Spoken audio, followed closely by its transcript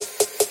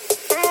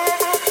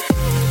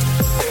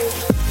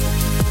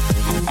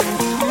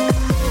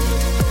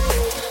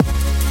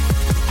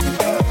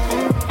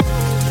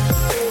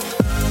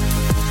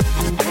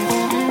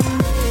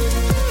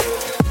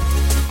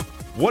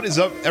is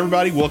up,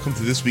 everybody? Welcome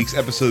to this week's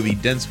episode of the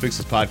Dense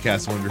Pixels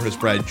Podcast. I'm your host,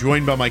 Brad,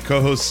 joined by my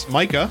co-hosts,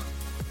 Micah.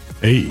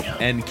 Hey.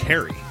 And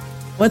Carrie.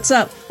 What's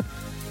up?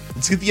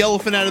 Let's get the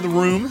elephant out of the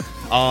room.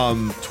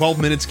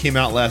 12 Minutes came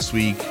out last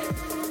week.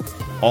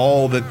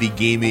 All that the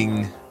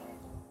gaming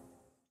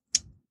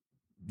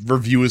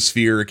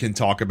reviewosphere can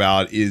talk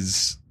about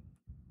is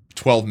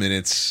 12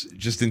 Minutes,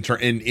 just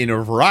in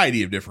a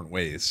variety of different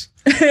ways.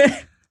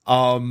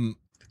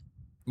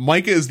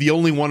 Micah is the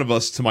only one of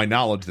us, to my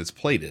knowledge, that's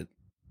played it.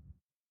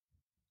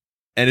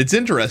 And it's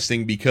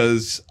interesting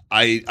because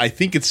I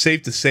think it's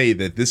safe to say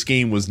that this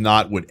game was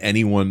not what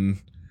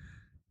anyone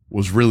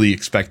was really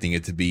expecting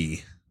it to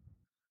be.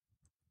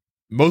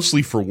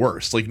 Mostly for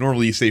worse. Like,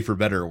 normally you say for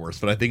better or worse,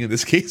 but I think in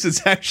this case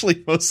it's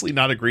actually mostly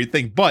not a great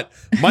thing. But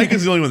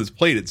Micah's the only one that's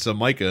played it, so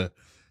Micah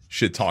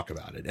should talk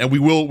about it. And we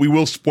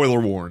will spoiler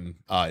warn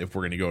if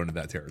we're going to go into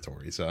that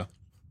territory. So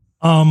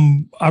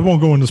I won't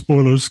go into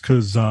spoilers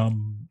because I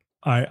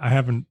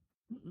haven't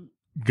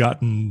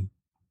gotten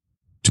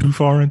too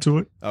far into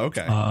it.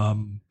 Okay.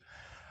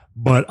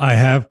 But I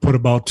have put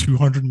about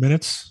 200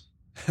 minutes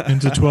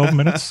into 12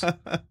 minutes,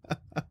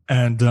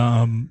 and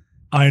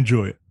I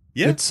enjoy it.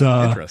 Yeah, it's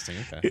interesting.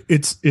 Okay.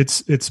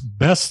 It's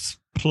best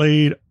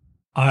played.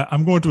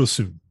 I'm going to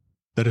assume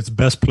that it's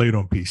best played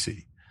on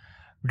PC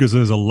because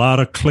there's a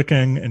lot of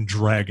clicking and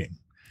dragging,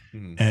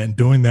 and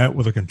doing that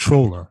with a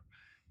controller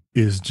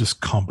is just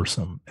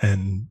cumbersome,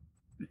 and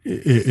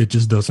it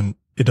just doesn't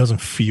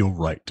feel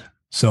right.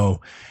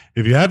 So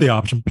if you have the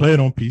option, play it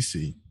on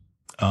PC.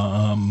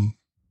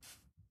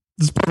 This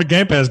is a perfect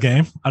Game Pass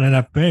game. I didn't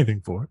have to pay anything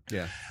for it.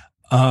 Yeah.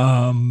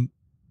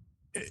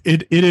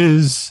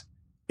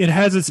 It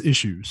has its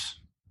issues.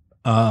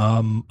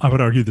 I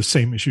would argue the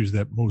same issues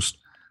that most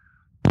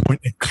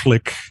point and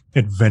click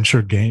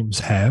adventure games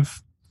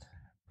have.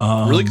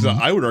 Really? Because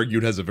I would argue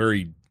it has a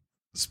very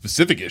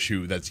specific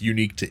issue that's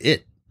unique to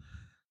it.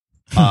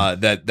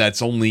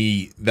 That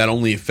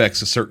only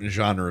affects a certain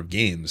genre of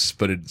games,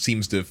 but it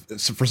seems to,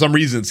 for some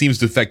reason, it seems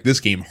to affect this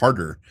game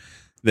harder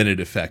than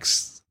it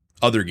affects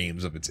other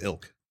games of its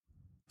ilk.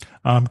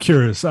 I'm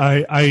curious.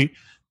 I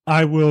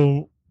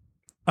will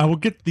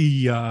get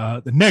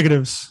the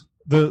negatives,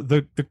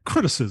 the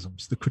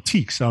criticisms, the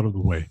critiques out of the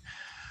way.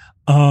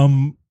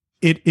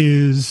 It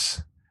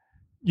is,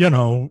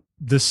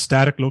 this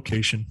static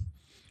location,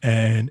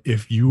 and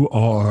if you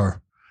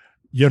are,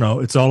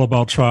 it's all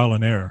about trial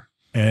and error.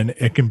 And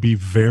it can be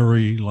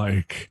very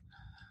like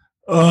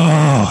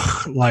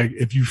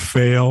if you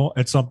fail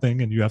at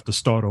something and you have to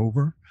start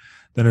over,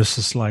 then it's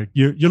just like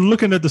you're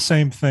looking at the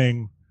same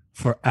thing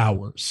for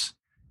hours.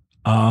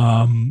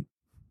 Some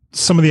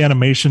of the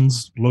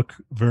animations look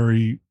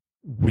very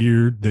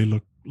weird. They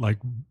look like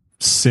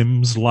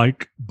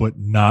Sims-like, but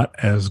not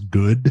as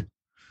good.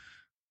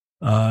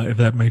 If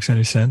that makes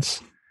any sense.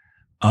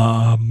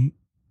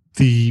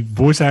 The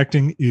voice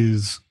acting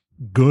is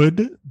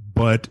good,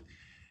 but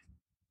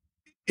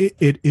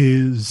it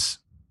is,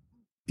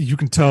 you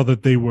can tell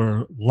that they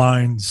were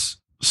lines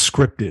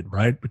scripted,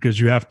 right? Because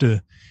you have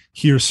to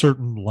hear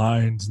certain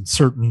lines and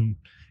certain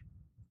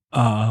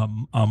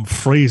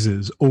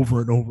phrases over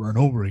and over and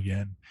over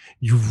again.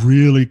 You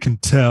really can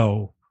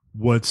tell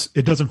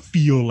it doesn't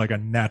feel like a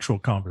natural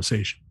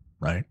conversation,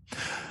 right?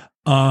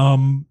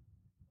 And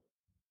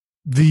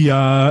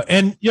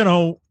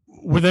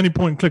with any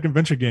point and click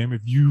adventure game,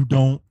 if you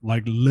don't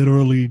like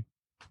literally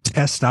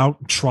test out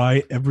and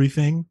try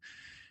everything,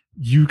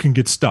 you can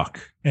get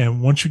stuck.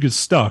 And once you get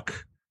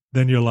stuck,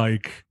 then you're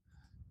like,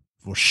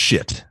 well,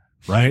 shit,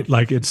 right?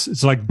 Like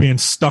it's like being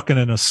stuck in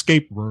an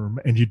escape room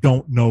and you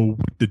don't know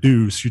what to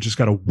do. So you just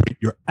got to wait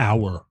your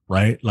hour,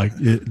 right? Like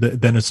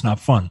then it's not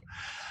fun.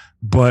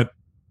 But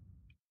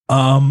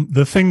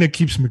the thing that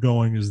keeps me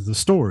going is the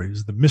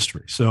stories, the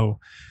mystery. So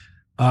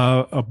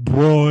a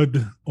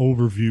broad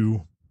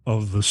overview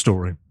of the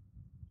story.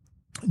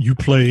 You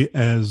play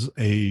as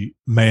a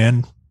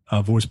man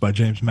voiced by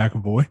James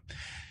McAvoy.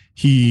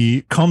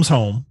 He comes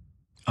home.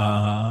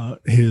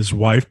 His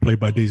wife, played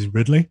by Daisy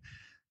Ridley,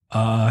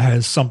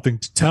 has something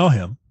to tell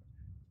him.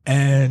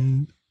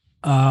 And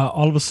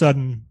all of a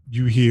sudden,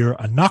 you hear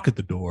a knock at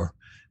the door,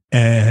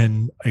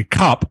 and a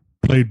cop,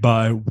 played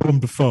by Willem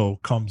Dafoe,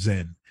 comes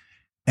in,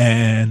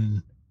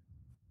 and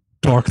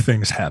dark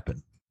things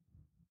happen.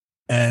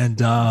 And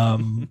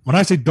when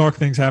I say dark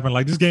things happen,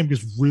 like this game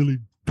gets really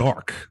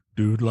dark,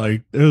 dude.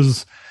 Like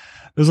there's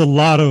a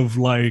lot of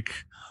like,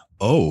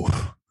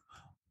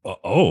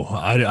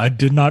 I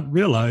did not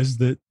realize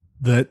that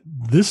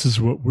this is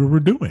what we were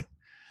doing.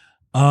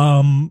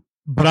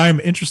 But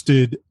I'm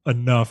interested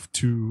enough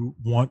to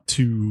want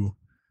to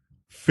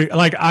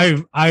like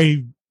I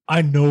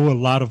know a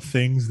lot of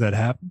things that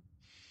happen.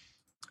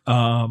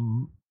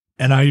 And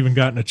I even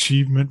got an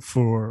achievement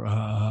for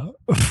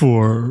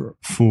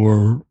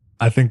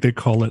I think they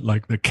call it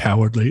like the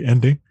cowardly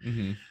ending.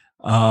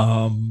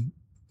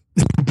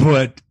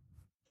 But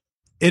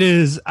it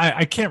is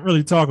I can't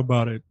really talk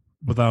about it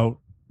without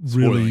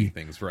really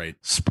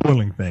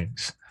spoiling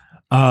things.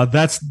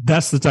 That's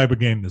the type of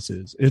game this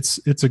is.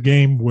 It's a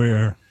game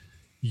where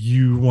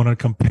you want to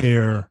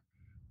compare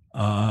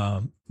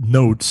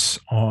notes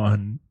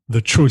on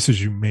the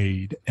choices you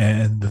made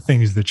and the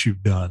things that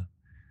you've done.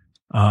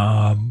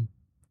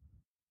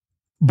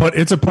 But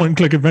it's a point and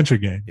click adventure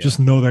game. Yeah. Just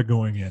know that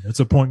going in. It's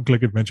a point and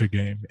click adventure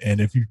game.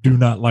 And if you do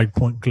not like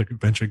point and click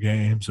adventure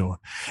games,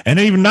 and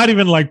even not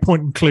even like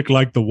point and click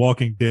like The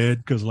Walking Dead,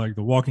 because like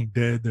The Walking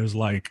Dead, there's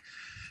like,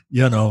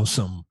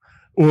 some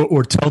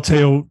or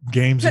Telltale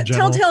games in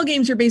general. Telltale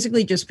games are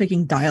basically just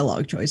picking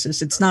dialogue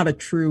choices. It's not a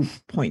true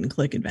point and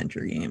click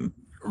adventure game.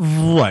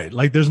 Right.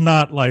 Like there's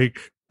not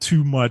like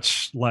too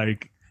much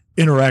like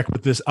interact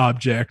with this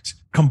object,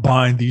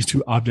 combine these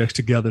two objects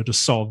together to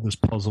solve this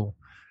puzzle.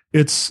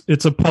 It's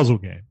a puzzle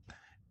game,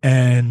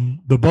 and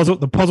the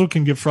puzzle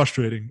can get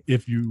frustrating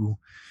if you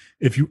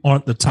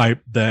aren't the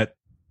type that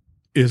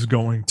is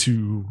going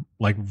to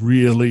like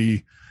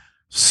really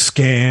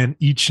scan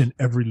each and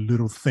every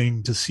little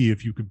thing to see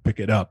if you can pick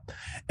it up,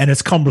 and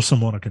it's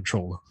cumbersome on a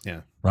controller.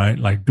 Yeah, right.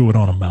 Like do it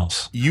on a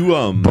mouse.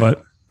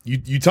 But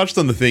you touched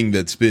on the thing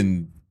that's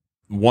been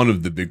one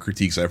of the big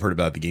critiques I've heard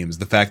about the game is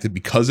the fact that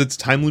because it's a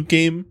time loop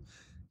game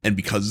and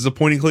because it's a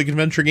point and click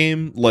adventure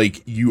game,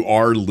 like you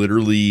are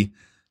literally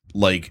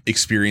like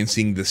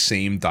experiencing the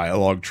same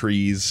dialogue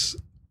trees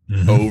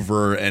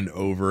over and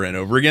over and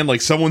over again.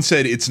 Like someone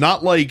said, it's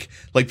not like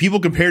people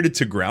compared it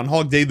to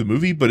Groundhog Day, the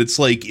movie, but it's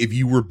like if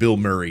you were Bill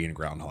Murray in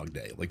Groundhog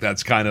Day, like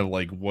that's kind of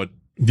like what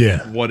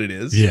it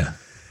is. Yeah.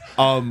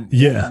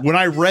 When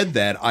I read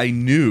that, I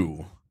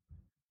knew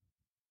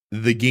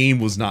the game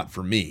was not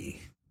for me.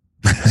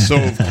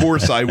 So of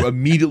course I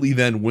immediately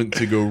then went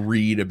to go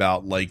read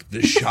about like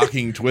the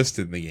shocking twist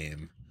in the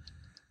game.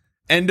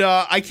 And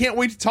I can't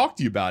wait to talk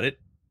to you about it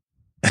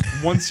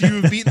once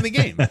you've beaten the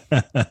game.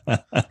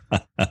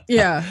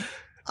 Yeah.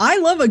 I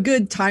love a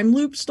good time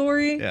loop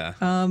story. Yeah.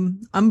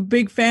 I'm a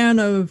big fan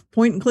of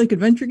point and click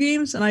adventure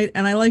games, and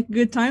I like a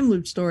good time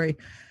loop story.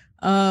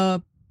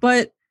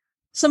 But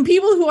some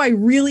people who I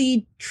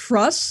really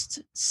trust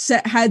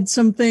had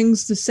some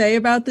things to say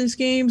about this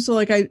game. So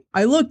like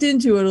I looked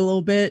into it a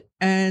little bit,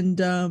 and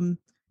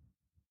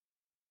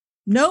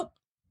nope.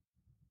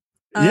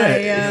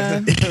 Yeah.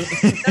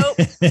 Nope.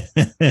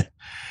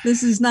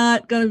 This is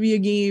not going to be a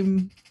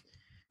game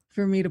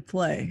for me to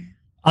play.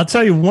 I'll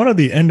tell you, one of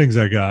the endings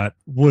I got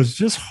was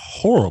just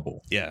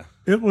horrible. Yeah.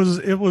 It was,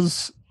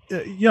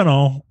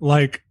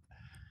 like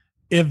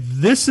if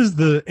this is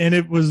the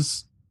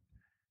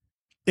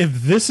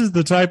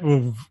type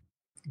of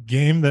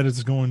game that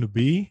it's going to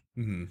be,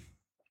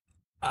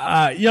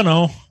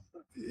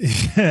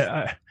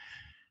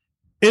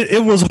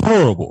 it was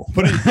horrible.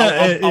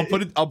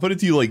 I'll put it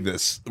to you like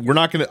this.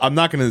 I'm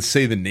not gonna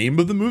say the name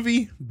of the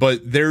movie, but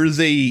there's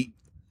a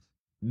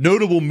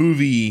notable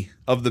movie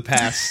of the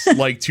past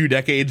like 2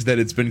 decades that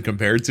it's been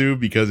compared to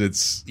because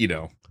it's,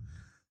 the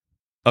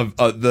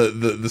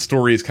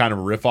story is kind of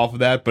a riff off of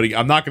that, but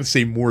I'm not gonna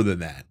say more than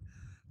that.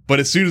 But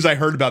as soon as I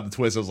heard about the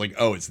twist, I was like,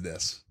 "Oh, it's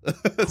this."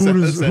 Who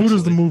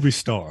does the movie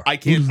star? I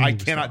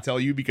cannot tell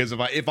you because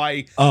if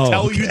I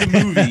tell you the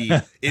movie,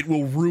 it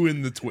will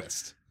ruin the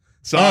twist.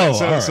 So I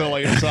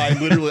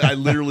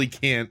literally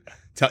can't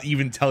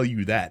even tell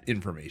you that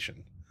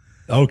information.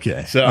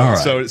 Okay. So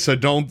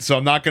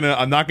I'm not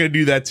gonna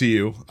do that to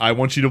you. I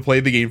want you to play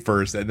the game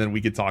first, and then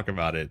we can talk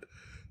about it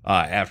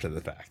after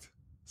the fact.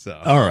 So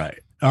all right.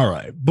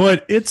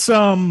 But it's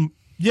I'm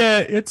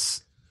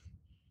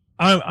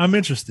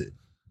interested.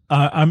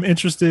 I'm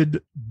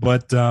interested,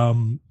 but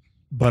I'm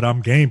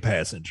Game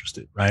Pass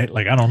interested, right?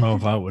 Like I don't know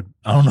if I would,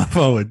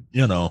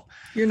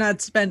 You're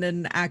not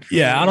spending actually.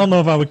 Yeah, I don't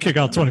know if I would kick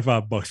out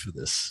 $25 for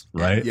this,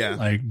 right? Yeah.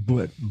 Like,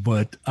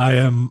 but I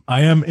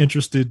am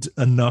interested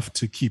enough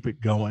to keep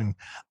it going.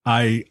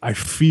 I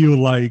feel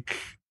like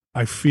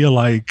with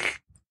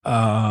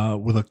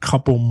a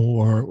couple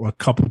more or a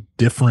couple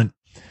different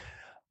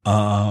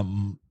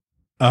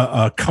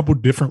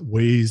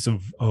ways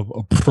of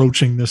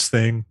approaching this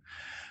thing,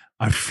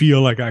 I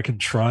feel like I can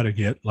try to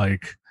get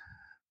like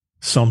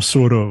some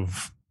sort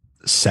of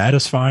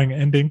satisfying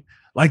ending.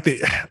 Like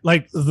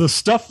the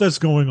stuff that's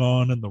going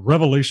on and the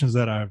revelations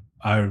that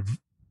I've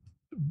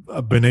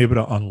been able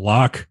to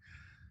unlock.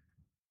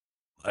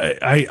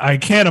 I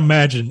can't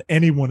imagine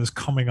anyone is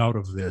coming out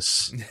of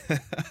this,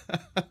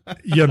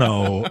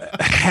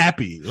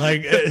 happy,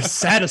 like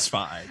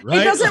satisfied. Right?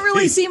 It doesn't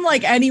really seem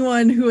like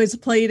anyone who has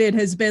played it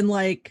has been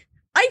like,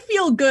 I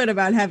feel good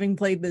about having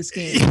played this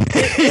game.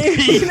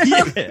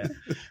 Yeah.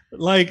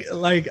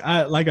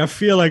 I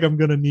feel like I'm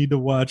gonna need to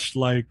watch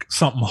like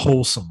something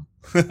wholesome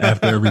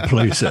after every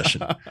play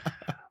session.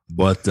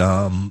 But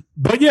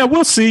yeah,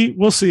 we'll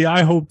see.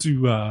 I hope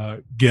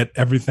to get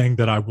everything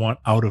that I want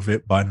out of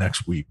it by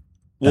next week.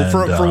 Well,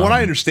 from what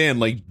I understand,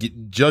 like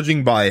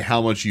judging by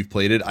how much you've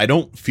played it, I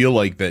don't feel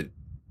like that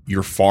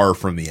you're far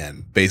from the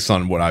end based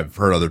on what I've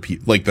heard other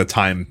people, like the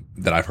time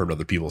that I've heard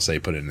other people say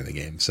put into the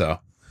game. So.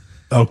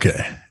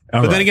 Okay.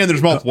 But then again,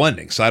 there's multiple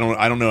endings, so I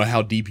don't know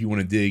how deep you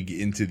want to dig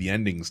into the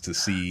endings to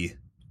see.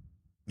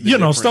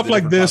 Stuff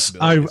like this.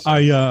 I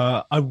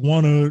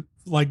want to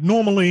like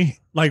normally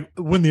like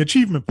when the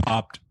achievement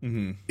popped,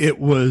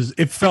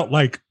 it felt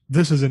like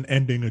this is an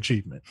ending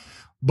achievement.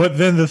 but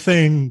then the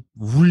thing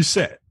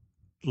reset.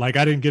 Like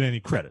I didn't get any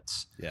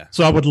credits. Yeah.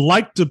 So I would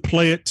like to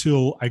play it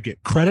till I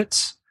get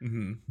credits.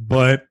 Mm-hmm.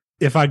 But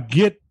if I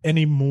get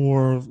any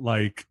more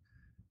like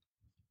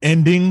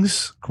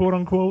endings, quote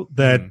unquote,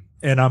 that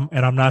and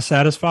I'm not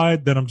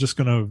satisfied, then I'm just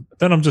gonna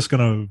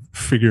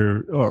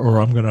figure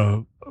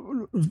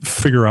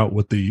out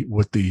what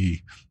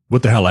the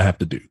hell I have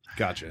to do.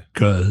 Gotcha.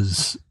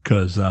 Because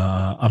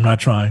I'm not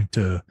trying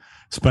to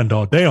spend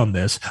all day on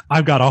this.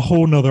 I've got a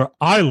whole nother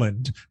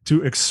island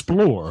to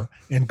explore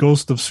in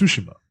Ghost of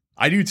Tsushima.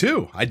 I do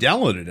too. I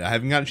downloaded it. I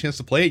haven't got a chance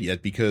to play it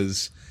yet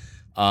because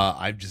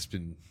I've just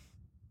been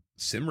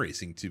sim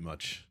racing too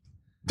much.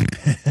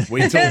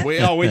 Wait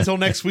till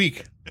next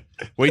week.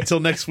 Wait till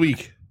next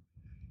week.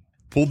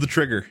 Pulled the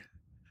trigger.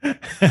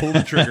 Pull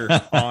the trigger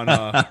on.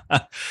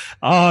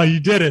 Oh, you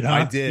did it! Huh?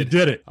 I did. You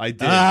did it. I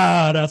did.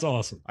 Ah, that's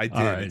awesome. I did.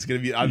 Right. It's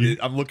gonna be.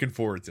 I'm looking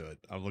forward to it.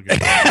 I'm looking.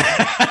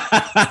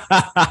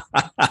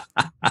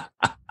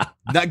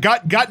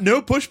 Got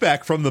no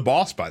pushback from the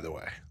boss, by the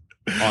way,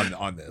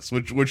 on this,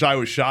 which I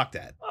was shocked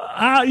at.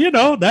 You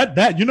know what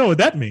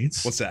that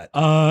means. What's that?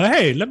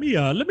 Hey, let me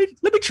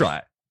try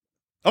it.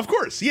 Of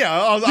course, yeah.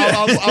 I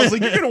was like,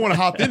 you're gonna want to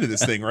hop into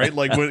this thing, right?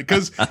 Like,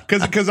 because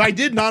I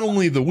did not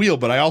only the wheel,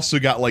 but I also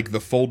got like the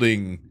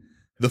folding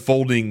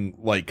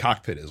like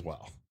cockpit as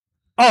well.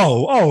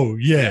 Oh,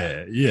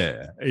 yeah.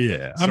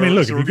 I mean,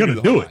 look, if you're gonna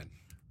do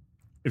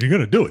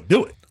it,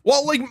 do it.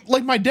 Well,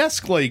 like my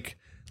desk, like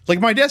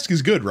my desk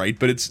is good, right?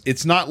 But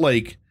it's not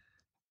like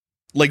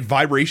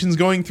vibrations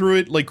going through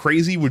it like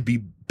crazy would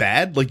be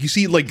bad. Like you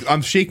see, like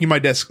I'm shaking my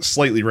desk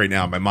slightly right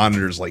now. My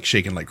monitor's like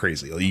shaking like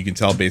crazy. Like, you can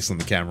tell based on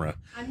the camera.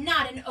 I'm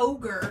not an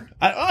ogre.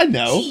 I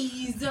know.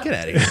 Jeez. Get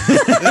out of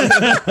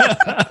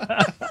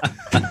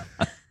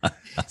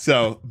here.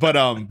 So, but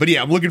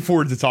yeah, I'm looking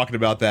forward to talking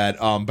about that.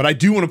 But I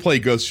do want to play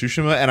Ghost of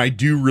Tsushima, and I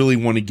do really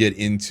want to get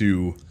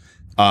into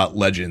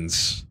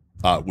Legends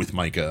with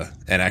Micah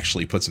and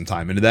actually put some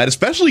time into that,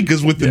 especially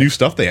because with the new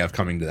stuff they have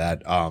coming to that,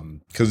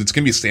 because it's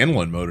gonna be a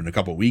standalone mode in a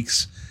couple of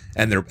weeks,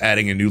 and they're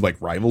adding a new like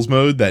rivals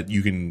mode that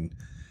you can,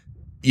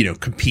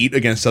 compete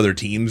against other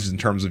teams in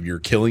terms of your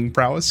killing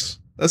prowess.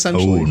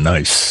 Essentially. Oh,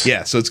 nice.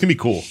 Yeah, so it's gonna be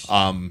cool.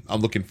 I'm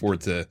looking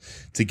forward to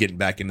getting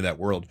back into that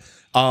world.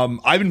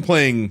 I've been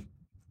playing.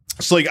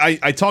 So like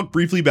I talked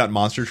briefly about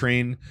Monster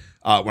Train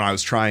when I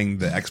was trying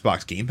the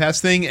Xbox Game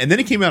Pass thing, and then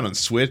it came out on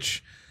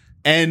Switch,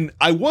 and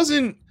I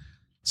wasn't.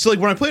 So like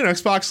when I played on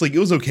Xbox, like it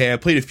was okay. I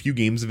played a few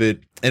games of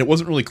it, and it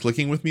wasn't really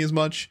clicking with me as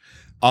much.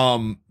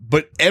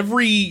 But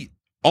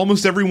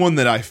almost everyone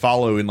that I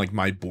follow in like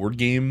my board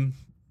game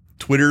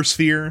Twitter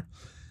sphere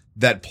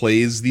that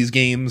plays these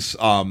games,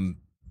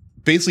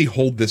 basically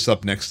hold this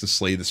up next to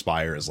Slay the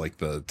Spire as like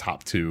the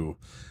top two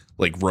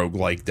like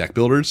roguelike deck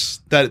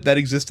builders that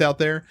exist out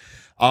there.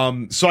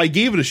 So I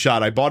gave it a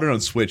shot. I bought it on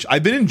Switch.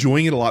 I've been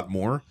enjoying it a lot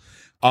more.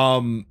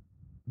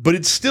 But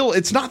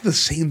it's not the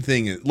same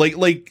thing.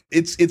 Like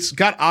it's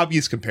got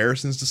obvious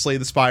comparisons to Slay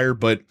the Spire,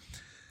 but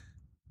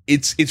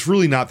it's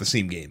really not the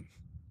same game.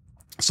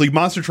 So like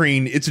Monster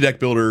Train, it's a deck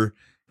builder,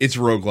 it's a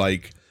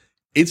roguelike.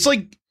 It's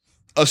like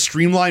a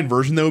streamlined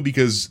version though,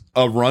 because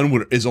a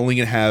run is only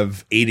going to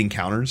have 8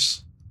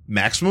 encounters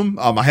maximum.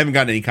 I haven't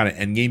gotten any kind of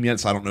end game yet,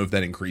 so I don't know if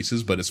that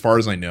increases, but as far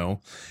as I know,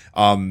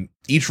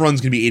 each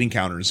run's going to be 8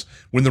 encounters.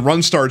 When the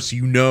run starts,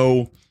 you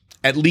know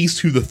at least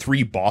who the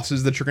 3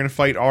 bosses that you're going to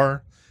fight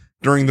are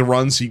during the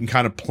run, so you can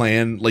kind of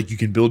plan, like you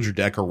can build your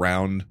deck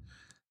around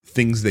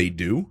things they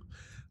do.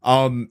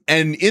 And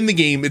in the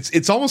game,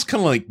 it's almost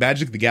kind of like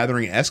Magic the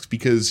Gathering-esque,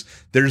 because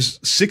there's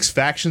 6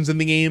 factions in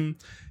the game.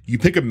 You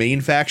pick a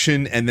main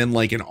faction and then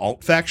like an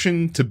alt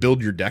faction to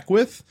build your deck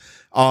with.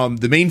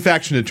 The main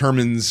faction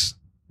determines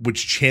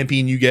which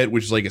champion you get,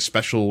 which is like a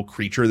special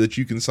creature that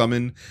you can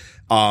summon.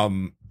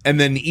 And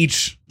then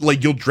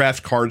you'll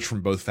draft cards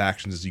from both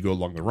factions as you go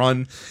along the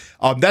run.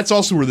 That's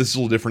also where this is a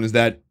little different, is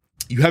that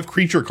you have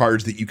creature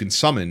cards that you can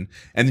summon,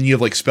 and then you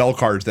have like spell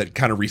cards that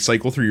kind of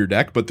recycle through your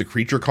deck. But the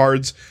creature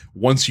cards,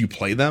 once you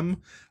play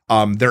them,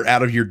 they're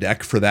out of your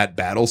deck for that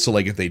battle. So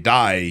like if they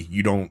die,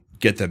 you don't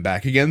get them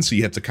back again. So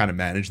you have to kind of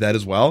manage that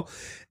as well.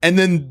 And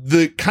then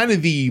the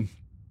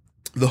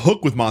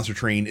hook with Monster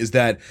Train is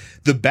that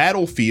the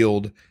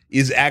battlefield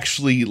is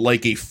actually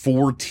like a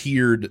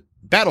 4-tiered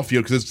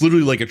battlefield, because it's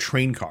literally like a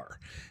train car.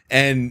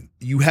 And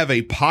you have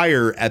a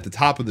pyre at the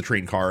top of the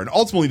train car, and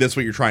ultimately that's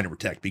what you're trying to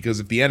protect, because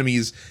if the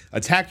enemies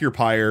attack your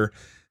pyre,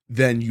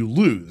 then you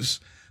lose.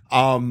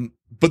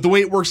 But the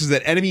way it works is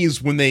that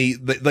enemies, when they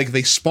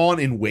spawn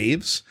in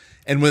waves,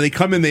 and when they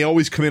come in, they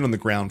always come in on the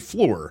ground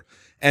floor.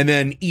 And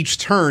then each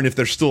turn, if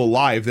they're still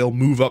alive, they'll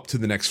move up to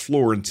the next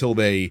floor until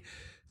they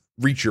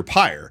reach your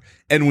pyre.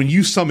 And when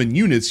you summon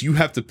units, you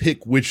have to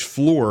pick which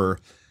floor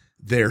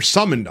they're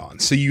summoned on.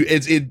 So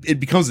it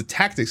becomes a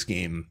tactics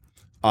game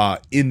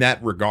in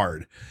that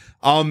regard.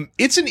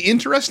 It's an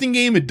interesting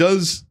game. It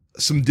does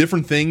some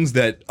different things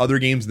that other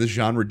games in this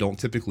genre don't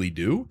typically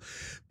do.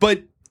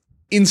 But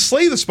in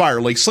Slay the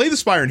Spire, like Slay the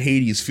Spire and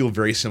Hades feel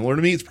very similar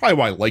to me. It's probably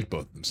why I like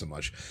both of them so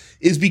much,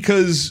 is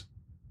because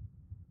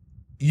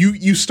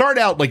you start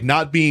out like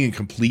not being a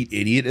complete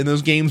idiot in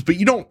those games, but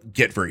you don't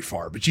get very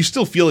far, but you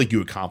still feel like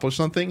you accomplished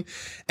something.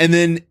 And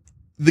then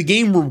the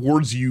game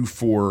rewards you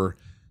for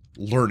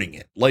learning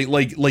it.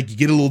 Like you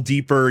get a little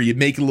deeper, you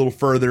make it a little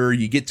further,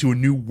 you get to a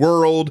new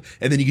world,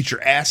 and then you get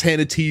your ass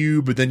handed to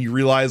you, but then you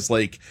realize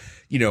like,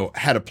 you know,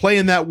 how to play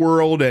in that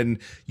world, and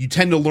you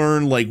tend to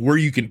learn like where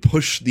you can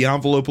push the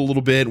envelope a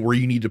little bit, where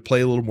you need to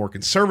play a little more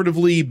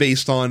conservatively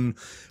based on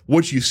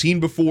what you've seen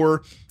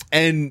before.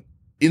 And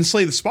in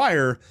Slay the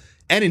Spire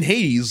and in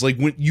Hades, like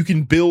when you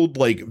can build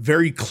like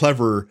very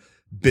clever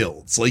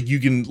builds, like you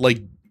can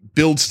like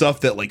build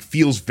stuff that like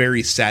feels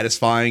very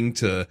satisfying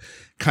to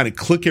kind of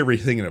click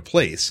everything into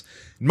place.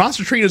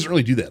 Monster Train doesn't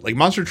really do that. Like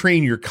Monster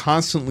Train, you're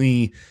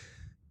constantly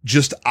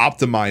just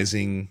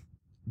optimizing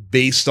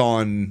based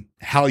on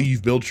how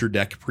you've built your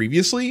deck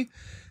previously.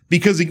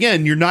 Because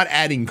again, you're not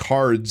adding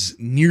cards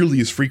nearly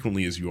as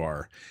frequently as you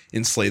are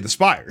in Slay the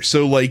Spire.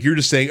 So like you're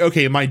just saying,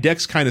 okay, my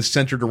deck's kind of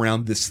centered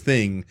around this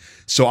thing,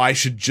 so I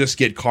should just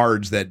get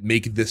cards that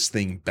make this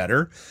thing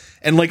better.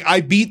 And like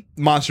I beat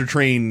Monster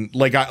Train,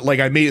 like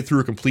I made it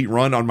through a complete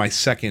run on my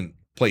second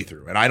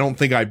playthrough, and I don't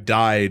think I've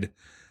died.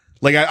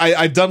 Like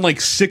I've done like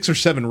 6 or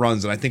 7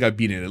 runs, and I think I've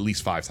beaten it at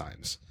least 5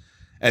 times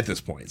at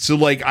this point. So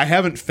like I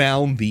haven't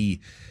found the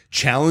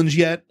challenge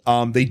yet.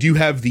 They do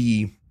have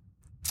the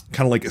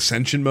kind of like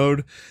Ascension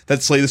mode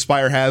that Slay the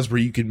Spire has, where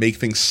you can make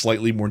things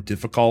slightly more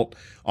difficult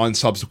on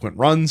subsequent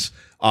runs,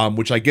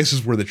 which I guess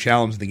is where the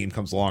challenge of the game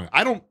comes along.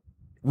 I don't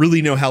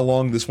really know how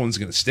long this one's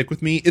going to stick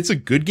with me. It's a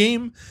good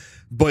game,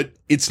 but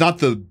it's not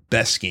the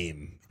best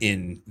game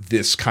in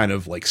this kind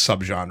of like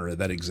subgenre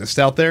that exists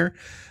out there.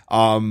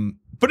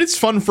 But it's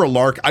fun for a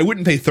lark. I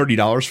wouldn't pay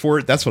 $30 for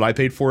it. That's what I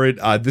paid for it.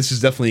 This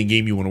is definitely a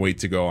game you want to wait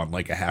to go on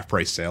like a half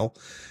price sale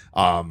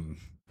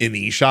in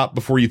the eShop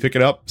before you pick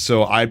it up.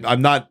 So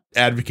I'm not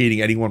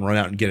advocating anyone run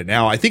out and get it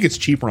now. I think it's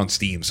cheaper on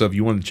Steam. So if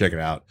you want to check it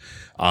out,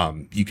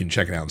 you can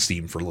check it out on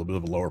Steam for a little bit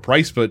of a lower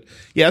price. But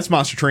yeah, it's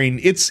Monster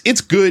Train. It's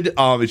good.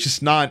 It's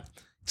just not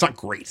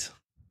great.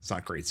 It's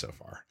not great so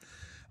far.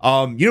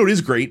 You know, it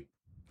is great.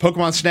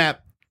 Pokemon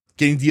Snap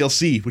getting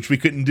DLC, which we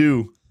couldn't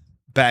do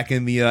back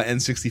in the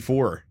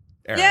N64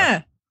 era.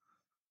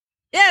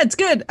 Yeah, it's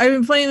good. I've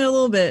been playing it a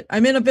little bit.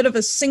 I'm in a bit of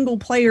a single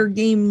player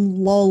game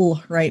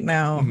lull right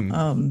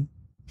now.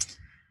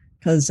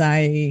 Because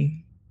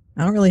I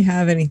don't really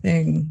have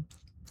anything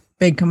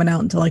big coming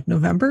out until like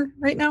November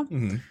right now.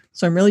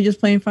 So I'm really just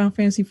playing Final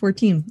Fantasy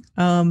 14.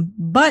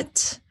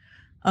 But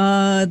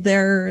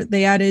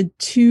they added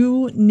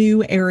 2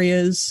 new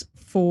areas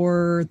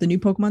for the new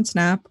Pokemon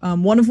Snap.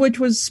 One of which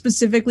was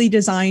specifically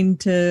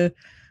designed to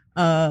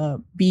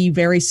be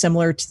very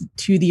similar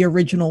to the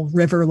original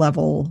river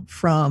level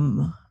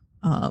from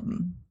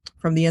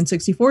the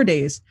N64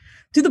 days,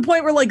 to the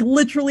point where like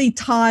literally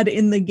Todd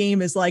in the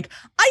game is like,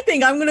 I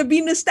think I'm going to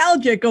be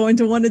nostalgic going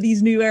to one of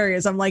these new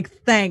areas. I'm like,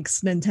 thanks,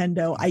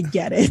 Nintendo. I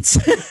get it.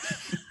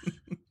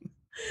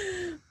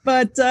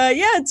 But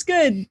yeah, it's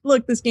good.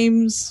 Look, this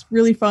game's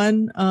really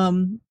fun.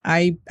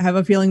 I have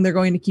a feeling they're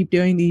going to keep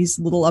doing these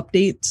little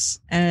updates.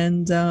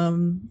 And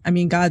I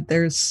mean, God,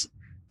 there's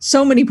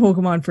so many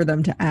Pokemon for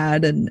them to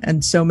add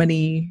and so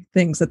many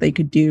things that they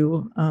could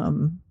do.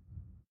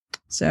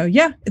 So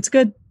yeah, it's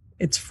good.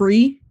 It's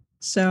free.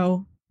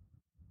 So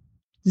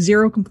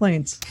 0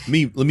 complaints.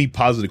 Let me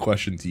posit a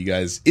question to you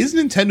guys. Is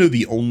Nintendo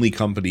the only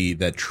company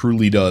that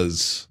truly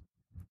does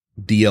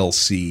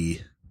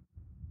DLC?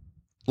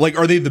 Like,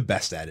 are they the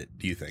best at it,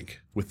 do you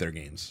think, with their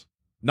games?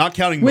 Not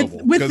counting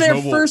mobile. With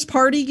their first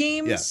party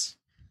games? Yes.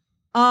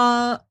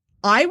 I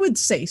would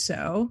say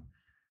so.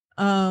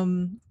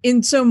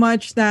 In so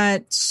much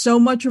that so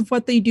much of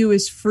what they do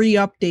is free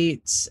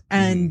updates.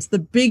 And the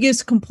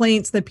biggest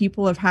complaints that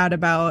people have had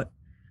about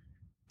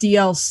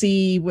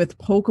DLC with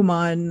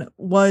Pokemon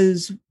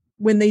was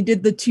when they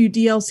did the 2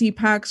 DLC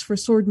packs for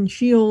Sword and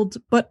Shield,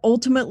 but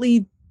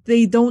ultimately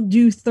they don't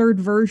do third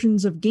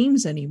versions of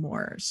games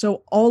anymore.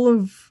 So all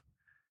of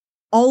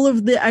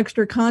the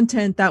extra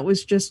content that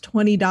was just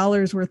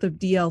 $20 worth of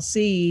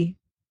DLC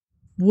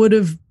would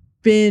have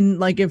been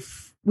like,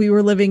 if we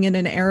were living in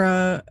an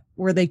era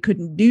where they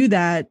couldn't do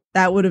that,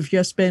 that would have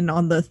just been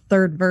on the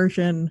third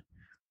version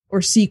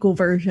or sequel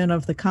version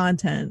of the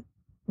content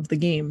of the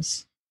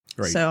games.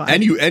 Right. So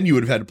you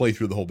would have had to play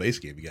through the whole base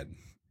game again.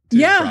 Too,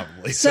 yeah.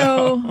 Probably,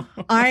 so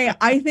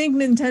I think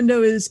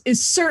Nintendo is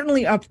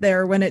certainly up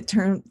there when it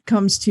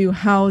comes to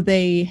how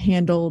they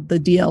handle the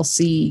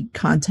DLC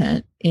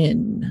content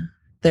in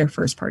their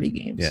first party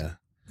games. Yeah.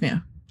 Yeah.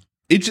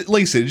 It,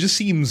 like I said, it just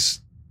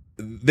seems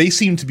they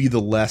seem to be the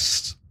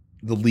least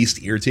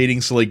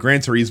irritating. So like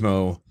Gran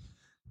Turismo,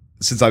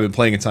 since I've been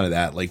playing a ton of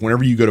that, like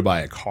whenever you go to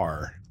buy a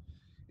car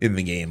in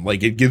the game,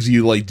 like it gives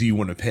you like, do you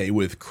want to pay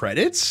with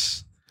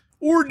credits?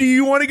 Or do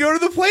you want to go to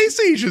the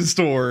PlayStation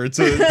store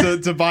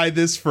to buy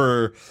this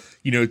for,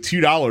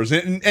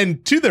 $2?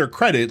 And to their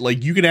credit,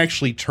 like you can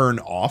actually turn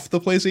off the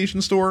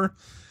PlayStation store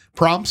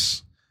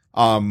prompts,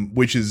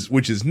 which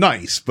is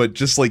nice. But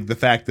just like the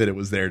fact that it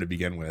was there to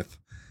begin with,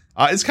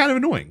 it's kind of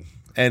annoying.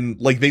 And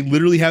like they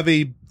literally have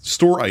a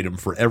store item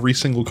for every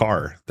single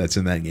car that's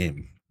in that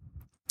game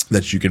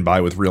that you can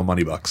buy with real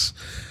money bucks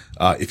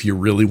if you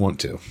really want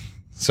to.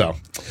 So,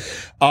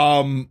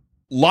 a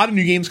lot of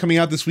new games coming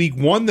out this week.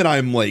 One that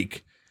I'm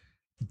like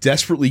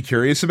desperately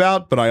curious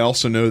about, but I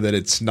also know that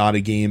it's not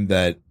a game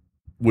that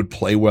would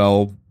play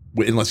well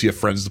unless you have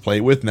friends to play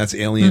it with, and that's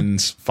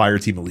Aliens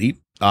Fireteam Elite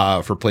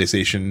for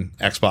PlayStation,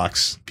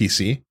 Xbox,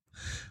 PC.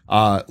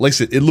 Like I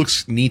said, it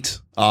looks neat.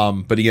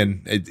 But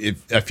again,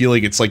 I feel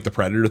like it's like the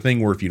Predator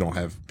thing where if you don't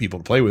have people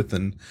to play with,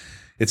 then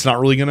it's not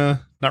really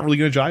gonna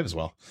jive as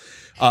well.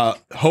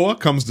 Hoa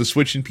comes to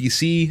Switch and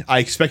PC. I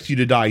Expect You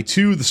to Die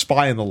 2, The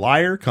Spy and the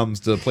Liar comes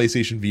to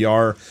PlayStation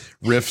VR,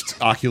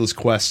 Rift, Oculus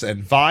Quest,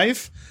 and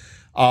Vive.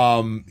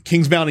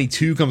 King's Bounty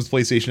 2 comes to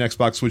PlayStation,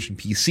 Xbox, Switch, and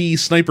PC.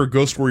 Sniper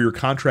Ghost Warrior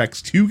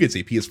Contracts 2 gets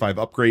a PS5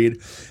 upgrade.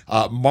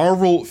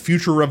 Marvel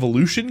Future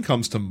Revolution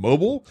comes to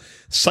mobile.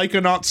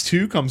 Psychonauts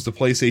 2 comes to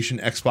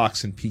PlayStation,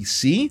 Xbox, and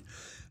PC.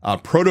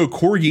 Proto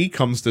Corgi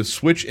comes to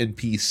Switch and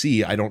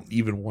PC. I don't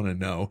even want to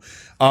know.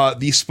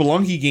 The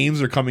Spelunky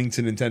games are coming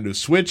to Nintendo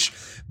Switch.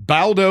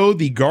 Baldo,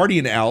 the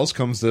Guardian Owls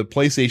comes to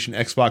PlayStation,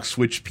 Xbox,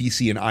 Switch,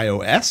 PC, and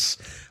iOS.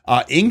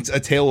 Inked, A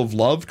Tale of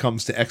Love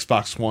comes to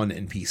Xbox One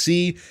and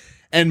PC.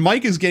 And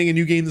Mike is getting a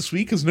new game this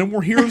week because No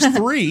More Heroes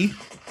 3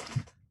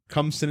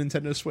 comes to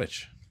Nintendo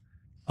Switch.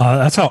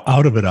 That's how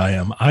out of it I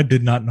am. I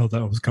did not know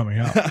that was coming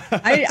out.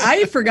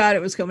 I forgot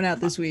it was coming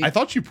out this week. I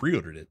thought you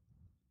pre-ordered it.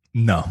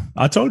 No,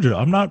 I told you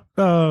I'm not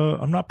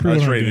pre-ordering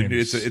That's right.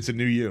 games. It's a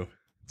new you.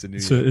 It's a new.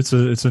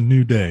 It's a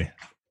new day.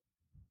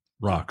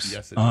 Rocks.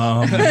 Yes, it is.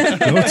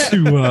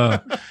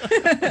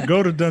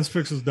 Go to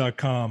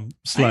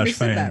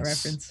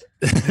densepixels.com/fans.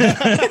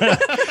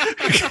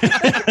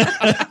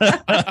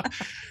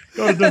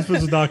 Go to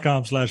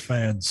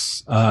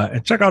densepixels.com/fans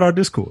and check out our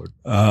Discord.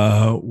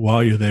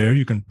 While you're there,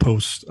 you can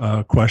post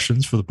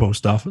questions for the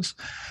post office.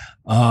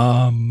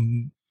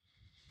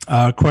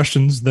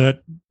 Questions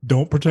that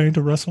don't pertain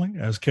to wrestling,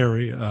 as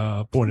Carrie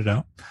pointed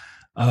out.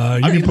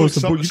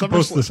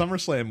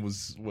 SummerSlam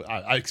was.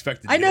 I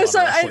expected. I know.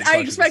 So I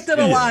expected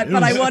a lot,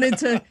 but I wanted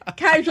to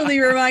casually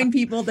remind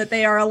people that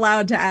they are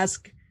allowed to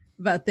ask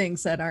about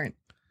things that aren't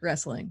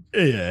wrestling.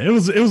 Yeah, it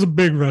was a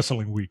big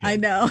wrestling weekend. I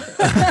know.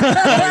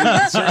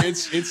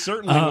 It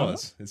certainly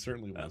was. It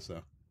certainly was.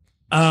 So.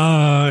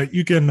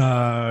 You can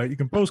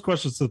post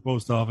questions to the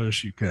post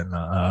office. You can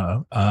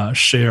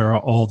share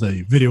all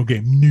the video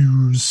game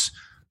news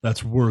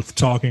that's worth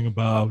talking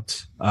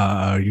about.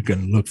 You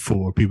can look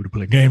for people to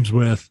play games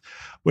with.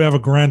 We have a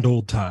grand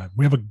old time.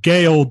 We have a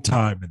gay old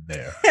time in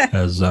there,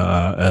 as said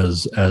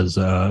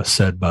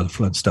by the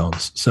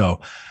Flintstones. So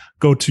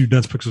go to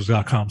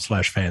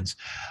densepixels.com/fans.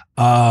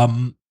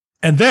 And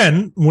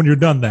then when you're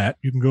done that,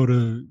 you can go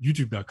to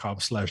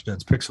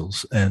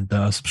youtube.com/densepixels and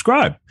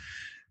subscribe.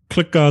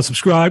 Click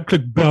subscribe,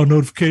 click bell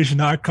notification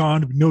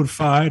icon to be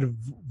notified of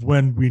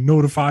when we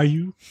notify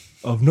you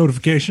of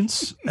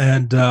notifications.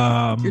 And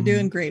you're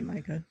doing great,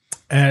 Micah.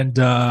 And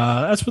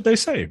that's what they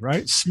say,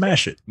 right?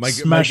 Smash it. Mike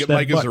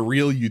is a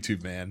real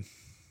YouTube man.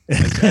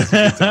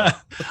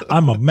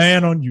 I'm a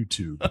man on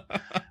YouTube.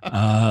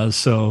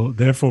 So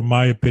therefore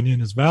my opinion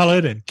is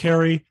valid. And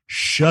Carrie,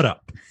 shut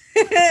up.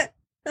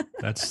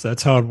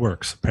 That's how it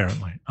works,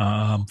 apparently.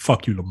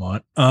 Fuck you,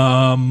 Lamont.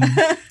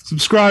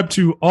 Subscribe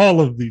to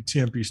all of the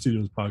TMP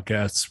Studios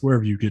podcasts,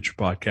 wherever you get your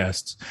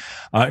podcasts,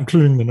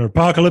 including the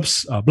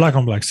Nerdpocalypse, Black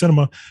on Black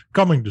Cinema,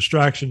 Coming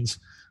Distractions.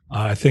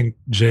 I think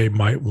Jay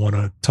might want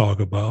to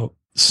talk about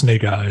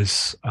Snake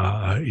Eyes,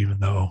 even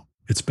though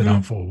it's been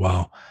out for a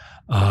while.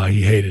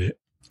 He hated it.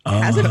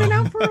 Has it been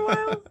out for a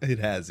while? It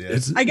has, yeah.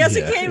 I guess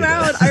it came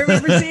out. I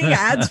remember seeing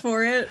ads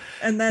for it,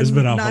 and then it's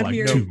been out not for like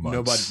here. 2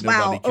 months.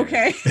 Wow.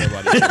 Okay.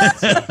 Nobody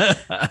cares.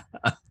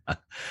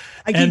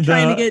 I keep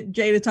trying to get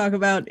Jay to talk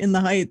about In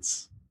the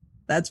Heights.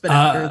 That's been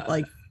out for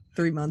like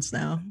 3 months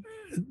now.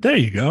 There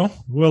you go.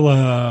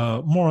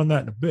 Well, more on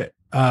that in a bit.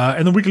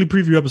 And the weekly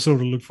preview episode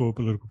to Look For a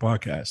Political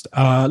Podcast.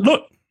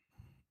 Look,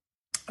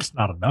 it's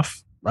not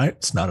enough, right?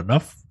 It's not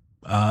enough.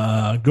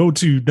 Go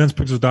to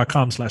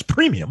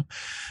densepixels.com/premium.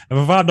 And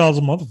for $5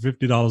 a month or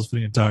 $50 for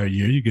the entire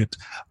year, you get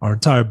our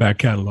entire back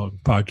catalog of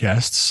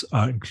podcasts,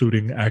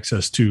 including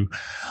access to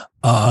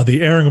the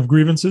airing of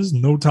Grievances,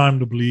 No Time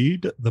to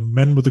Bleed, The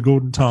Men with the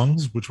Golden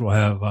Tongues, which will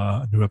have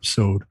a new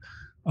episode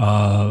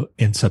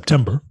in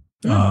September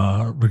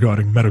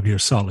regarding Metal Gear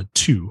Solid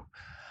 2.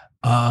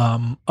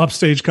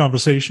 Upstage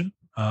Conversation,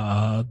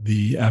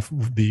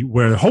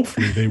 where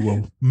hopefully they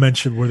will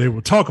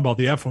talk about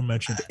the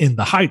aforementioned In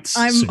the Heights.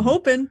 I'm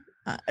hoping.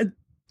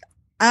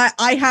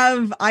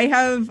 I've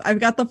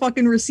got the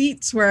fucking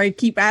receipts where I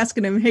keep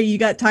asking him, hey, you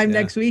got time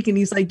next week? And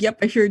he's like, yep,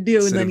 I sure do.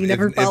 And so then he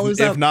never follows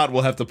up. If not,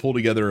 we'll have to pull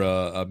together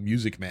a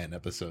Music Man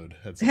episode.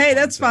 Hey,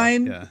 that's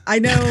fine. Yeah. I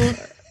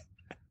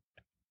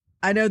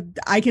know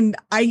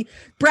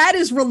Brad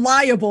is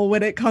reliable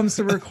when it comes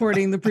to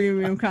recording the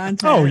premium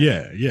content. Oh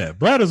yeah.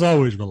 Brad is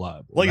always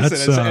reliable. Like I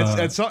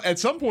said, at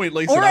some point,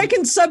 like I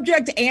can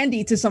subject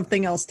Andy to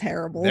something else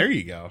terrible. There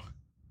you go.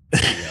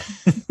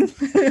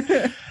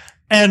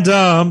 And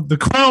the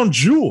crown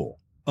jewel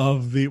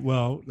of the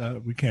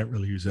we can't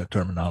really use that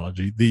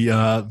terminology.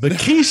 The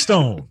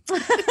keystone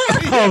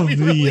of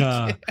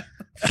the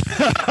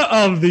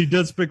of the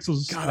Dead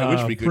Pixels. God, I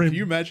wish we could. Can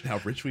you imagine how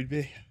rich we'd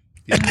be?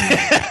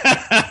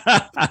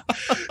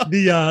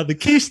 The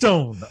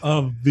keystone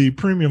of the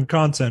premium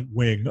content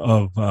wing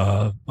of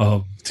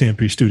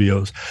TMP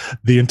Studios,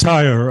 the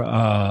entire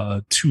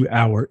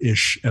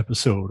 2-hour-ish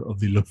episode of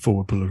the Look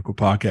Forward Political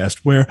Podcast,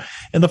 where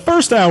in the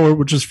first hour,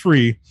 which is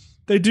free,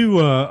 they do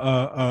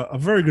a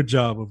very good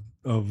job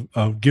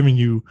of giving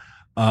you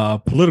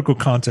political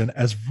content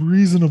as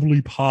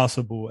reasonably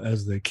possible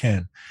as they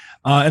can,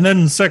 and then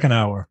in the second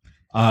hour,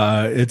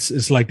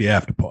 it's like the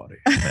after party,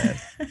 man.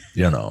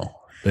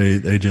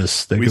 They go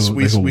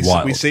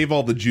wild. We save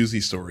all the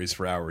juicy stories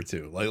for hour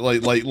 2.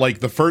 Like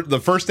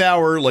the first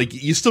hour, like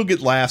you still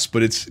get laughs,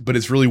 but it's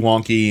really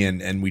wonky,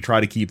 and we try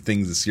to keep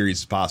things as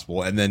serious as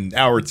possible. And then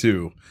hour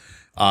 2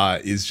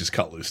 is just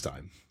cut loose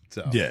time.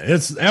 So yeah,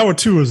 it's hour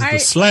 2 is the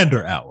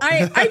slander hour.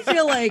 I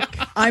feel like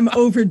I'm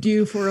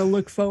overdue for a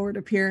Look Forward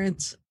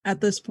appearance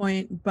at this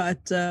point.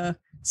 But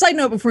side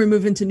note before we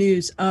move into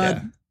news,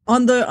 on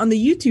the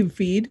YouTube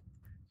feed,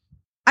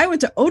 I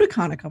went to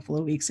Otakon a couple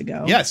of weeks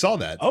ago. Yeah, I saw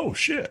that. Oh,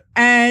 shit.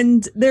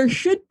 And there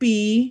should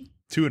be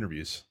 2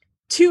 interviews.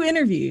 2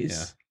 interviews.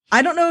 Yeah.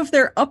 I don't know if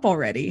they're up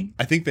already.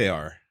 I think they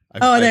are.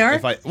 They are?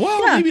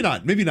 Yeah.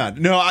 Maybe not.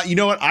 No, you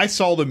know what? I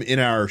saw them in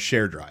our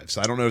share drive,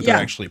 so I don't know if they're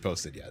actually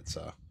posted yet.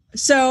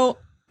 So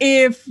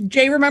if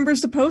Jay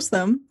remembers to post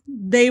them,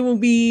 they will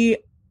be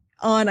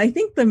on, I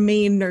think, the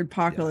main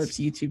Nerdpocalypse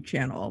YouTube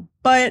channel.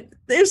 But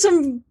there's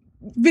some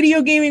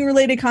video gaming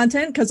related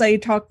content because I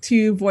talked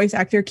to voice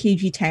actor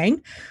KG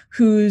Tang,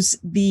 who's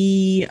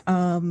the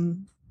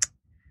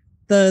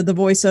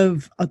voice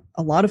of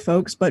a lot of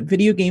folks, but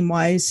video game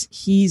wise,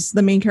 he's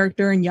the main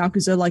character in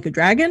Yakuza Like a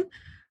Dragon,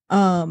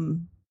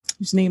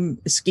 whose name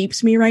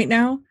escapes me right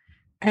now.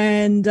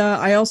 And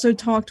I also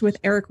talked with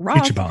Eric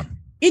Roth.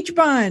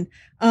 Ichiban.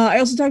 I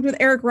also talked with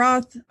Eric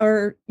Roth,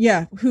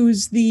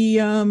 who's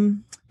the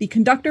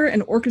conductor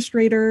and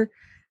orchestrator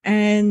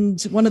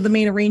and one of the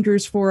main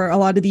arrangers for a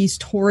lot of these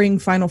touring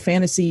Final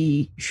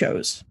Fantasy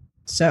shows.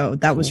 So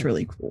that was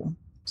really cool.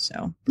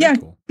 So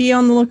be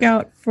on the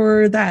lookout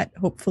for that.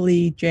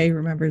 Hopefully Jay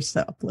remembers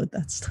to upload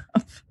that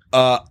stuff.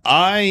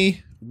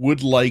 I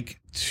would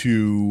like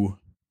to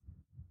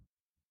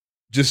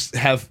just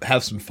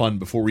have some fun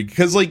before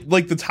because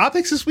like the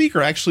topics this week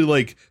are actually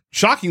like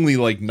shockingly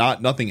like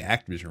nothing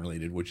Activision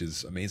related, which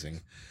is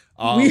amazing.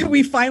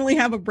 We finally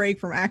have a break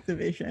from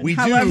Activision.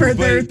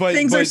 However,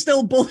 things are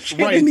still bullshit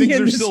in the industry.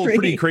 Things are still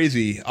pretty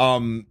crazy.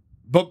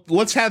 But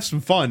let's have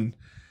some fun.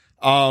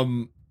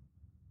 Todd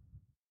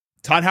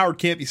Howard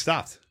can't be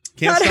stopped.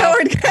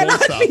 Howard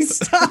cannot be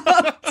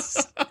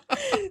stopped.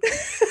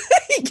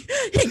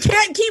 He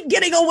can't keep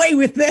getting away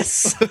with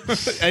this.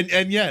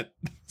 and yet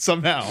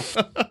somehow.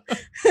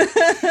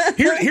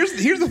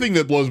 Here's the thing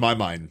that blows my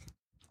mind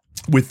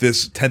with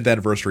this 10th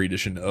anniversary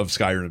edition of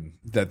Skyrim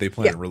that they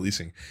plan on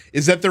releasing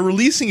is that they're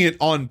releasing it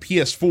on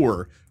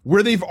PS4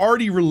 where they've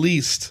already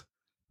released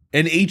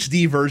an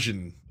HD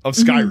version of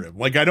Skyrim. Mm-hmm.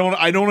 Like I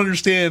don't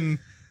understand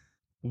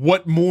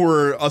what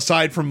more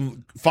aside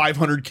from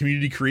 500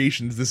 community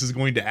creations this is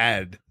going to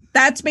add.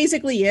 That's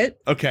basically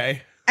it.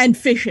 Okay. And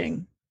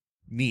fishing.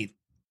 Neat.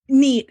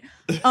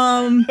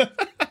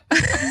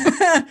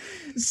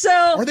 So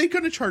are they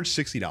going to charge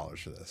 $60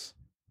 for this?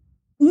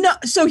 No,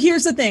 so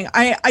here's the thing.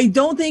 I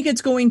don't think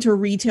it's going to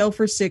retail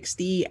for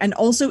 $60. And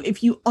also,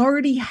 if you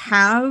already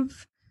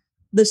have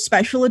the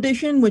special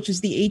edition, which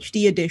is the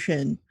HD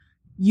edition,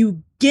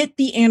 you get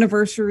the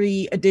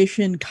anniversary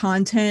edition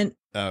content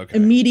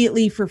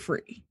immediately for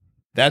free.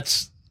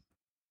 That's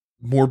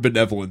more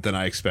benevolent than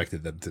I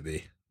expected them to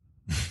be.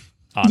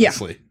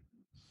 Honestly. Yeah.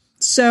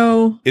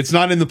 So it's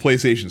not in the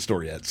PlayStation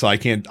Store yet, so I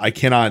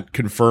cannot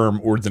confirm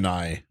or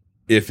deny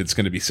if it's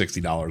going to be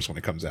 $60 when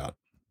it comes out.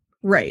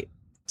 Right.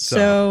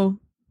 So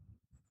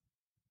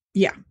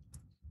yeah,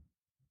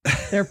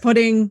 they're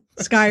putting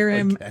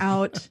Skyrim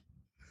out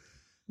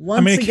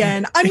once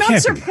again. I'm not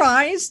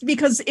surprised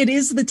because it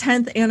is the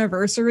 10th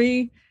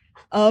anniversary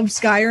of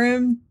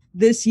Skyrim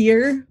this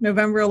year,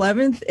 November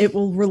 11th. It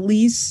will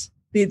release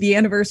the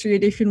anniversary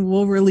edition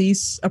will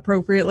release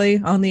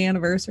appropriately on the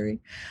anniversary.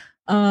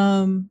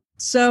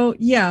 So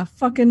yeah,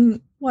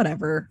 fucking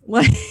whatever.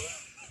 Like,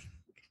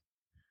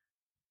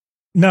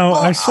 no,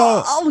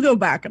 I'll go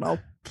back and I'll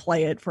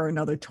play it for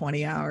another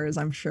 20 hours,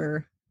 I'm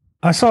sure.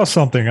 I saw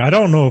something. I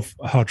don't know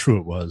how true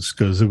it was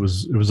because it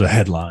was a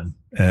headline,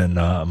 and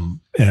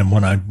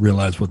when I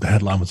realized what the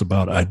headline was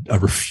about, I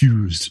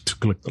refused to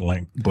click the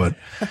link. But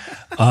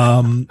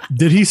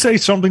did he say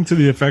something to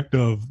the effect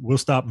of "We'll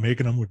stop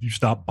making them if you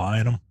stop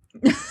buying them"?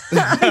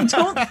 I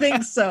don't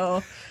think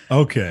so.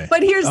 Okay.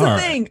 But here's the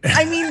thing.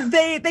 I mean,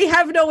 they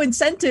have no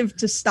incentive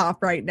to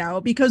stop right now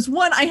because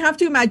one, I have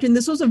to imagine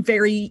this was a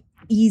very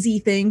easy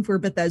thing for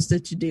Bethesda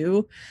to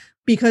do.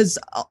 Because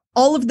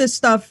all of this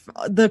stuff,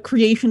 the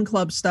Creation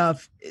Club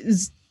stuff,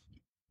 is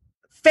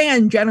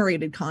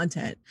fan-generated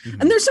content.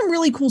 Mm-hmm. And there's some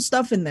really cool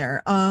stuff in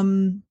there.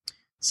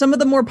 some of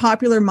the more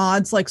popular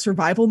mods like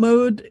survival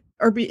mode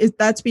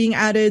that's being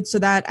added. So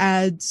that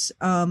adds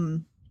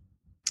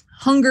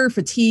hunger,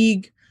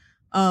 fatigue,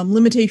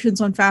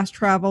 limitations on fast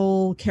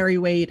travel, carry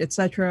weight,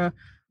 etc.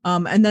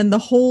 And then the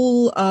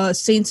whole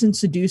Saints and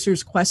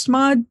Seducers quest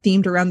mod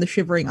themed around the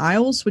Shivering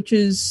Isles, which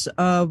was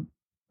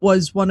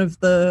one of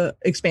the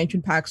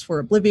expansion packs for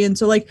Oblivion.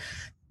 So like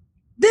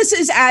this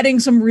is adding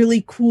some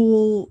really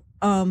cool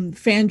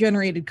fan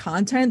generated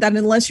content that,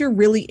 unless you're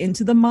really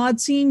into the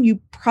mod scene, you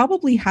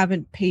probably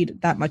haven't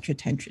paid that much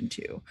attention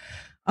to.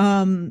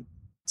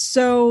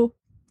 So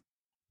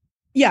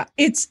yeah,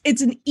 it's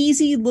an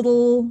easy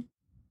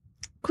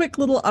quick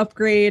little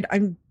upgrade.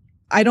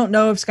 I don't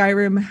know if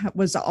Skyrim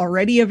was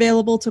already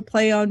available to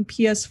play on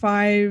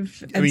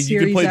PS5 and Series you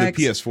could play X.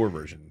 the PS4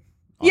 version.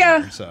 Yeah.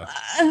 There, so.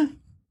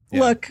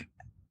 Look,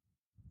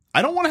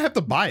 I don't want to have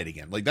to buy it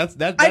again. Like that's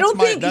I don't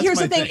think. Here's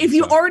the thing: if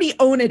you already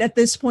own it at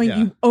this point,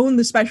 you own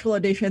the special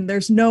edition.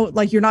 There's no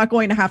like you're not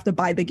going to have to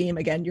buy the game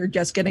again. You're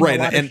just getting right,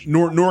 and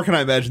nor can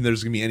I imagine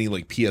there's going to be any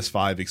like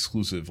PS5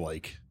 exclusive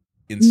like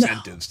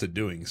incentives to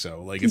doing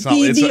so. Like it's not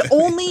the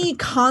only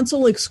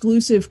console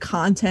exclusive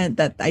content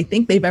that I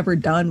think they've ever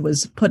done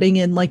was putting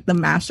in like the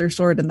Master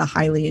Sword and the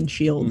Hylian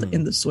Shield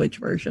in the Switch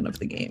version of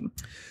the game.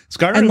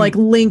 Skyrim and like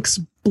Link's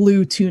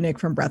blue tunic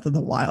from Breath of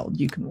the Wild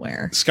you can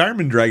wear. Skyrim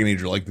and Dragon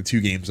Age are like the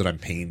two games that I'm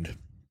pained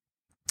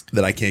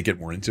that I can't get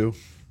more into.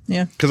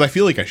 Yeah. Because I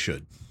feel like I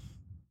should.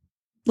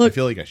 Look, I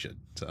feel like I should.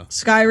 So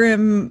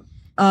Skyrim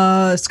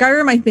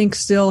I think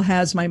still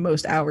has my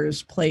most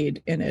hours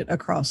played in it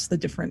across the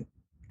different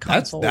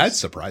consoles. That's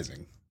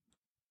surprising.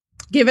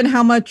 Given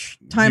how much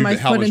time I've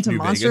put into New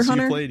Monster Vegas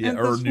Hunter. Played,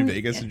 or New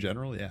Vegas in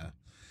general, yeah.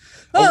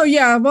 Oh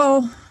yeah,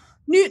 well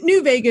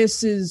New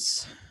Vegas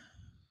is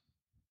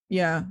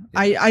yeah.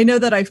 I know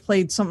that I've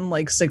played something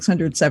like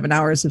 607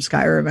 hours of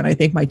Skyrim, and I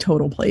think my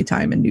total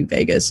playtime in New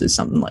Vegas is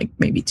something like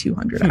maybe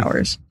 200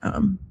 hours.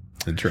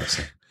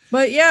 Interesting.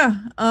 But yeah,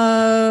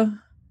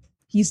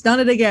 he's done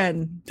it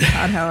again,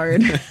 Todd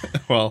Howard.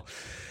 Well,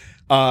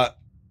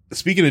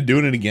 speaking of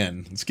doing it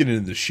again, let's get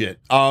into this shit.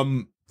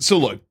 So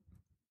look,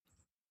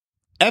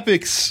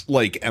 Epic's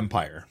like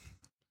empire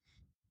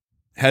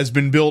has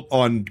been built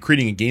on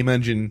creating a game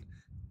engine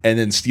and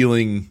then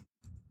stealing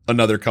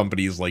another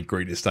company's like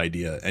greatest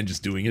idea and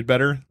just doing it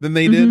better than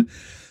they did.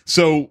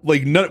 So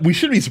like we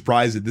shouldn't be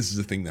surprised that this is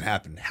a thing that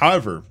happened.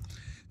 However,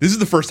 this is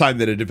the first time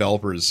that a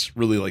developer's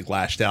really like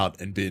lashed out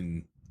and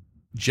been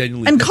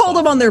genuinely and called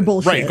them on their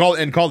bullshit. Right,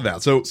 called them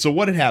out. So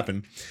what had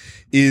happened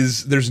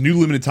is there's a new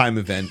limited time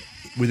event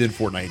within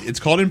Fortnite. It's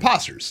called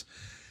Imposters.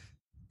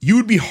 You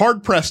would be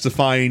hard pressed to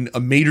find a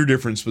major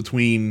difference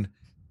between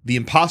the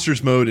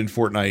Imposters mode in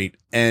Fortnite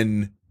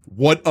and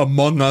what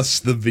Among Us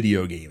the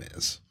video game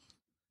is.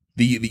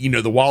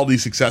 The wildly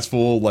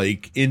successful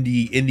like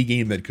indie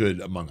game that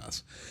could Among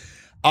Us.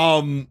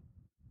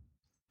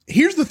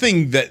 Here's the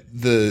thing that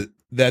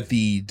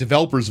the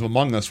developers of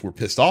Among Us were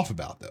pissed off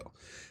about though.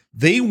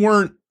 They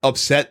weren't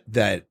upset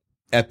that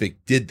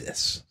Epic did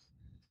this.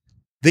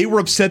 They were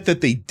upset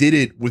that they did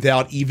it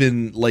without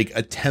even like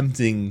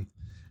attempting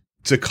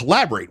to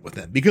collaborate with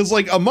them, because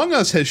like Among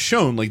Us has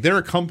shown like they're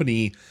a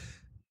company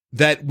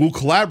that will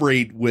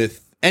collaborate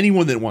with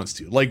anyone that wants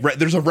to. Like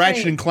there's a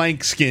Ratchet and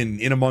Clank skin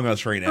in Among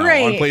Us right now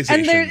on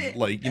PlayStation.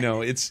 Like, you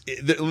know,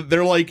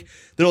 they're like,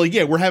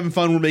 yeah, we're having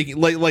fun. We're making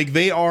like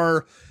they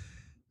are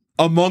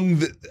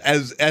among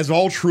as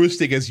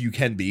altruistic as you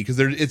can be, because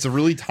it's a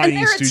really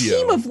tiny studio. A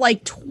team of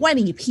like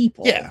 20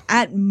 people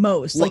at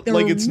most. Like they're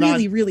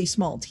a really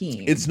small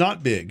team. It's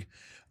not big.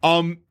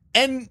 And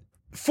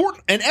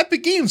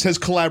Epic Games has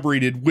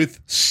collaborated with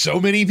so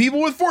many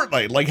people with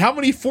Fortnite. Like, how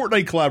many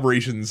Fortnite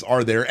collaborations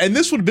are there? And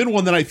this would have been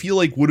one that I feel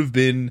like would have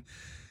been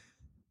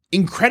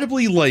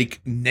incredibly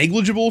like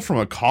negligible from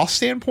a cost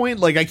standpoint.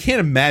 Like, I can't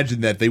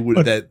imagine that they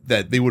would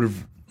that they would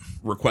have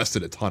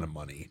requested a ton of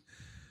money.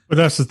 But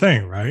that's the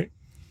thing, right?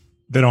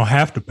 They don't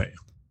have to pay.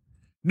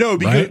 No,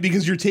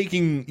 because you're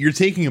taking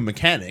a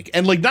mechanic,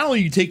 and like not only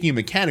are you taking a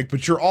mechanic,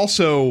 but you're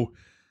also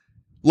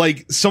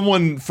like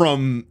someone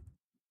from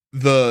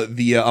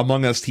the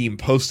Among Us team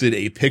posted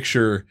a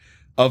picture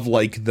of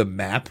like the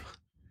map.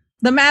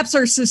 The maps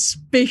are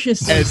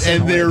suspiciously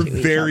and they're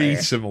very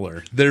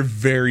similar. They're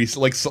very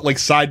like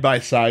side by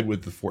side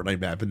with the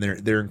Fortnite map, and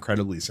they're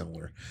incredibly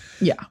similar.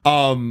 Yeah.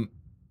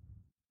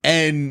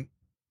 And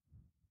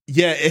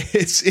yeah,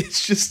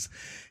 it's just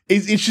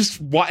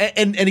why,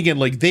 and again,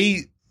 like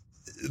the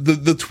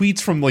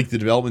tweets from like the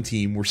development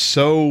team were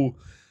so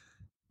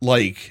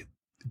like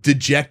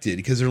dejected,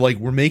 because they're like,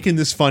 we're making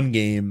this fun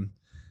game.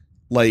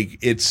 Like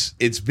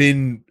it's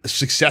been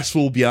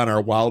successful beyond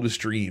our wildest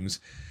dreams.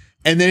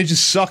 And then it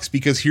just sucks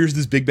because here's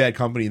this big bad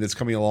company that's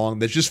coming along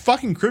that's just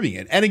fucking cribbing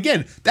it. And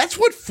again, that's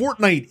what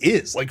Fortnite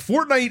is. Like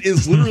Fortnite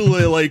is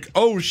literally like,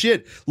 oh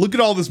shit, look at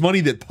all this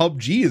money that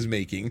PUBG is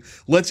making.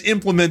 Let's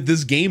implement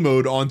this game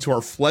mode onto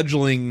our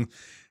fledgling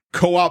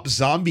co-op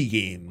zombie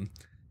game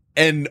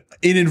and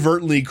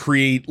inadvertently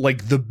create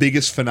like the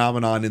biggest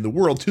phenomenon in the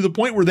world, to the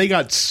point where they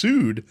got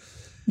sued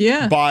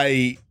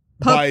by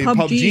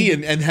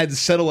PUBG and had to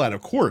settle out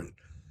of court.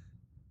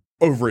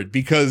 over it,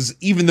 because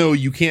even though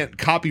you can't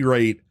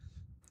copyright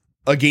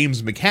a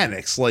game's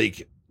mechanics,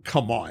 like,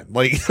 come on,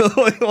 like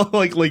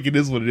like it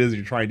is what it is.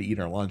 You're trying to eat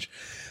our lunch.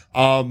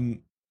 But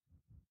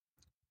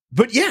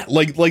yeah,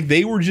 like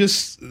they were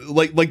just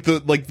like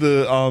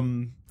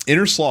the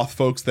Inner Sloth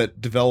folks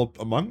that develop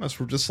Among Us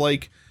were just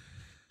like,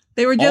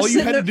 they were just all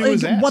you had to do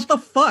was ask. What the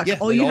fuck? Yeah,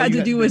 all you had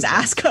to do was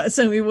ask us,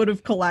 and we would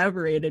have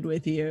collaborated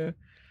with you.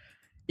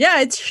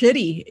 Yeah, it's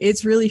shitty.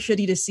 It's really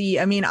shitty to see.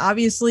 I mean,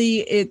 obviously,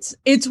 it's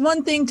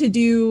one thing to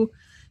do,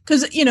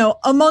 because, you know,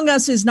 Among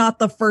Us is not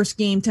the first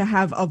game to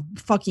have a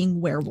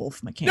fucking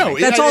werewolf mechanic. No,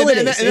 that's all it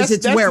is.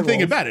 That's werewolf. the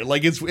thing about it.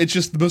 Like, it's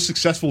just the most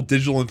successful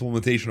digital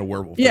implementation of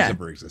werewolf that's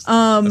ever existed.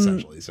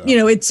 Essentially, so. You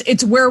know,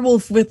 it's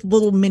werewolf with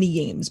little mini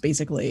games,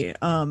 basically.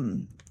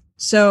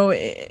 So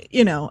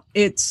you know,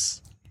 it's.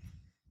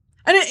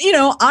 And you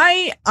know,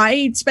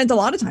 I spent a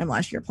lot of time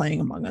last year playing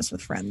Among Us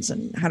with friends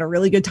and had a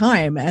really good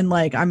time. And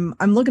like, I'm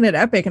looking at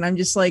Epic and I'm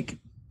just like,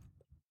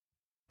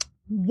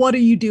 what are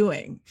you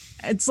doing?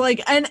 It's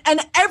like, and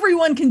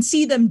everyone can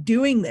see them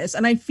doing this.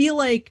 And I feel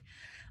like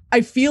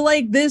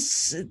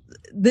this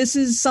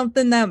is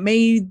something that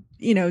may,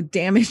 you know,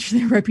 damage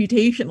their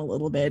reputation a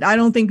little bit. I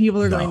don't think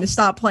people are going to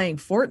stop playing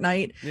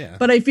Fortnite,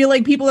 but I feel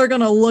like people are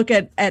going to look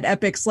at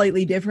Epic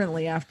slightly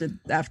differently after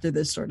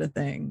this sort of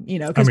thing, you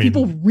know, because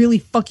people really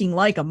fucking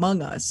like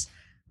Among Us.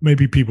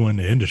 Maybe people in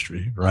the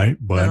industry, right?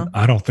 But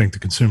I don't think the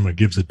consumer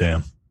gives a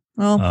damn.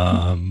 Well,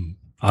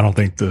 I don't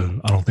think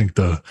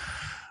the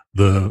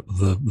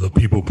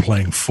people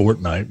playing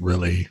Fortnite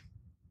really.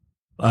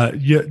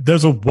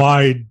 There's a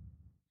wide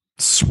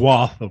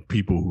swath of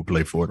people who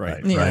play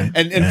Fortnite, right?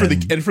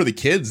 And for the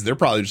kids, they're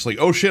probably just like,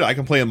 oh shit, I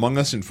can play Among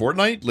Us in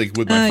Fortnite, like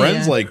with my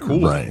friends, like cool,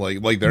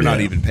 like they're not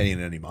even paying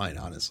any mind,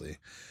 honestly.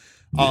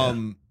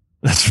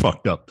 That's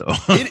fucked up though.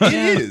 It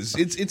is.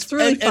 It's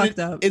really fucked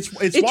up. It's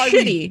why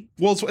shitty.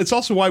 It's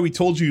also why we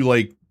told you,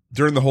 like,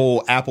 during the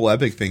whole Apple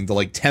Epic thing, to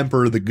like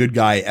temper the good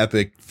guy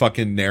Epic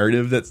fucking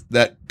narrative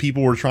that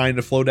people were trying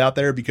to float out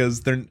there,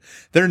 because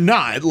they're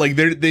not, like,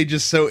 it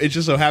just so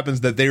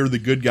happens that they're the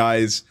good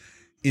guys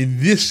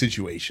in this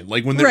situation.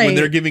 Like when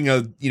they're giving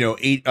a, you know,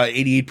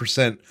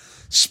 88%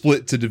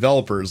 split to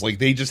developers, like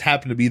they just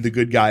happen to be the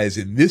good guys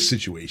in this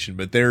situation,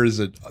 but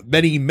there's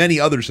many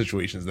other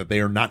situations that they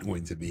are not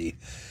going to be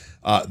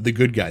the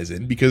good guys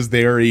in, because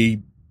they're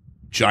a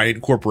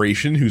giant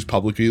corporation who's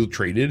publicly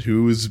traded,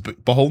 who is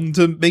beholden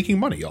to making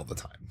money all the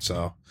time.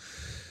 So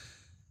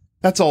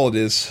that's all it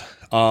is.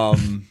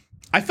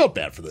 I felt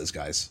bad for those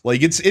guys.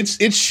 Like it's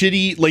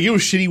shitty. Like it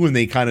was shitty when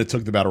they kind of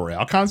took the battle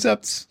royale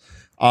concepts.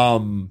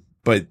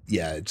 But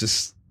yeah,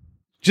 just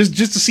to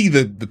see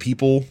the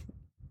people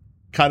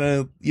kind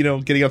of, you know,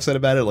 getting upset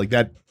about it, like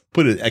that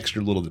put an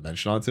extra little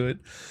dimension onto it.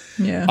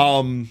 Yeah.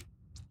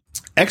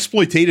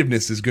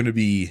 Exploitativeness is going to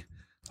be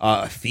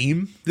a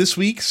theme this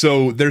week.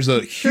 So there's a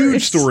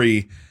huge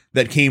story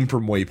that came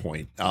from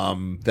Waypoint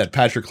that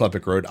Patrick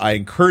Klepek wrote. I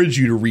encourage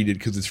you to read it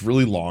because it's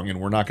really long and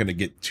we're not going to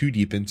get too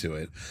deep into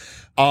it.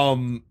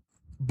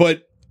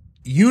 But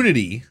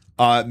Unity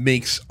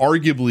makes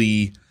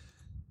arguably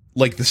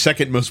like the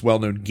second most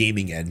well-known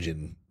gaming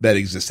engine that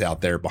exists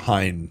out there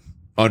behind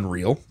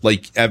Unreal.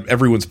 Like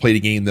everyone's played a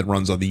game that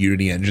runs on the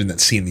Unity engine,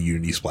 that's seen the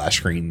Unity splash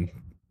screen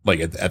like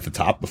at the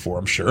top before,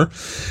 I'm sure.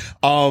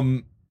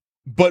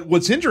 But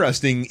what's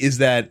interesting is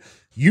that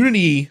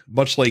Unity,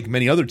 much like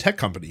many other tech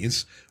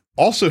companies,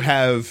 also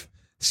have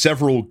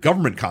several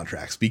government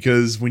contracts,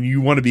 because when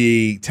you want to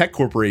be a tech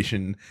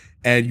corporation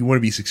and you want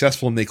to be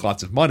successful and make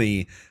lots of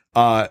money,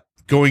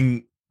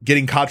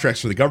 getting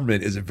contracts for the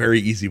government is a very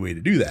easy way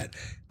to do that.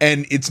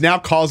 And it's now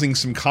causing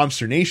some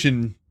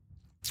consternation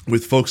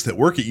with folks that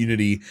work at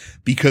Unity,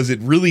 because it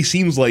really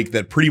seems like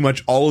that pretty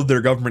much all of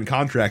their government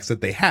contracts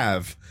that they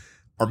have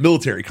are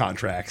military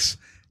contracts.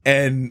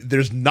 And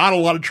there's not a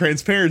lot of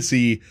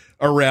transparency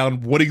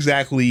around what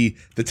exactly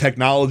the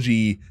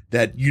technology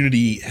that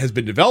Unity has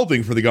been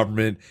developing for the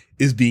government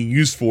is being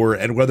used for,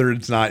 and whether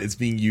it's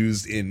being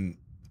used in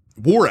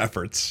war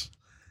efforts.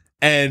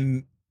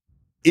 And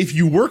if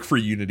you work for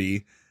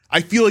Unity,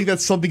 I feel like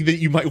that's something that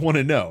you might want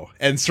to know,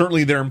 and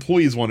certainly their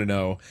employees want to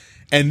know.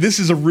 And this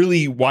is a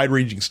really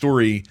wide-ranging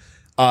story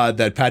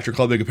that Patrick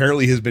Klepek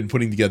apparently has been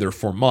putting together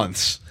for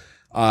months,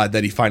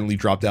 that he finally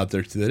dropped out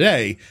there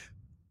today.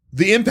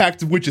 The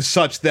impact of which is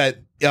such that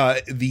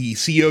the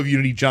CEO of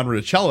Unity, John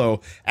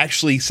Ricciello,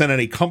 actually sent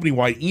out a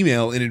company-wide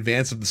email in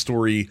advance of the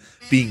story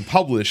being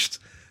published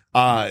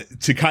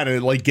to kind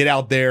of like get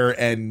out there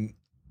and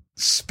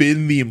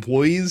spin the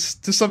employees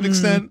to some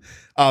extent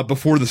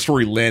before the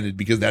story landed,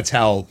 because that's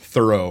how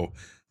thorough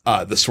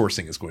the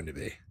sourcing is going to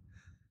be.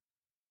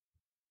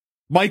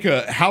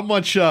 Micah, how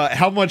much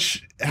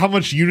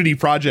Unity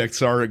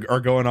projects are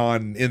going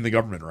on in the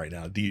government right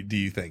now? Do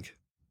you think?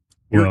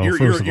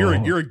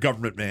 You're a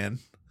government man.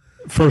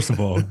 First of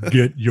all,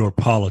 get your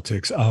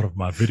politics out of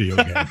my video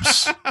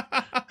games.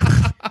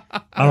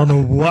 I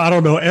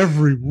don't know.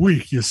 Every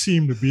week you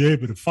seem to be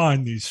able to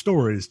find these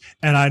stories,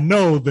 and I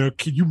know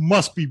you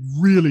must be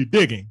really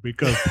digging,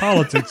 because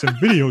politics and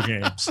video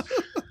games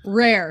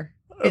rare.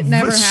 It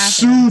never happens.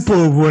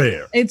 Super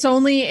rare. It's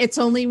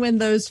only when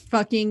those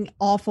fucking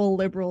awful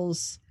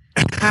liberals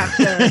have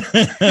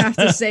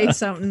to say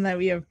something that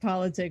we have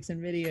politics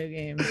and video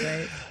games,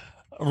 right?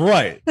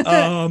 Right.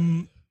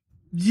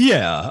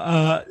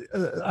 Yeah.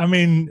 I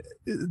mean,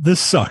 this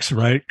sucks,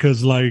 right?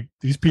 Because like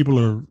these people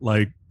are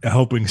like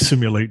helping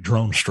simulate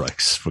drone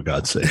strikes, for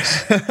God's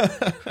sakes.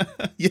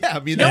 Yeah, I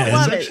mean, Don't that's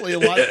love it. actually a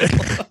lot of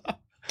people.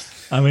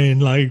 I mean,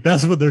 like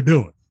that's what they're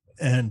doing,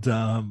 and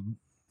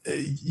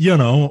you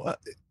know,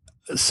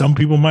 some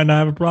people might not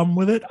have a problem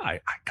with it. I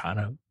kind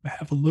of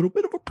have a little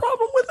bit of a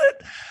problem with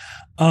it.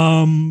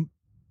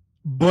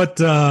 But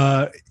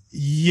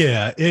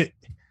yeah,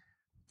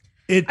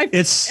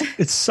 it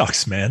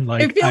sucks, man.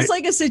 Like It feels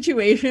like a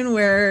situation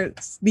where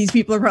these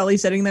people are probably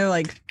sitting there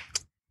like,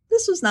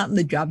 this was not in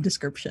the job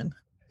description.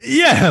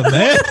 yeah,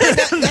 man.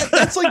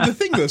 That's like the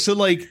thing, though. So,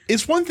 like,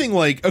 it's one thing,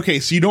 like, okay,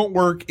 so you don't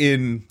work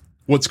in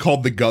what's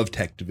called the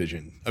GovTech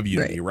division of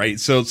Unity, right?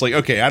 So it's like,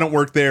 okay, I don't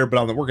work there, but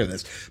I'm not working on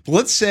this. But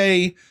let's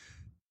say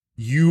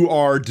you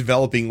are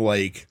developing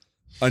like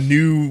a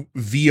new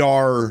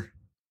VR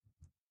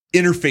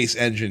interface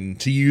engine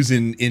to use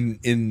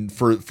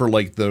for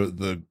like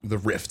the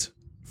Rift,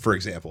 for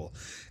example,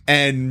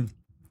 and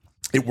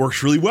it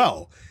works really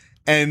well.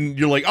 And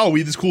you're like, oh, we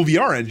have this cool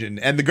VR engine,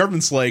 and the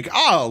government's like,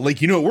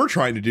 like, you know what we're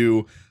trying to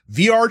do?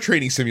 VR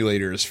training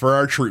simulators for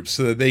our troops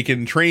so that they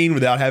can train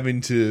without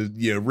having to,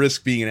 you know,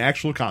 risk being in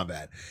actual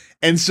combat.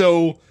 And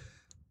so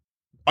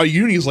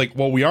Unity is like,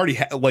 well, we already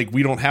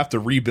we don't have to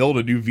rebuild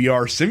a new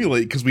VR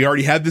simulator because we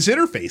already have this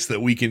interface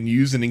that we can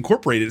use and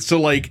incorporate it. So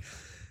like,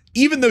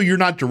 even though you're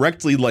not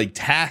directly like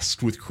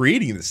tasked with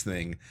creating this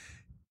thing,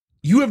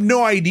 you have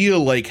no idea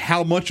like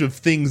how much of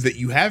things that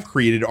you have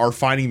created are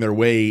finding their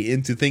way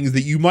into things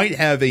that you might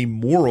have a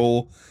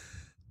moral,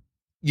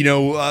 you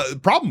know,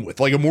 problem with,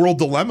 like a moral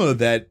dilemma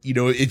that, you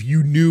know, if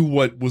you knew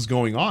what was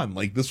going on,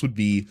 like this would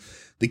be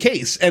the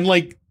case. And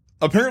like,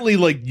 apparently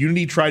like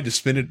Unity tried to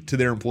spin it to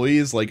their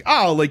employees like,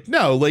 like,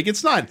 no, like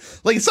it's not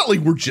like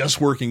we're just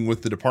working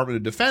with the Department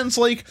of Defense.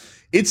 Like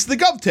it's the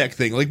GovTech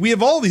thing. Like we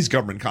have all these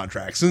government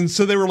contracts. And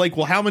so they were like,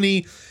 well, how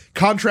many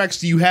contracts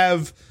do you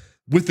have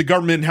with the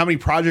government? How many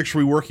projects are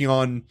we working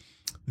on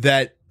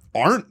that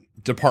aren't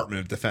Department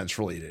of Defense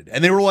related?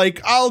 And they were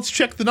like, let's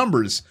check the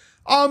numbers.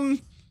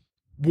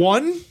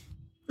 One.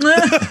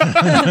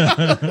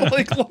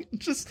 like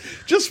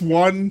just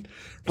one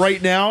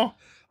right now.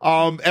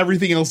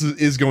 Everything else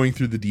is going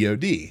through the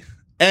DoD.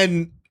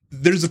 And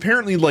there's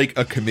apparently like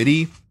a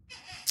committee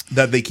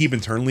that they keep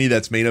internally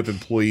that's made up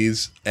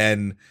employees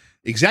and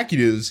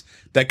executives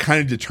that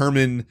kind of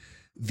determine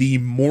the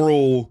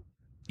moral,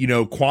 you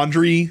know,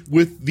 quandary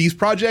with these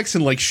projects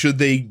and like should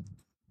they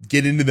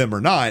get into them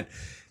or not.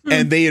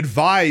 And they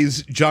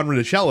advise John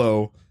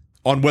Rinicello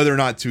on whether or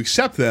not to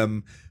accept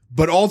them.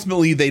 But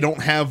ultimately, they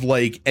don't have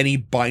like any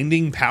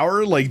binding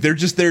power. Like they're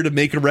just there to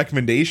make a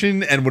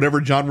recommendation, and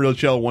whatever John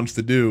Rinicello wants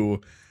to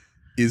do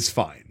is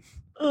fine.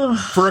 Ugh.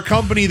 For a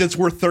company that's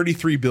worth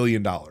 $33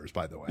 billion,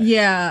 by the way.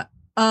 Yeah.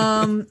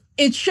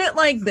 It's shit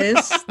like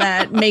this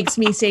that makes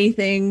me say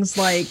things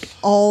like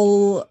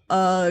all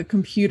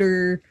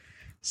computer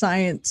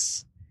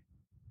science.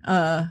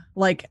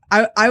 Like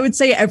I would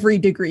say every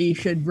degree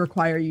should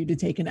require you to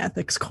take an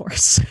ethics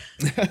course.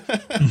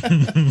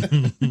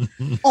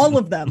 all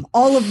of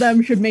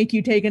them should make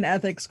you take an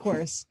ethics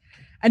course,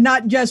 and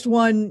not just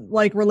one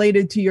like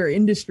related to your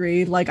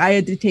industry. Like I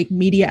had to take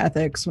media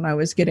ethics when I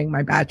was getting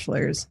my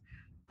bachelor's.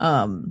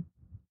 Yeah,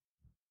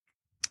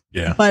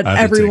 but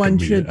everyone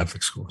should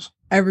ethics course.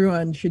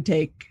 Everyone should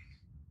take.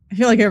 I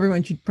feel like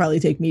everyone should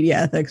probably take media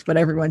ethics, but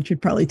everyone should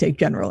probably take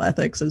general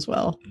ethics as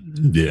well.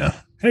 Yeah.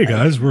 Hey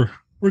guys,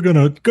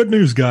 good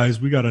news, guys.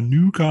 We got a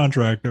new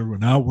contractor. We're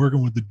not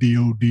working with the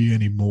DoD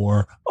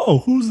anymore. Oh,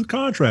 who's the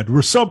contractor?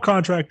 We're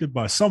subcontracted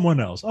by someone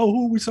else. Oh,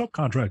 who are we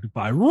subcontracted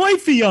by?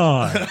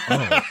 Raytheon.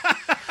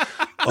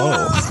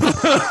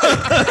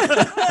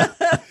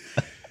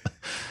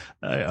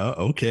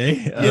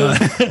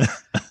 Okay.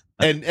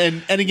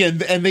 And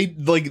again, and they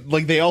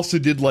like they also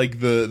did like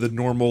the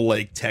normal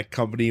like tech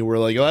company where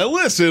like,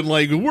 listen,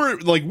 like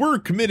we're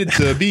committed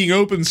to being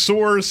open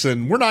source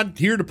and we're not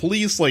here to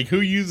police like who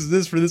uses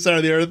this for this, that,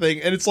 or the other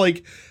thing. And it's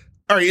like,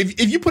 all right,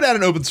 if you put out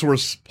an open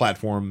source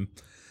platform,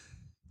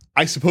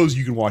 I suppose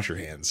you can wash your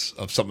hands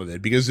of some of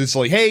it because it's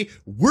like, hey,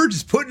 we're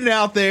just putting it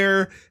out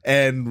there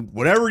and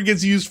whatever it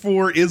gets used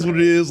for is what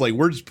it is. Like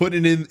we're just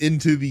putting it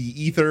into the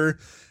ether.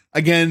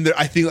 Again,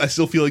 I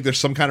still feel like there's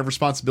some kind of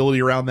responsibility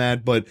around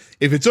that, but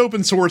if it's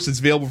open source, it's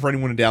available for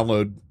anyone to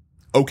download.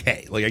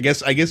 Okay, like I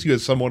guess you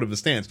have somewhat of a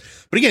stance,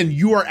 but again,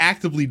 you are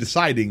actively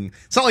deciding.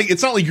 It's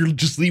not like you're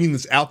just leaving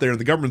this out there, and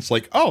the government's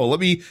like, oh, let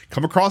me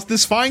come across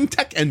this fine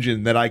tech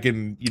engine that I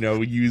can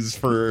use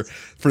for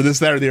this,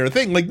 that, or the other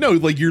thing. Like no,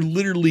 like you're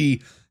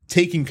literally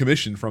taking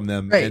commission from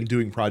them and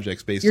doing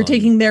projects based. You're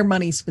taking their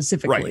money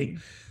specifically, right?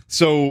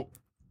 So.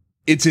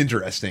 It's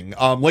interesting.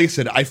 Like I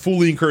said, I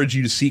fully encourage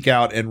you to seek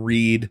out and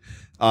read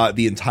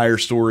the entire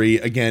story.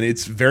 Again,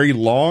 it's very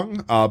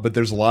long, but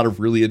there's a lot of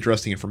really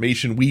interesting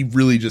information. We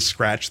really just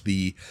scratched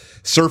the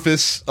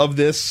surface of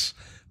this.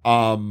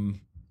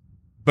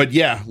 But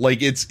yeah, like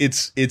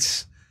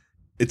it's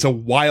a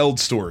wild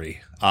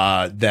story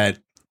that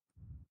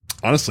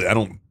honestly I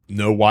don't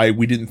know why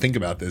we didn't think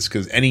about this,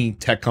 because any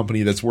tech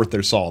company that's worth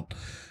their salt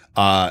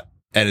and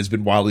has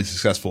been wildly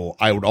successful,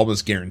 I would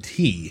almost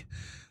guarantee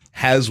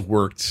has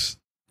worked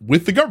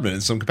with the government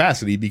in some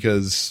capacity,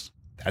 because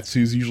that's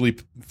who's usually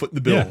footing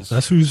the bills. Yeah,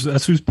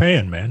 that's who's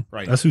paying, man.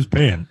 Right. That's who's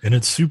paying, and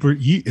it's super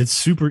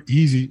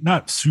easy.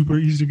 Not super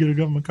easy to get a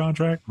government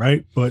contract,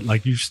 right? But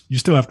like you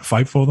still have to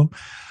fight for them.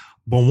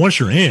 But once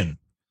you're in,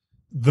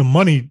 the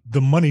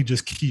money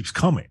just keeps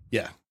coming.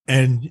 Yeah,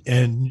 and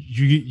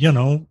you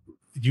know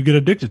you get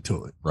addicted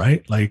to it,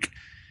 right? Like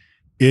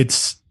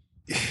it's,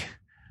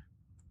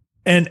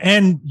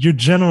 and you're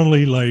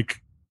generally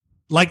like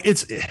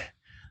it's.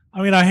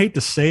 I mean, I hate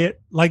to say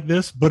it like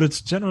this, but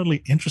it's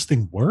generally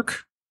interesting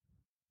work,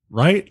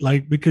 right?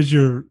 Like, because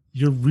you're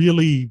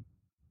really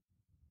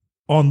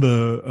on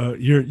the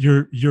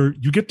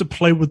you get to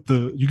play on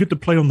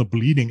the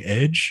bleeding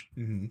edge.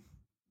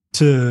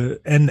 Mm-hmm.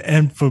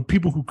 And for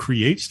people who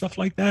create stuff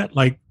like that,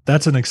 like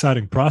that's an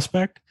exciting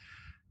prospect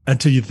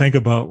until you think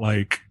about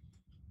like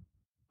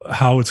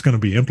how it's going to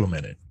be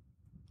implemented.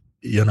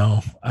 You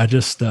know, I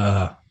just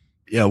yeah,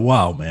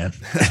 wow, man.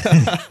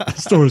 The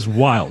story's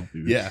wild,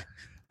 dude. Yeah.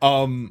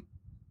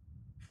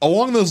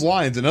 Along those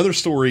lines, another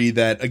story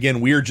that, again,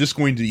 we are just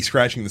going to be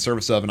scratching the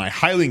surface of, and I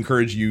highly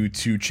encourage you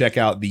to check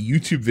out the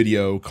YouTube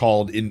video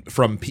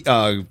from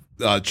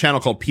a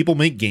channel called People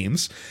Make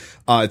Games.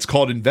 It's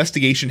called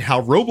Investigation: How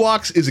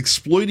Roblox is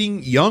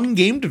Exploiting Young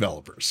Game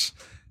Developers.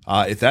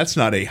 If that's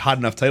not a hot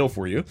enough title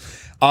for you.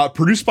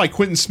 Produced by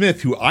Quentin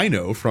Smith, who I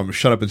know from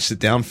Shut Up and Sit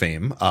Down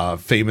fame,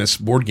 famous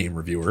board game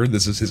reviewer.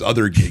 This is his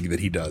other gig that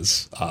he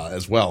does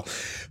as well.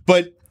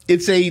 But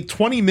it's a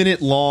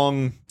 20-minute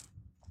long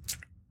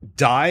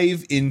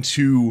dive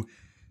into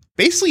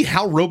basically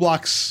how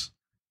Roblox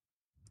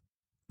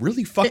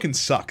really fucking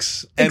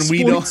sucks, and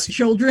we don't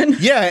children.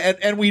 Yeah,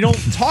 and we don't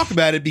talk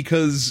about it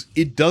because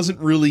it doesn't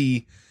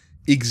really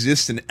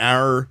exist in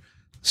our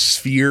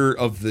sphere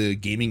of the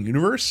gaming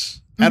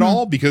universe at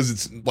all, because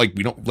it's like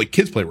we don't like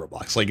kids play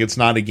Roblox. Like it's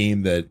not a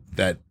game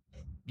that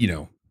you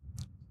know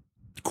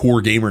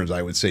core gamers,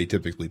 I would say,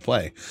 typically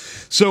play.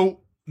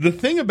 So the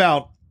thing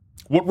about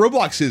what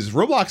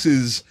Roblox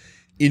is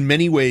in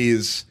many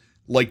ways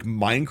like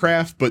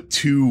Minecraft, but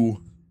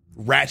to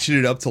ratchet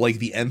it up to like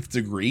the nth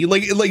degree.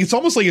 Like it's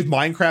almost like if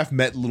Minecraft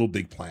met Little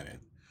Big Planet.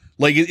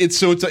 Like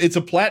it's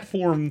a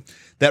platform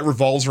that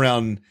revolves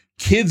around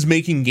kids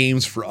making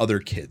games for other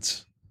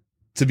kids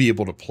to be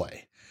able to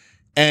play.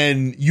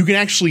 And you can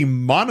actually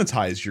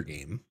monetize your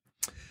game,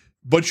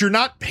 but you're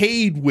not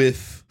paid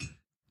with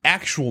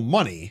actual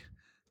money.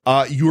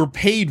 You're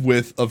paid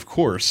with, of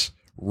course,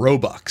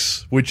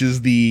 Robux, which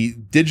is the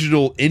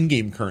digital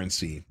in-game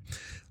currency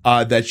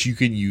that you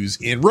can use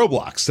in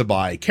Roblox to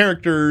buy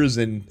characters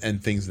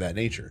and things of that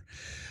nature.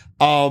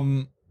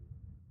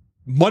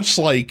 Much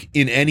like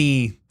in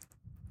any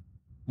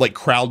like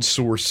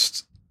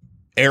crowdsourced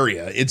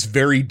area, it's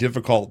very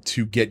difficult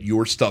to get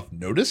your stuff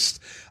noticed.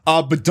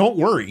 But don't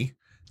worry,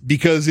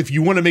 because if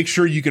you want to make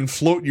sure you can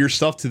float your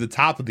stuff to the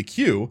top of the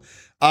queue,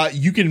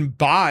 you can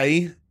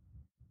buy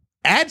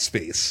ad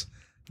space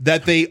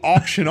that they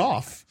auction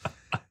off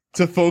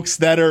to folks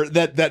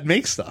that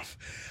make stuff.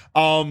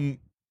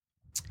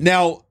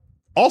 Now,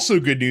 also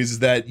good news is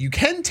that you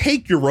can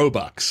take your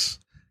Robux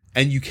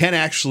and you can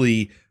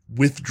actually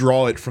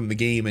withdraw it from the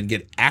game and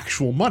get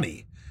actual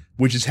money,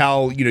 which is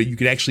how, you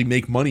can actually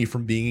make money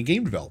from being a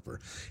game developer.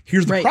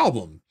 Here's the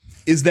problem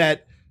is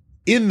that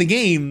in the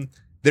game,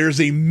 there's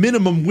a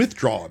minimum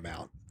withdrawal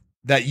amount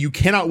that you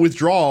cannot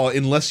withdraw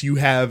unless you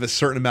have a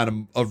certain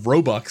amount of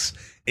Robux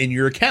in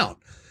your account.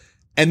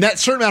 And that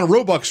certain amount of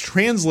Robux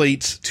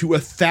translates to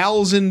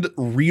 1,000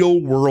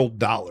 real world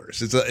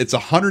dollars. It's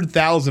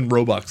 100,000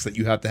 Robux that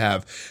you have to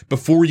have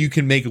before you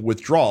can make a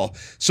withdrawal.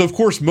 So of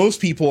course,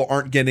 most people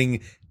aren't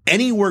getting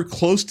anywhere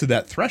close to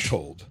that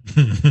threshold.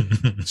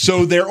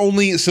 So they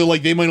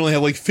might only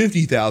have like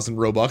 50,000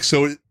 Robux.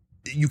 So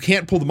you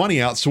can't pull the money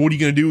out. So what are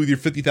you going to do with your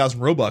 50,000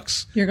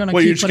 Robux? You're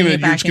just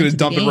going to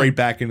dump it right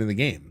back into the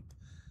game,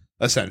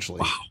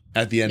 essentially,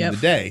 at the end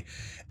of the day.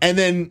 And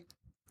then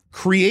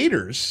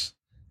creators.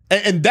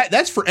 And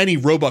that's for any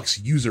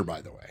Robux user, by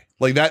the way.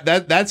 Like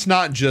that's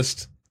not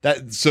just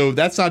that. So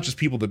that's not just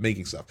people that are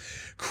making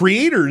stuff.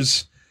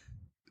 Creators,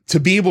 to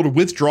be able to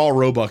withdraw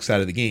Robux out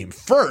of the game,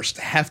 first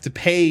have to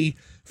pay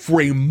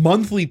for a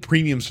monthly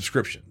premium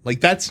subscription. Like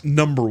that's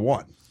number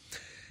one.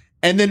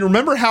 And then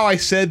remember how I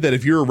said that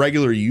if you're a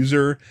regular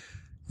user,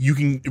 you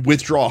can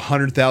withdraw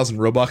 100,000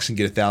 Robux and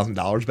get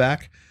 $1,000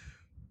 back.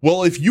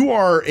 Well, if you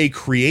are a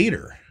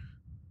creator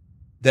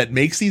that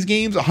makes these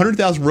games,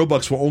 100,000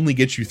 Robux will only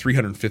get you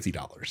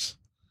 $350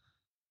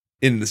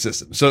 in the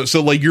system. So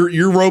like your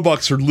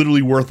Robux are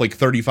literally worth like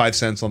 35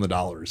 cents on the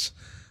dollar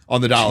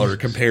Jesus.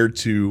 Compared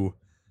to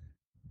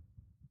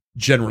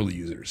general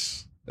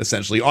users,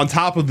 essentially, on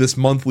top of this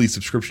monthly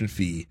subscription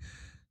fee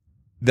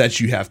that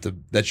you have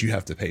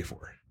to pay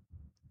for.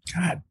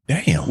 God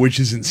damn. Which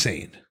is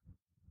insane.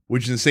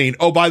 which is insane.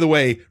 Oh, by the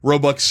way,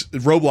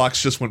 Roblox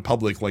just went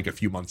public like a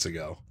few months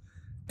ago,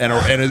 and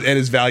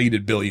is valued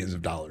at billions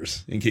of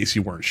dollars. In case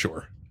you weren't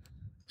sure.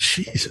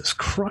 Jesus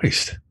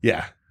Christ.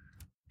 Yeah.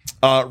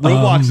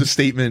 Roblox's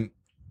statement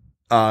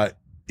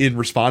in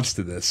response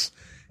to this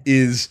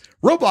is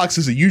Roblox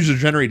is a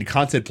user-generated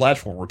content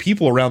platform where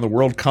people around the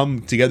world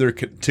come together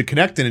to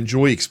connect and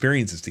enjoy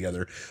experiences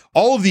together.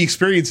 All of the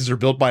experiences are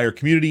built by our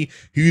community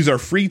who use our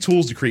free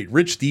tools to create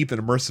rich, deep,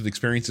 and immersive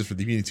experiences for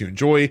the community to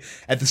enjoy.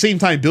 At the same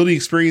time, building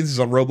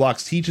experiences on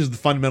Roblox teaches the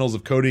fundamentals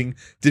of coding,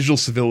 digital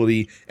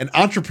civility, and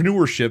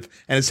entrepreneurship,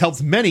 and has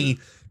helped many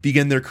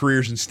begin their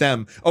careers in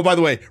STEM. Oh, by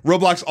the way,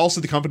 Roblox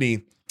also the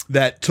company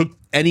that took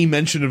any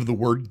mention of the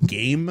word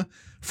game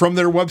from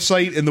their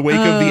website in the wake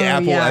of the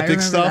Apple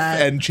Epic stuff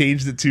and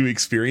changed it to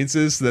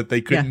experiences so that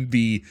they couldn't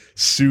be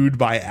sued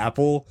by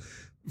Apple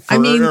for,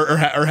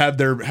 or have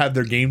their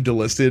game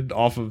delisted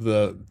off of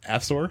the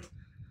App Store.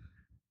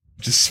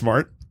 Just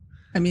smart.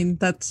 I mean,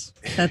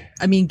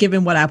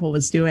 given what Apple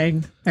was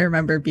doing, I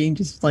remember being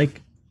just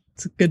like,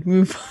 it's a good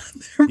move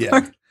on their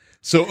part.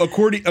 So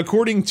according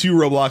to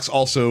Roblox,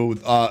 also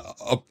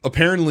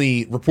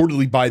apparently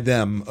reportedly by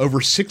them,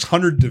 over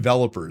 600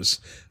 developers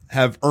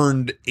have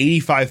earned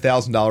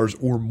 $85,000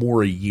 or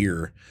more a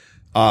year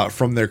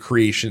from their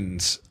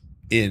creations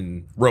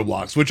in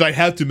Roblox, which I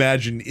have to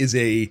imagine is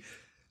a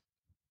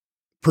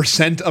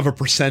percent of a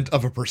percent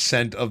of a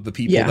percent of the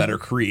people that are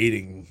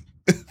creating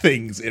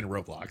things in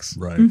Roblox.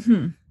 Right.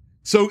 Mm-hmm.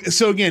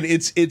 So again,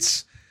 it's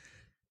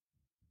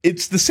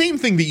the same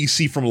thing that you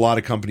see from a lot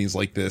of companies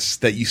like this,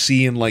 that you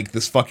see in like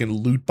this fucking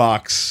loot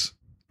box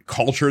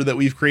culture that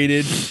we've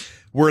created,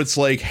 where it's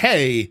like,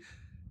 hey,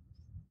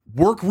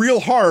 work real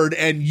hard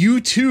and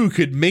you too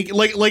could make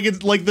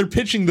it's like they're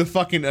pitching the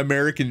fucking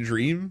American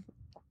dream,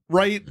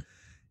 right?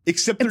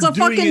 Except it's a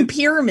fucking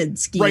pyramid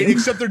scheme, right?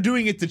 Except they're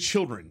doing it to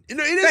children. It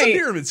is a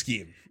pyramid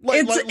scheme.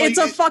 It's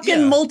a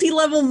fucking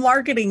multi-level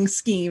marketing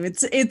scheme.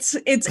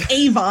 It's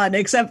Avon,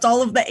 except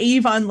all of the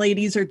Avon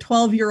ladies are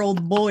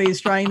 12-year-old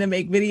boys trying to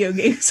make video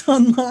games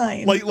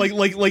online.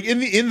 Like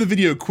in the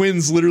video,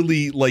 Quinn's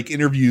literally like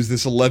interviews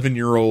this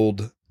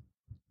 11-year-old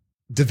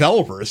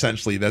developer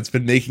essentially that's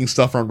been making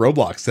stuff on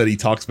Roblox, that he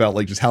talks about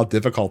like just how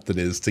difficult it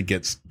is to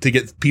get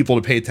people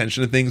to pay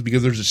attention to things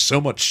because there's just so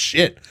much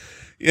shit.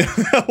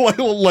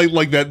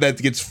 like that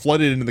gets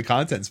flooded into the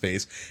content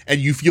space,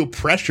 and you feel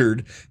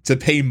pressured to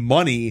pay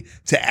money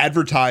to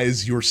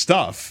advertise your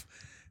stuff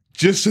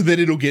just so that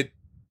it'll be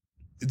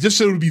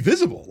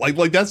visible.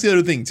 Like that's the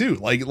other thing too.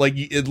 Like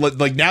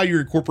now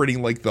you're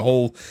incorporating like the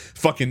whole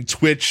fucking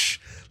Twitch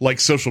like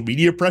social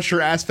media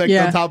pressure aspect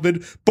on top of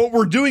it, but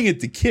we're doing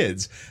it to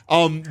kids.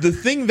 The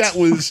thing that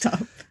was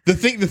the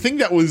thing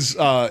that was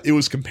it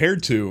was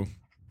compared to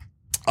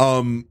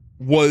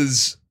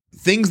was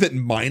things that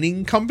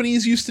mining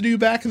companies used to do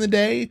back in the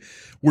day,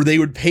 where they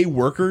would pay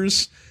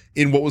workers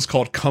in what was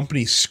called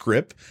company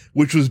scrip,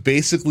 which was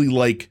basically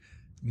like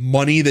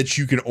money that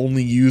you can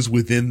only use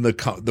within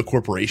the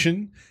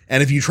corporation.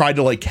 And if you tried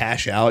to like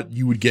cash out,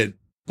 you would get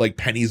like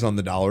pennies on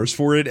the dollars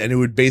for it. And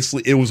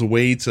it was a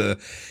way to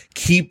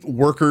keep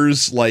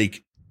workers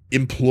like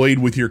employed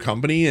with your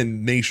company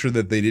and make sure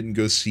that they didn't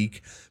go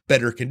seek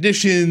better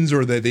conditions,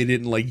 or that they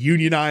didn't like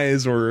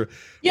unionize or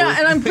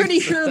and I'm pretty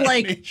sure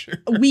like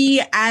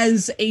we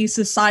as a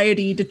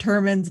society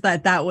determined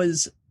that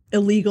was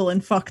illegal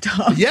and fucked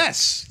up.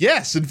 Yes.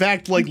 In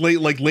fact, like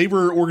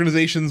labor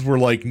organizations were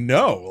like,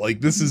 no,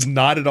 like this is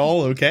not at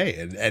all okay,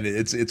 and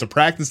it's a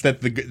practice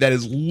that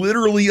is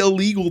literally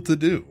illegal to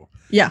do.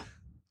 Yeah,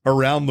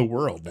 around the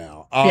world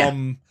now.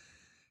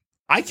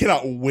 I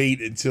cannot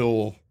wait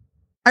until.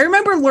 I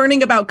remember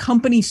learning about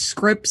company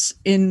scripts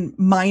in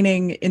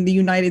mining in the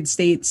United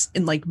States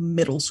in like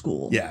middle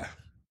school.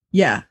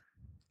 Yeah.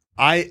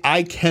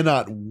 I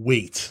cannot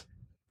wait.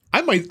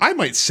 I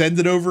might send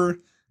it over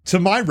to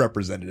my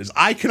representatives.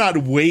 I cannot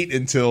wait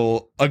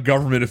until a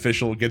government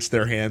official gets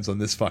their hands on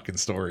this fucking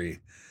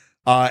story.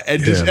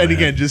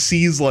 Again, just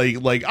sees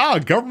like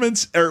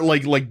governments or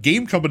like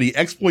game company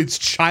exploits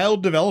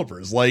child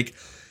developers. Like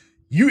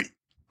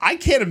I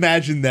can't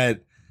imagine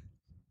that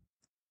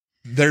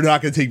they're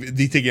not going to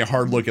be taking a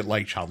hard look at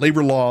like child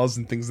labor laws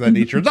and things of that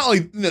nature.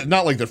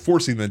 Not like they're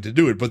forcing them to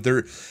do it, but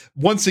they're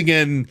once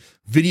again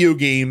video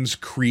games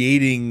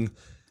creating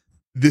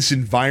this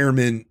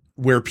environment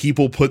where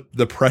people put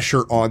the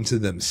pressure onto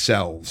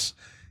themselves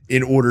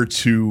in order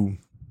to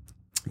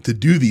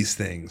do these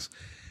things.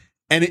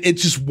 And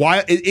it's just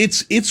wild.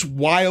 It's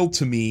wild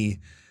to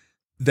me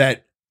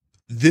that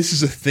this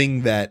is a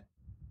thing that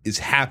is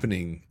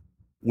happening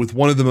with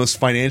one of the most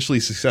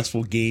financially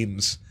successful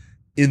games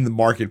in the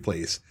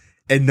marketplace,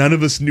 and none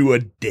of us knew a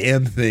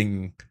damn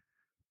thing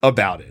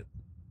about it.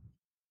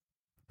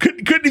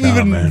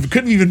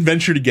 Couldn't even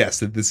venture to guess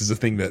that this is a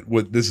thing that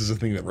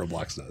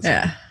Roblox does.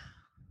 Yeah.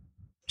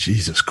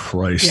 Jesus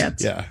Christ.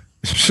 Yeah.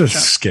 It's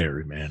just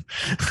scary, man.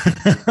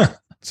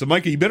 So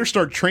Micah, you better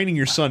start training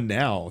your son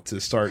now to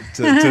start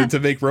to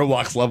make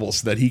Roblox levels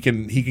so that he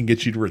can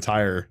get you to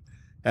retire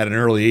at an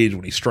early age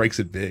when he strikes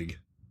it big.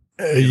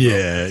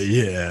 Yeah.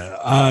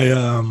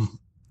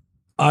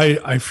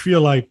 I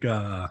feel like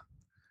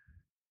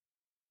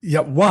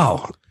yeah,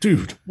 wow,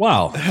 dude,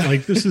 wow.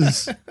 Like this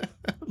is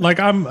like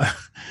I'm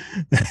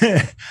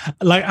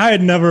like I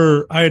had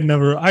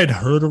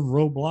heard of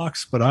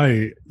Roblox,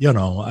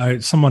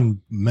 but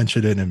someone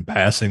mentioned it in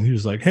passing. He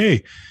was like,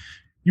 "Hey,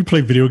 you play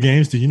video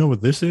games? Do you know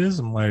what this is?"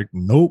 I'm like,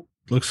 "Nope,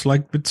 looks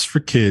like it's for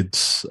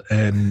kids."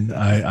 And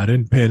I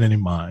didn't pay it any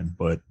mind,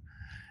 but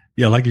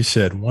yeah, like you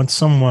said, once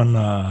someone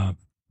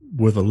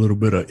with a little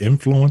bit of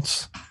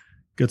influence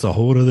gets a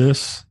hold of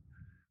this,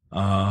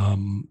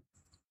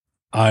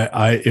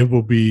 it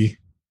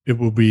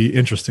will be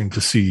interesting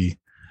to see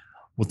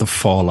what the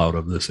fallout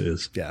of this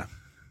is. Yeah.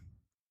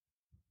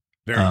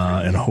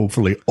 And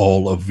hopefully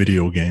all of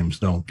video games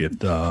don't get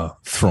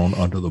thrown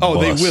under the bus.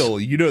 Oh, they will.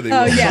 You know they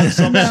will.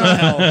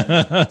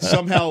 Yeah.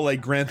 Somehow,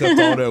 like Grand Theft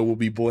Auto will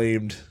be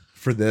blamed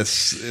for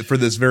this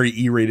very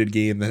E-rated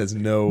game that has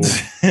no,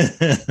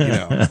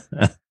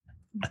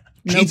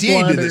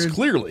 GTA did this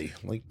clearly.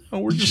 Like, oh,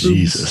 we're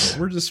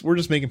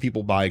just making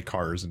people buy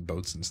cars and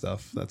boats and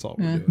stuff. That's all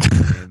we're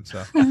doing.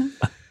 So,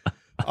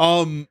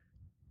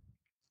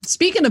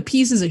 speaking of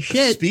pieces of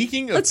shit,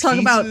 let's talk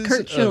about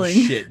Curt Schilling.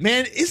 Shit,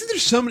 man, isn't there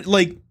so many?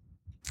 Like,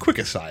 quick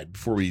aside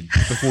before we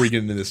get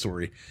into this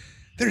story,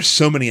 there's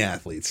so many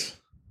athletes,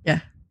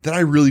 that I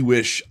really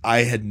wish I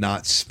had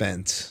not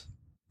spent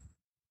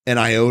an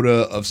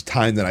iota of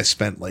time that I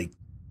spent like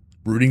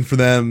rooting for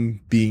them,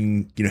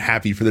 being,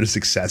 happy for their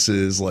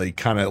successes, like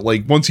kind of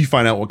like once you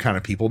find out what kind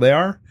of people they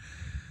are.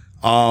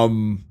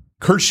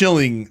 Curt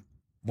Schilling,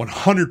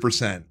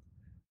 100%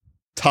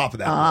 top of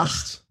that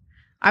list.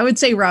 I would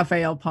say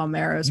Rafael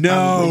Palmeiro.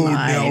 No.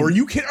 Are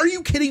you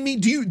kidding me?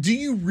 Do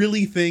you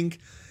really think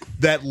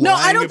that? No,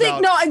 I don't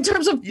think. No, in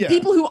terms of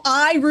people who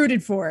I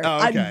rooted for.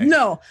 Oh, okay.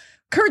 No,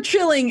 Curt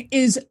Schilling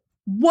is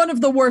one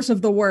of the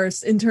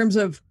worst in terms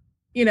of,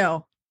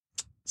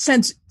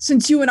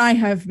 since you and I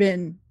have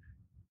been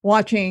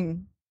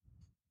watching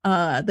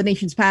The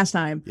Nation's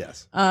Pastime.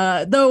 Yes.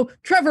 Though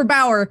Trevor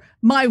Bauer,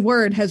 my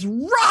word, has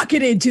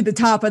rocketed to the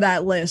top of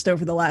that list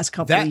over the last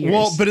couple of years.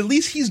 Well, but at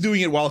least he's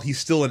doing it while he's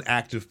still an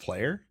active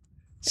player.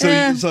 So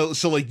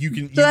like you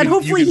can. So that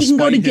hopefully he can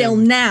go to Gale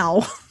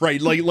now.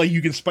 Right. Like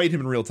you can spite him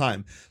in real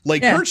time.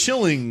 Like Curt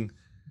Schilling,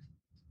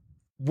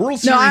 World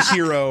Series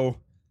hero.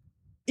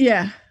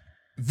 Yeah.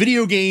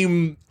 Video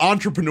game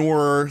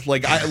entrepreneur.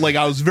 Like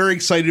I was very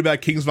excited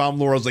about Kings of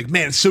Amalur. I was like,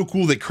 man, it's so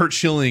cool that Curt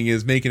Schilling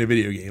is making a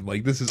video game.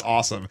 Like, this is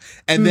awesome.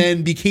 And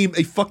then became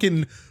a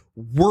fucking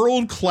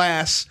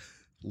world-class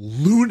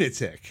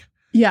lunatic.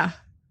 Yeah.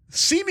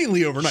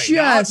 Seemingly overnight.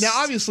 Now,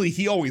 obviously,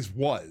 he always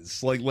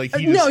was. Like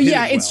he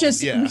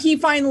just he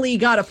finally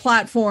got a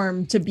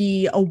platform to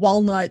be a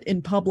walnut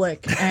in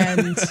public,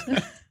 and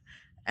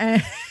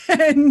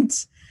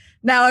and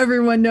now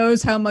everyone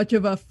knows how much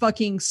of a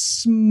fucking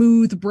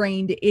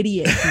smooth-brained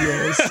idiot he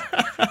is.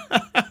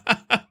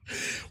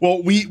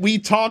 Well,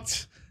 we've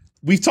talked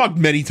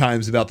many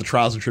times about the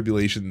trials and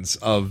tribulations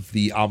of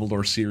the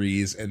Amalur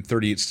series and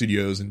 38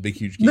 Studios and Big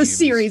Huge Games. The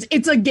series.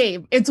 It's a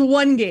game. It's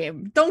one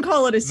game. Don't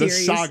call it a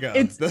series. The saga.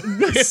 It's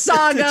the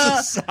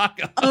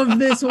saga of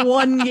this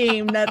one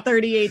game that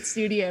 38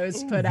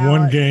 Studios put out.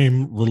 One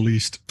game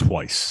released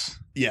twice.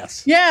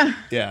 Yes. Yeah.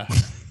 Yeah.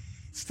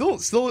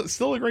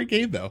 Still a great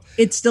game though.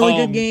 It's still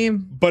a good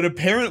game. But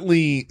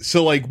apparently,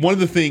 so like one of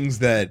the things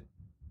that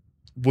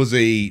was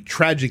a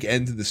tragic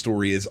end to the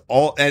story is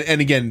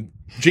and again,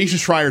 Jason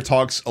Schreier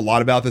talks a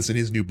lot about this in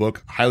his new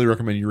book. Highly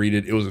recommend you read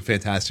it. It was a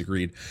fantastic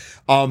read.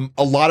 A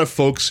lot of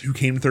folks who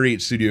came to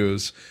 38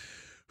 Studios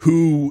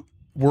who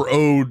were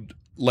owed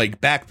like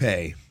back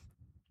pay.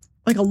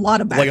 Like a lot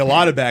of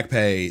back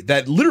pay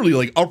that literally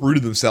like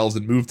uprooted themselves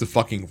and moved to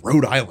fucking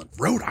Rhode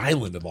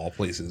Island of all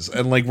places.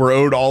 And like were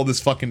owed all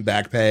this fucking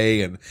back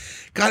pay and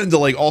got into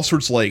like all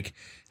sorts of like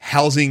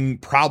housing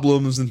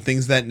problems and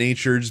things of that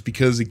nature, just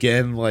because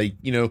again, like,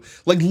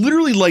 like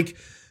literally like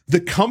the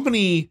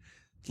company,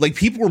 like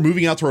people were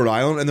moving out to Rhode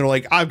Island and they're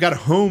like, I've got a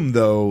home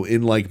though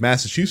in like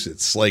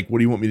Massachusetts. Like, what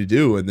do you want me to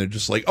do? And they're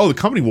just like, oh, the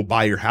company will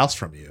buy your house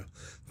from you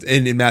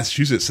in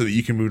Massachusetts so that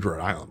you can move to Rhode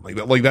Island.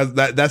 Like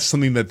that's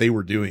something that they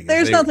were doing.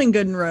 There's nothing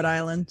good in Rhode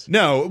Island.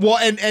 No. Well,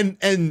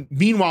 and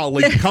meanwhile,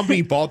 like the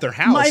company bought their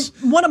house.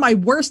 One of my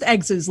worst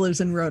exes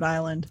lives in Rhode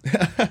Island.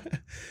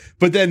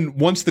 But then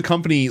once the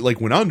company like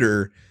went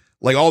under,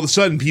 like all of a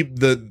sudden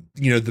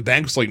the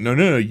bank was like,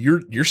 no,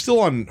 you're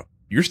still on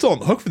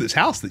the hook for this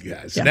house that you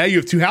guys. Yeah. Now you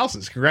have two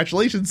houses.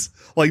 Congratulations.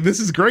 Like, this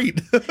is great.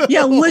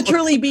 Yeah.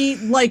 Literally be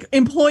like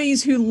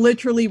employees who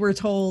literally were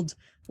told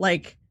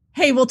like,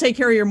 hey, we'll take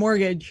care of your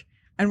mortgage.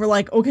 And we're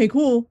like, okay,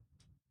 cool.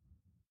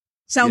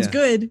 Sounds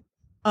good.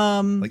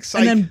 And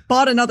then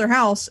bought another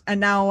house and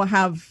now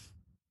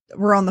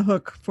we're on the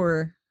hook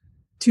for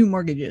 2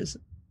 mortgages.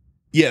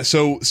 Yeah.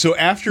 So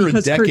after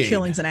because a decade, Curt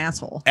Schilling's an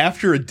asshole.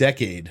 After a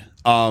decade,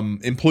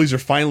 employees are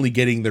finally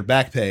getting their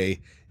back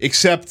pay,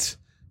 except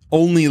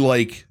only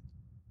like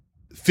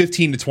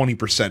 15 to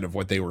 20% of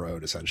what they were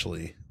owed,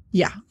 essentially.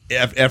 Yeah.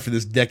 After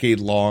this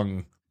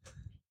decade-long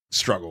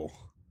struggle.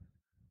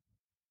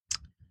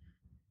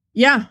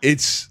 Yeah.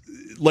 It's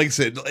like I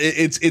said,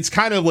 it's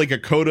kind of like a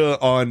coda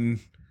on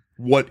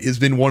what has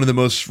been one of the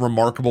most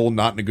remarkable,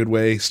 not in a good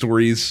way,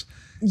 stories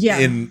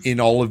in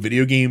all of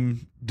video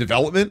game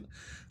development.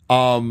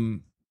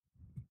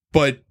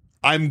 But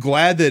I'm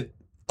glad that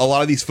a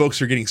lot of these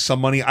folks are getting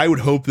some money. I would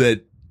hope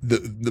that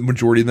the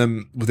majority of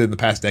them within the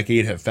past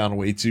decade have found a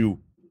way to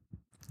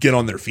get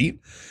on their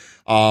feet,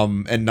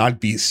 and not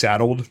be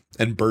saddled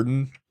and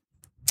burdened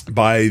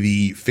by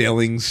the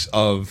failings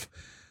of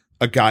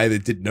a guy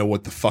that didn't know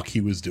what the fuck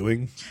he was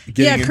doing.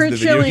 Curt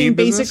Schilling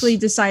basically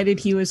decided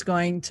he was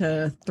going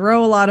to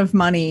throw a lot of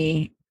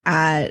money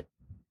at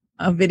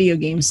a video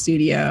game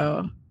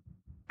studio,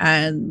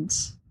 and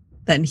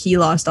then he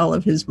lost all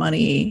of his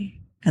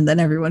money, and then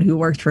everyone who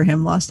worked for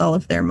him lost all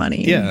of their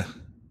money. Yeah.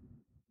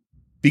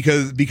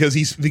 Because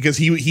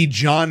he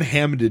John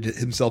Hammonded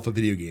himself a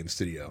video game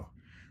studio.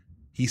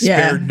 He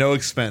spared no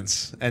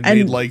expense and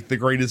made like the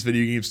greatest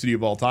video game studio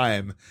of all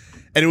time.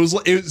 And it was,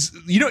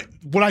 you know,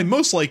 what I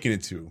most liken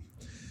it to.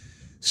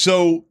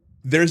 So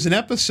there's an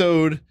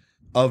episode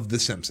of The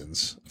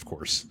Simpsons, of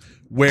course,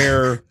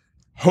 where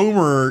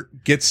Homer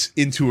gets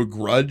into a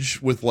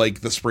grudge with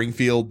like the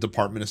Springfield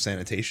Department of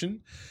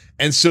Sanitation.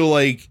 And so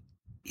like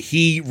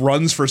he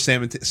runs for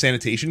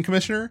sanitation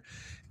commissioner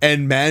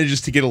and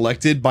manages to get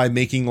elected by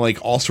making like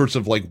all sorts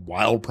of like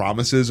wild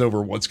promises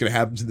over what's going to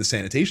happen to the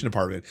sanitation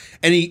department.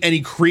 And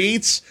he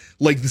creates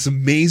like this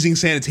amazing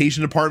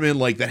sanitation department,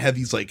 like that have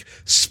these like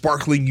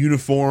sparkling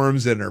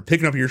uniforms and are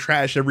picking up your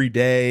trash every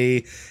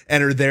day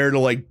and are there to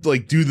like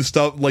do the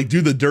stuff, like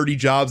do the dirty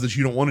jobs that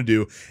you don't want to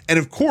do. And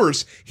of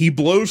course he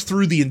blows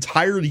through the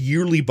entire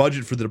yearly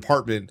budget for the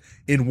department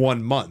in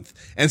 1 month.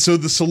 And so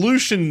the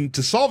solution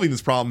to solving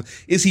this problem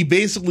is he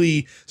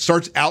basically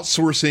starts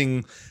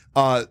outsourcing,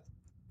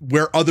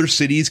 where other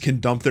cities can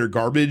dump their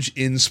garbage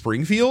in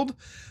Springfield,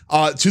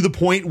 to the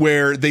point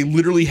where they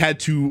literally had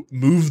to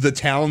move the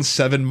town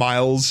 7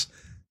 miles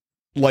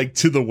like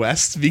to the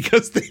west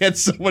because they had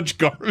so much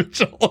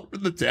garbage all over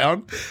the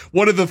town.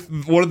 One of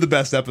the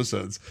best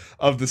episodes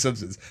of The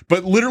Simpsons.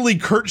 But literally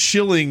Curt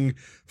Schilling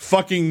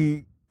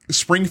fucking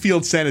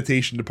Springfield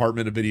Sanitation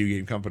Department, a video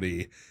game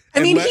company. I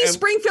mean, he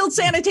Springfield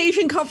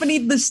Sanitation Company,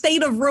 the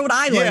state of Rhode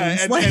Island. Yeah,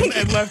 and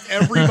left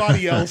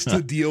everybody else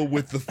to deal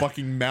with the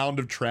fucking mound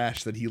of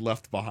trash that he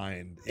left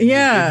behind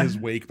in his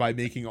wake by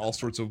making all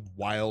sorts of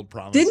wild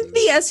promises. Didn't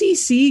the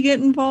SEC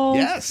get involved?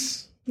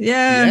 Yes.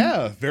 Yeah.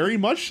 Yeah, very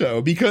much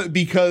so.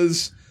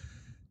 Because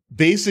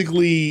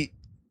basically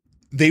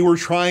they were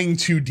trying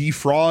to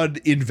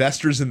defraud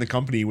investors in the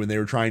company when they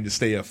were trying to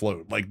stay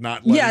afloat. Like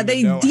not letting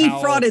they them know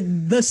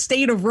defrauded the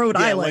state of Rhode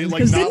Island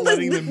because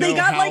they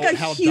got like a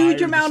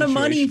huge amount of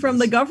money from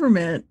the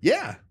government.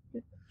 Yeah.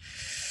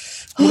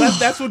 Well,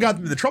 that's what got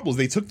them into trouble. Is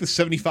they took the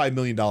 $75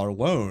 million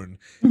loan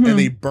and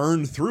they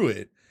burned through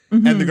it,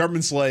 and the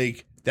government's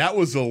like, that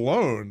was a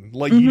loan.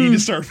 Like you need to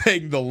start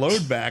paying the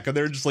loan back, and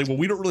they're just like, well,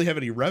 we don't really have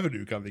any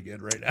revenue coming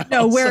in right now.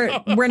 No,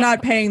 we're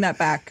not paying that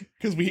back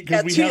because we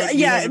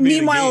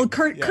Meanwhile,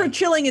 Curt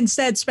Schilling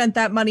instead spent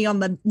that money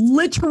on the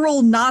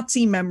literal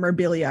Nazi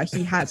memorabilia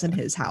he has in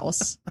his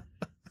house.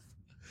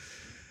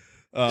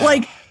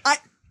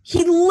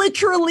 He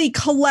literally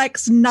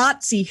collects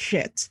Nazi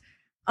shit.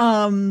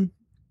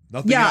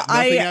 Nothing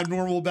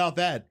abnormal about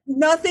that.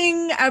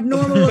 Nothing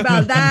abnormal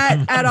about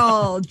that at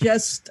all.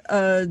 Just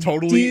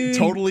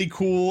totally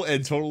cool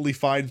and totally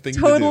fine thing to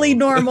do. Totally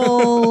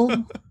normal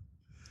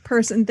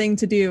person thing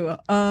to do.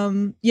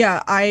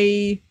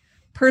 I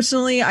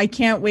personally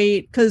can't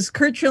wait because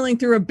Curt Schilling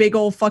threw a big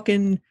old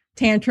fucking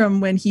tantrum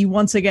when he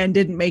once again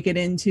didn't make it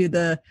into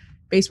the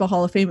Baseball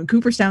Hall of Fame in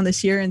Cooperstown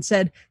this year and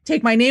said,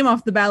 take my name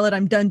off the ballot.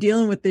 I'm done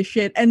dealing with this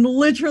shit. And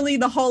literally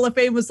the Hall of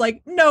Fame was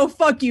like, no,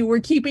 fuck you. We're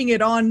keeping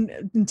it on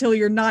until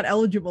you're not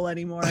eligible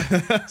anymore.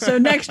 So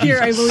next year,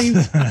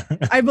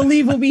 I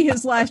believe will be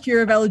his last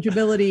year of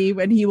eligibility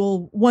when he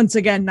will once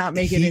again not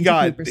make it into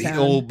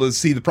Cooperstown. But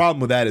see, the problem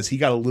with that is he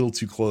got a little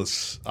too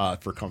close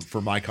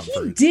for my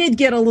comfort. He did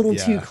get a little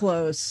too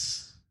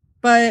close.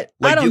 But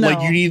I don't know.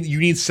 Like you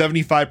need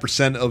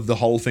 75% of the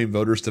Hall of Fame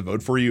voters to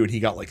vote for you, and he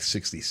got like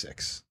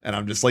 66. And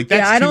I'm just like,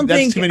 that's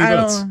too many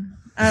votes.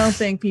 I don't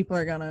think people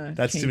are gonna.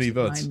 That's too many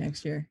votes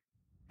next year.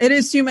 It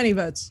is too many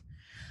votes.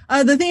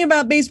 The thing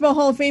about Baseball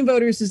Hall of Fame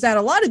voters is that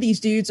a lot of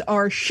these dudes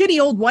are shitty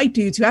old white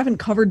dudes who haven't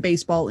covered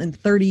baseball in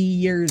 30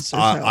 years or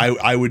so.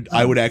 I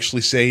would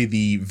actually say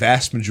the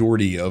vast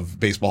majority of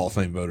Baseball Hall of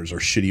Fame voters are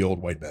shitty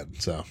old white men.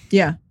 So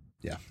yeah.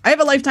 I have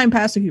a lifetime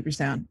pass to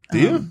Cooperstown. Do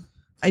you?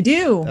 I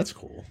do. That's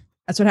cool.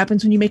 That's what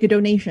happens when you make a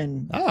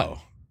donation.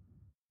 Oh.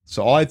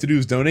 So all I have to do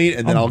is donate,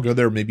 and then I'll go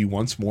there maybe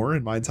once more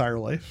in my entire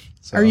life.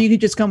 So. Or you could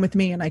just come with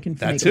me, and I can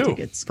make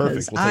tickets.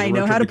 Perfect. I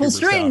know how to pull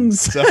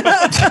strings. So.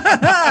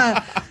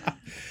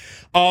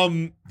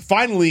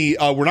 Finally,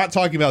 we're not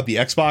talking about the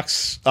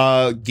Xbox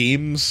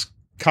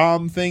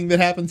Gamescom thing that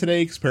happened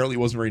today, because apparently it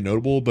wasn't very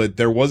notable, but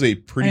there was a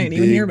pretty I didn't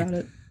even hear about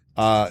it.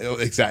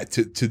 Exact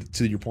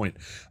to your point.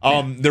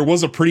 There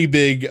was a pretty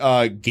big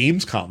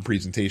Gamescom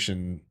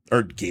presentation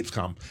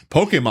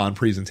Pokemon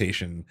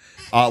presentation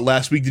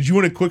last week. Did you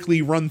want to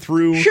quickly run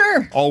through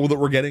Sure. all that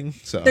we're getting?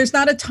 So there's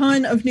not a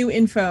ton of new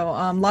info.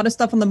 A lot of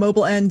stuff on the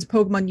mobile end.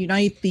 Pokemon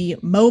Unite, the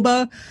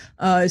MOBA,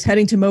 is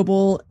heading to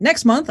mobile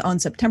next month on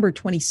September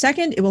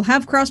 22nd. It will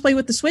have crossplay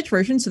with the Switch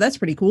version, so that's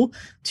pretty cool.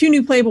 2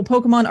 new playable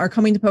Pokemon are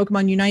coming to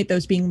Pokemon Unite,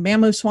 those being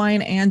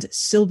Mamoswine and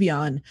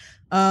Sylveon.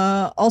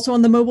 Also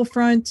on the mobile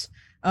front,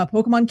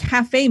 Pokemon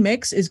Cafe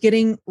Mix is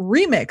getting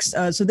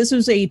remixed. So this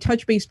was a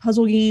touch-based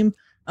puzzle game.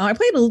 I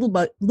played a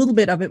little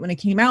bit of it when it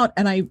came out,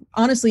 and I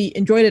honestly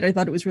enjoyed it. I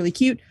thought it was really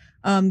cute.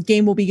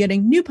 Game will be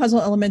getting new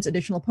puzzle elements,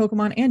 additional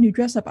Pokemon, and new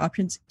dress-up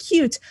options.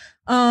 Cute.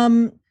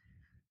 Pokemon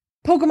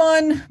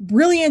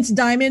Brilliant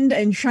Diamond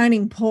and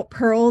Shining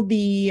Pearl,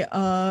 the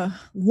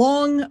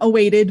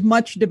long-awaited,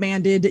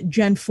 much-demanded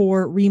Gen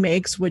 4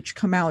 remakes, which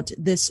come out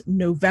this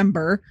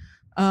November.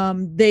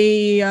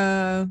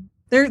 They're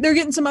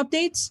getting some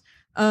updates.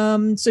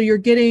 So you're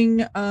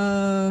getting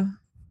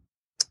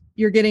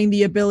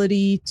the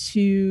ability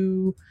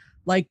to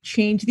like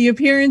change the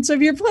appearance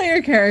of your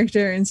player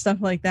character and stuff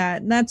like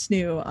that, and that's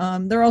new.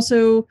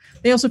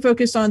 They also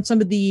focused on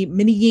some of the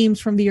mini games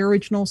from the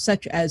original,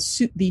 such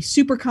as the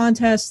super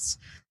contests,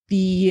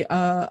 the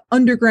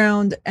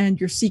underground, and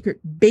your secret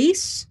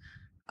base.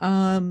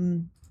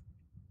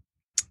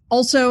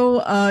 Also,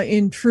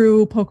 in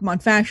true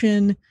Pokemon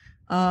fashion,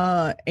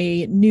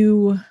 a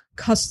new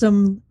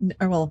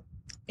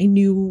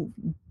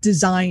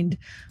designed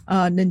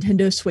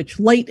Nintendo Switch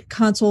Lite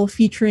console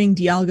featuring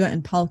Dialga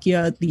and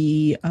Palkia,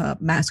 the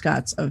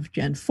mascots of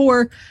Gen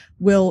 4,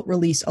 will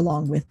release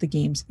along with the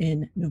games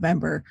in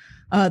November.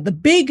 The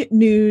big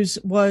news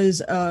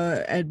was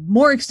a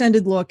more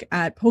extended look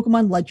at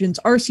Pokemon Legends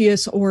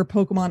Arceus, or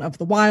Pokemon of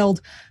the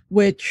Wild,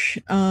 which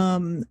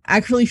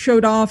actually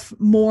showed off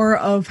more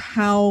of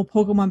how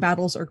Pokemon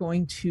battles are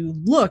going to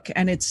look,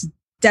 and it's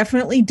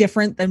definitely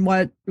different than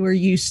what we're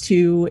used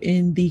to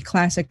in the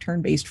classic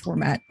turn-based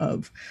format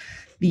of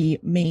the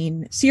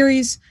main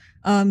series.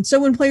 So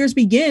when players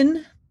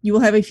begin, you will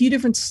have a few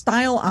different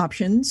style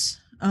options.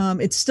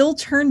 It's still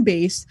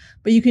turn-based,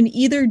 but you can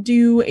either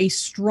do a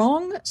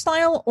strong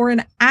style or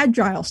an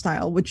agile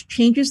style, which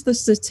changes the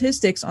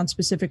statistics on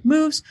specific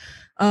moves,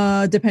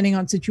 depending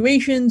on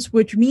situations,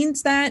 which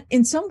means that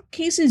in some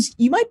cases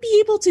you might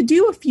be able to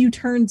do a few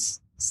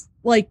turns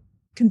like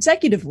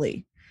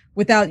consecutively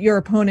without your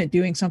opponent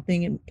doing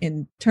something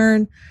in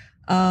turn.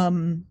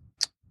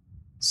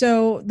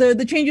 So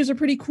the changes are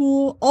pretty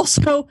cool.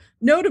 Also,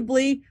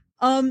 notably,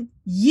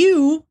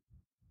 you,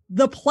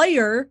 the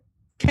player,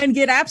 can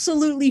get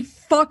absolutely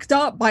fucked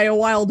up by a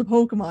wild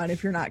Pokemon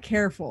if you're not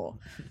careful.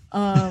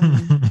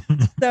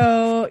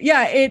 So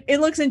yeah,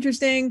 it looks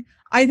interesting.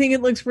 I think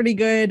it looks pretty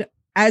good.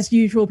 As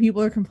usual,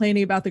 people are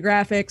complaining about the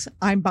graphics.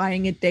 I'm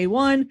buying it day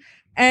one.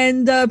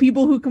 And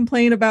people who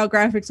complain about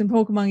graphics in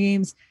Pokemon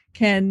games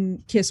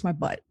can kiss my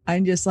butt.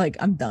 I'm just like,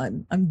 I'm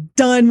done. I'm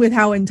done with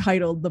how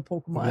entitled the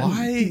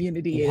Pokemon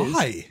community is.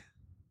 Why?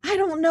 I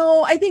don't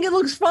know. I think it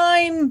looks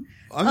fine.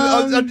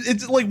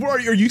 It's like, are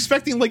you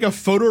expecting like a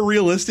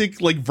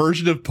photorealistic like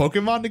version of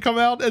Pokemon to come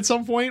out at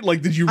some point?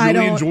 Like, did you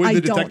really enjoy the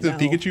Detective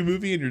Pikachu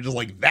movie? And you're just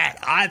like,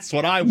 that's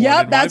what I want.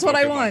 Yep, that's what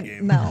I want.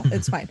 Game. No,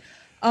 it's fine.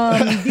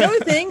 The other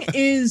thing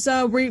is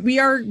we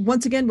are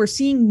once again we're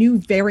seeing new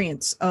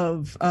variants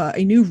of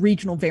a new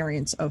regional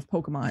variants of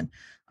Pokemon.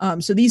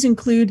 So these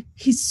include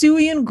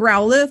Hisuian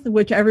Growlithe,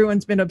 which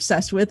everyone's been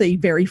obsessed with, a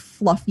very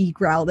fluffy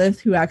Growlithe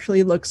who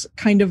actually looks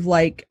kind of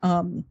like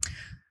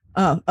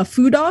a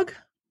foo dog.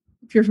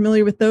 If you're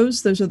familiar with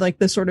those are like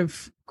the sort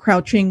of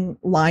crouching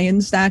lion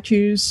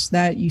statues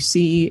that you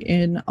see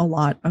in a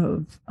lot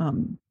of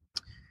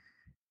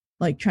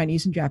like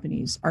Chinese and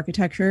Japanese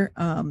architecture.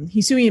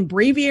 Hisuian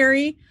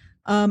Braviary,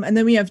 and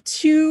then we have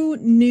 2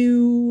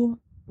 new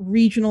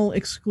regional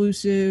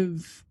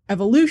exclusive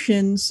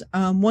evolutions.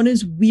 One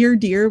is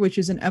Weirdeer, which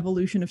is an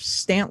evolution of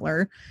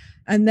Stantler,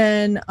 and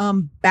then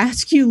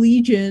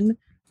Basculegion,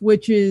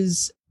 which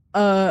is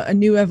a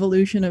new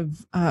evolution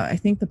of I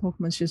think the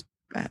Pokemon's just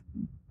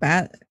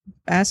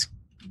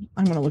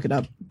I'm going to look it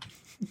up.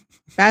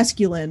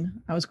 Basculin.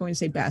 I was going to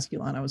say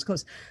Basculon. I was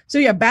close. So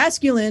yeah,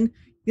 Basculin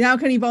now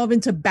can evolve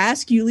into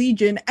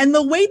Basculegion. And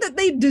the way that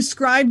they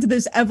described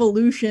this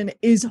evolution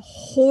is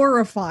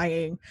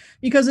horrifying,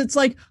 because it's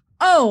like,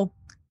 oh,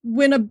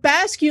 when a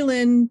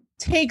Basculin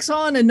takes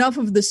on enough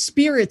of the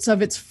spirits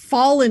of its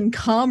fallen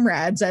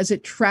comrades as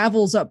it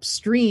travels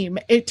upstream,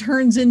 it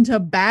turns into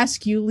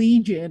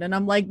Basculegion. And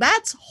I'm like,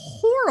 that's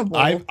horrible.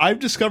 I've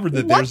discovered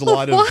that there's a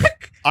lot of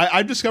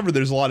I've discovered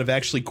there's a lot of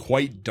actually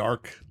quite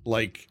dark,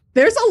 like,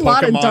 there's a Pokemon,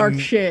 lot of dark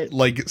shit,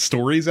 like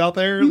stories out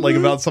there, like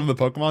about some of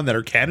the Pokemon that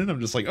are canon. I'm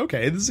just like,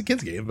 okay, this is a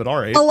kid's game, but all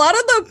right. A lot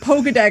of the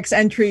Pokedex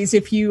entries,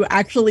 if you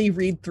actually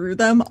read through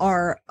them,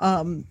 are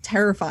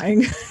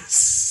terrifying.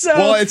 So,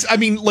 well, it's, I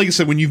mean, like I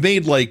said, when you've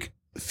made like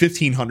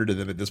 1,500 of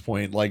them at this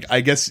point, like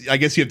I guess you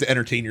have to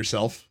entertain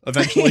yourself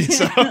eventually.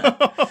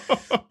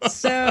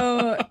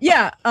 So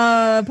yeah,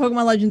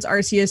 Pokemon Legends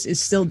Arceus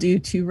is still due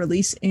to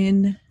release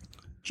in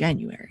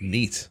January.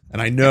 Neat.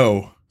 And I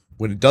know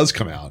when it does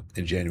come out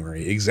in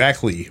January,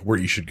 exactly where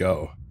you should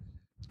go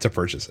to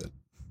purchase it.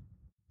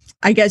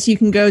 I guess you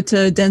can go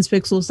to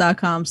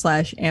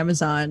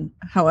densepixels.com/Amazon.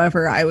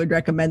 However, I would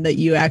recommend that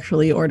you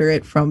actually order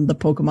it from the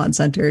Pokemon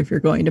Center if you're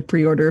going to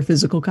pre-order a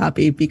physical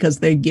copy,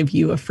 because they give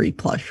you a free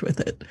plush with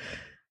it.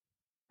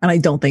 And I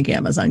don't think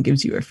Amazon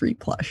gives you a free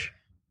plush.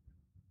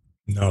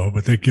 No,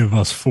 but they give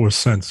us 4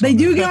 cents. They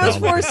do give us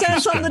 4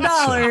 cents on the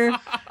dollar.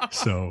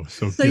 So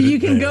you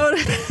can go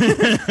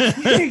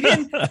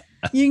to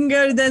you can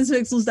go to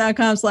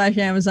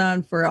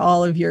densepixels.com/Amazon for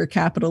all of your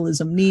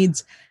capitalism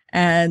needs.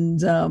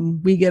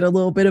 And we get a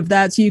little bit of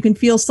that. So you can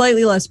feel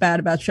slightly less bad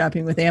about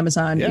shopping with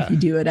Amazon if you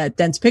do it at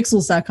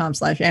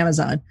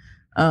densepixels.com/Amazon.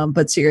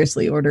 But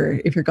seriously,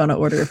 if you're going to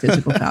order a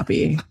physical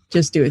copy,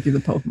 just do it through the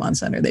Pokemon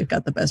Center. They've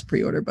got the best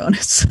pre-order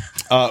bonus.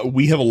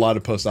 We have a lot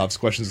of post-ops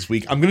questions this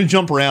week. I'm going to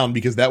jump around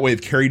because that way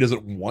if Carrie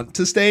doesn't want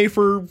to stay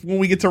for when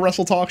we get to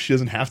Wrestle Talk, she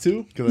doesn't have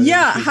to.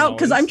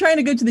 Because I'm trying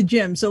to go to the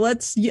gym. So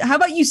how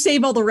about you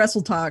save all the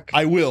Wrestle Talk?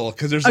 I will,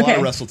 because there's a lot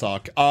of Wrestle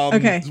Talk.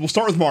 Okay. We'll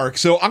start with Mark.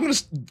 So I'm going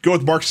to go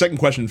with Mark's second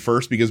question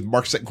first, because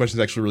Mark's second question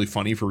is actually really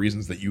funny for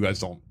reasons that you guys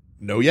don't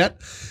know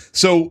yet.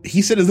 So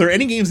he said, is there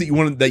any games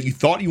that you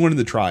thought you wanted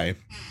to try,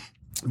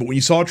 but when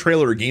you saw a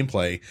trailer or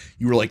gameplay,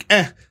 you were like,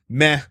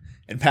 meh,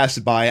 and passed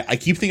it by? I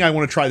keep thinking I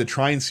want to try the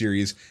Trine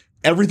series.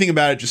 Everything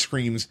about it just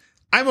screams,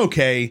 I'm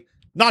okay,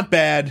 not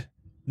bad,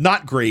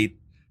 not great,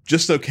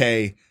 just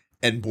okay,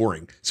 and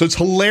boring. So it's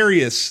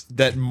hilarious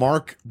that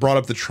Mark brought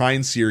up the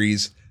Trine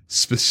series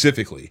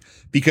specifically,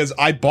 because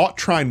I bought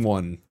Trine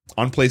 1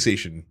 on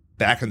PlayStation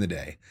back in the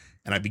day,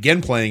 and I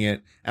began playing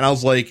it, and I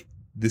was like,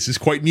 this is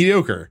quite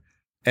mediocre,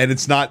 and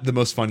it's not the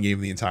most fun game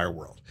in the entire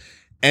world.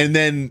 And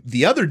then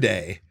the other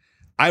day,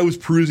 I was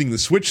perusing the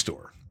Switch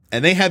store,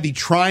 and they had the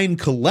Trine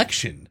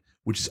collection,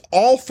 which is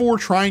all 4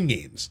 Trine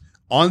games,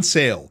 on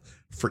sale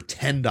for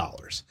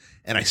 $10.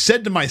 And I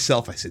said to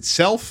myself,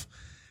 Self,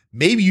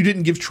 maybe you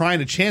didn't give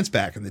Trine a chance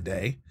back in the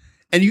day,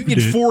 and you can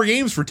get 4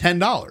 games for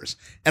 $10.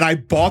 And I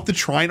bought the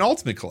Trine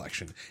Ultimate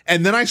Collection.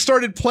 And then I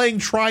started playing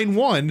Trine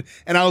 1,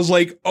 and I was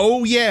like,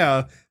 oh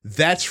yeah,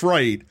 that's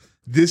right.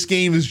 This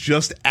game is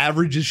just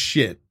average as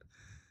shit.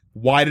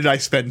 Why did I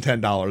spend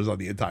 $10 on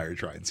the entire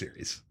Trine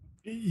series?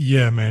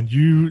 Yeah, man,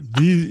 you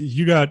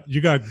got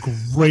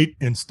great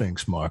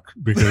instincts, Mark,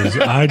 because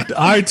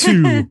I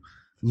too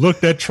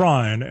looked at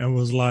Trine and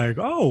was like,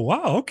 oh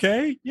wow,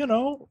 okay,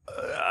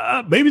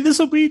 maybe this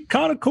will be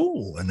kind of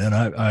cool. And then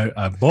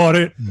I bought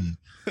it, and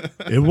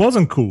it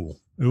wasn't cool.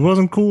 It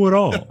wasn't cool at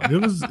all.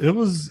 It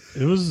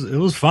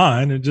was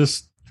fine. It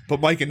just. But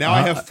Mike, and now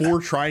I have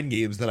 4 Trine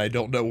games that I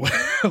don't know what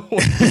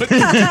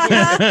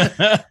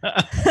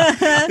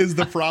is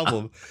the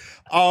problem.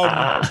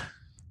 The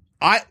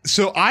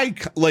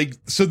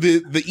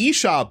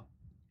eShop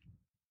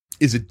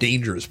is a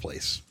dangerous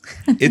place.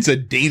 It's a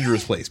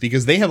dangerous place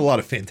because they have a lot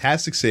of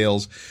fantastic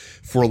sales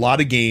for a lot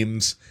of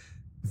games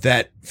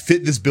that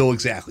fit this bill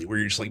exactly, where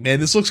you're just like, man,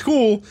 this looks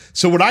cool.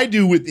 So what I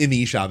do in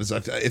the eShop is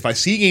if I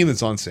see a game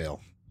that's on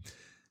sale,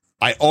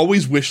 I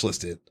always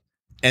wishlist it.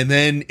 And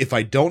then if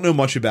I don't know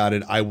much about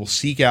it, I will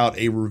seek out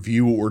a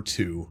review or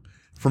two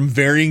from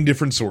varying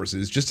different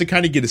sources just to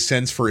kind of get a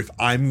sense for if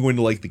I'm going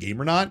to like the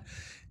game or not.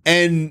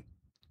 And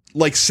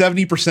like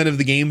 70% of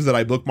the games that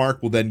I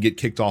bookmark will then get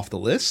kicked off the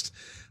list.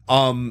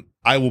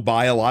 I will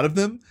buy a lot of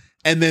them.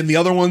 And then the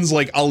other ones,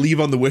 like, I'll leave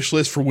on the wish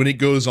list for when it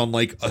goes on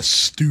like a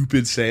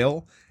stupid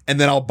sale. And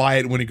then I'll buy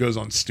it when it goes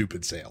on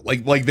stupid sale.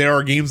 Like there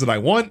are games that I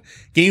want,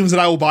 games that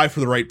I will buy for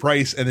the right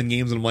price, and then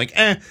games that I'm like,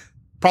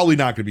 probably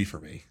not going to be for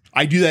me.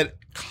 I do that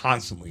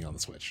constantly on the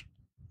Switch,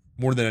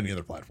 more than any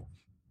other platform.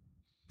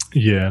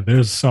 Yeah,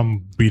 there's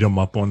some beat 'em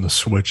up on the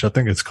Switch. I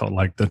think it's called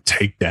like the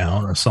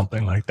Takedown or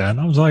something like that. And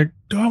I was like,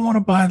 do I want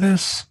to buy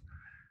this?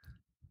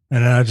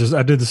 And then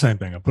I did the same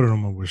thing. I put it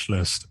on my wish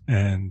list,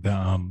 and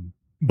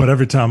but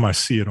every time I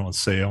see it on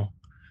sale,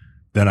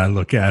 then I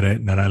look at it,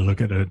 and then I look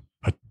at a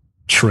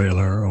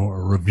trailer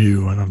or a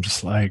review, and I'm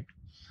just like,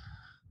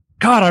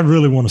 God, I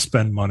really want to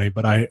spend money,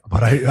 but I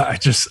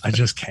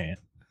just can't.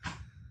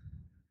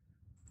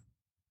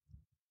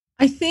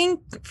 I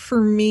think for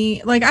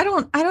me, like, I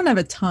don't have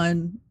a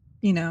ton,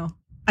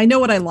 I know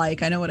what I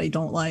like. I know what I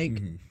don't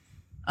like.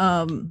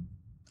 Mm-hmm.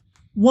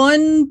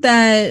 One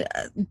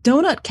that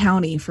Donut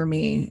County for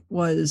me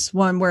was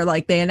one where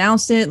like they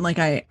announced it and like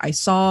I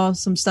saw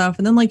some stuff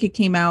and then like it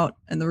came out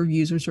and the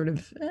reviews were sort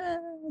of,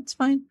 it's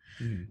fine.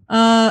 Mm-hmm.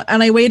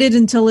 And I waited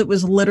until it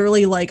was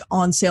literally like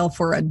on sale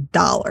for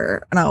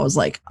 $1. And I was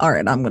like, all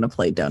right, I'm going to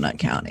play Donut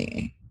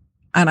County.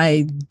 And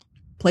I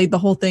played the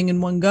whole thing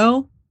in one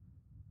go.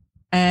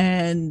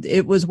 And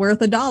it was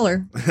worth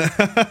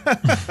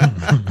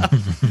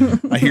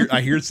 $1. I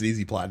hear it's an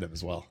easy platinum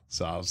as well.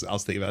 So I was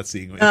thinking about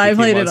seeing if I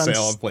played it on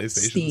sale on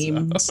PlayStation.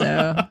 Steam,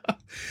 so.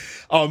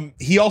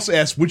 He also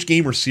asked which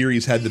game or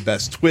series had the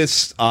best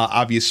twist.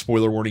 Obvious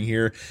spoiler warning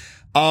here.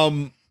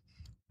 I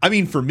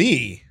mean, for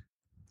me,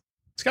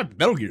 it's got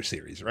Metal Gear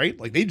series, right?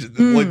 Like they just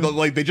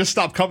like they just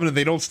stop coming and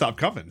they don't stop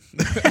coming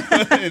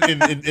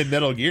in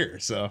Metal Gear.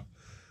 So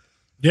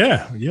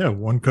Yeah.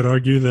 One could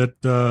argue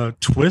that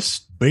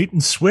twist, bait,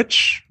 and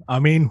switch. I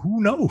mean,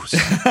 who knows?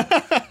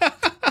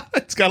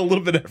 It's got a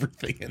little bit of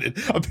everything in it.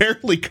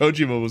 Apparently,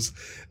 Kojima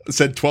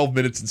said 12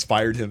 minutes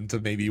inspired him to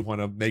maybe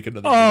want to make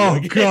another. Oh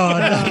video game.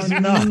 God, that is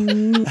not.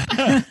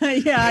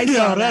 Yeah, I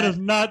saw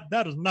that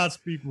does not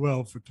speak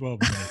well for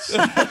 12 minutes.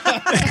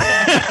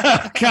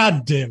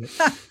 God damn it.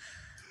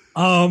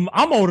 I'm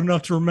old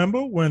enough to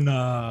remember when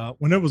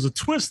there was a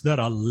twist that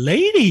a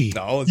lady,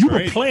 you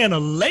were playing a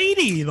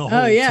lady the whole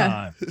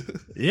time.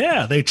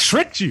 Yeah, they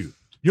tricked you.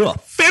 You're a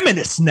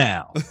feminist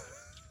now.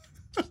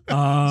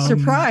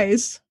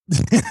 Surprise.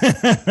 There's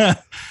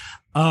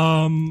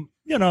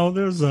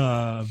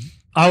I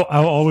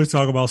always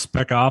talk about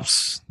Spec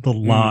Ops, The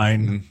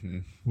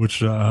Line,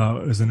 which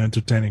is an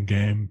entertaining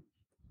game.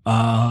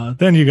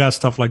 Then you got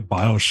stuff like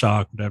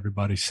BioShock that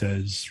everybody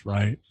says,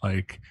 right?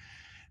 Like,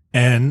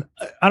 and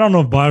I don't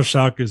know if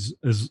BioShock is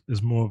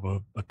more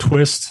of a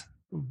twist.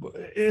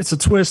 It's a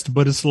twist,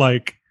 but it's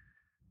like,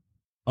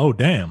 oh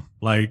damn,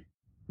 like,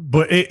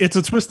 but it's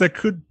a twist that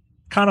could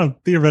kind of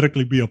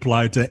theoretically be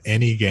applied to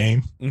any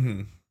game.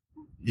 Mm-hmm.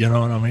 You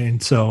know what I mean?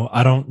 So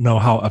I don't know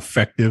how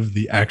effective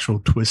the actual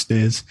twist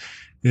is,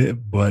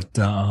 but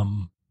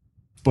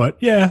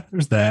yeah,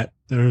 there's that.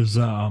 There's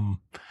a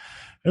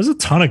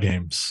ton of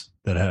games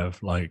that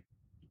have like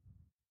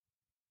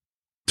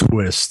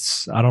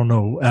twists. I don't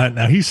know.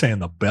 Now he's saying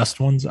the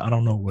best ones. I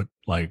don't know what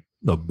like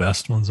the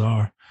best ones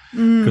are,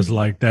 because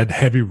like that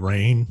Heavy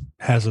Rain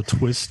has a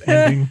twist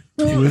ending.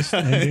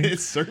 It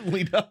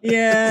certainly does.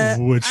 Yeah,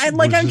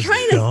 I'm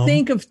trying to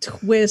think of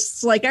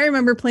twists. Like I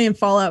remember playing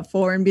Fallout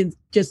 4 and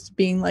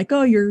being like,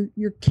 oh, your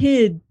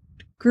kid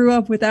grew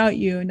up without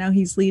you, and now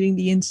he's leading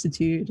the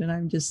Institute, and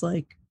I'm just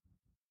like,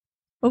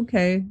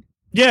 okay,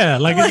 yeah,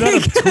 like is that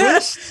a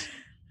twist?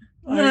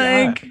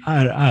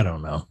 I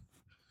don't know.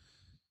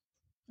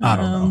 I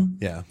don't know.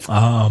 Yeah.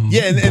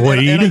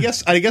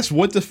 And I guess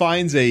what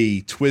defines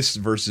a twist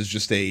versus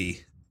just a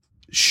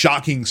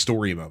shocking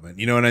story moment?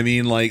 You know what I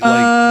mean? Like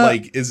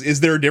is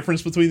there a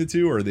difference between the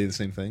two, or are they the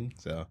same thing?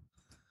 So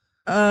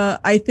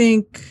I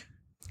think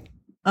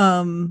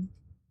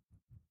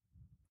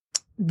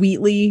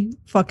Wheatley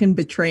fucking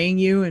betraying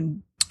you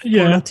and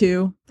Portal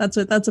 2.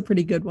 That's a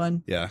pretty good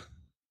one. Yeah.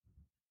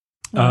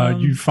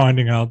 You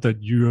finding out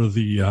that you're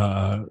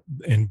the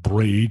in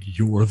Braid,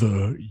 you're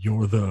the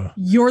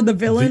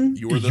villain.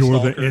 You're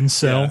the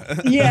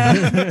incel.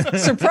 Yeah.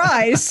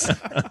 Surprise.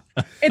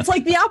 It's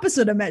like the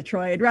opposite of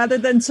Metroid. Rather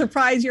than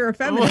surprise you're a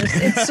feminist,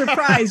 it's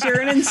surprise you're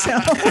an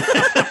incel.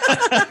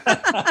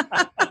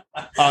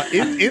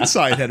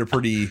 Inside had a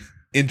pretty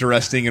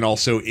interesting and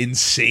also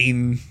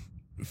insane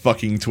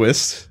fucking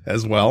twist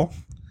as well.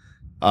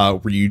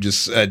 Where you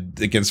just,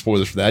 again,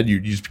 spoilers for that,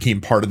 you just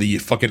became part of the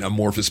fucking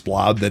amorphous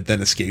blob that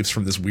then escapes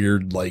from this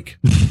weird, like,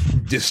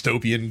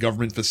 dystopian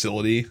government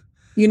facility.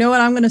 You know what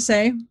I'm going to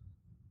say?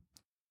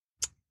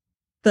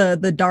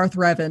 The Darth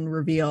Revan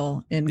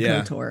reveal in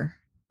KOTOR.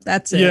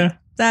 That's it. Yeah.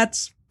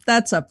 That's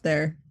up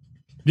there.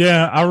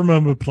 Yeah, I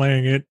remember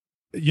playing it,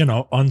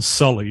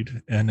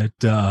 unsullied, and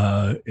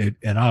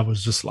and I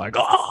was just like,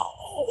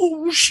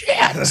 oh,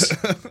 shit.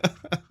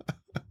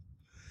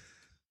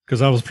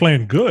 Because I was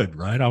playing good,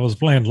 right? I was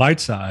playing light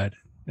side,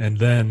 and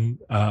then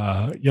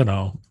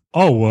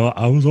oh well,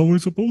 I was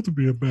always supposed to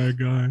be a bad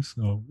guy,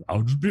 so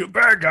I'll just be a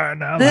bad guy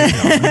now.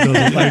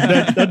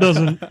 That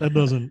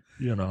doesn't,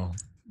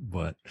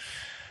 But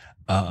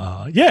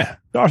yeah,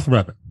 Darth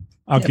Revan.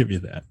 I'll give you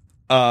that.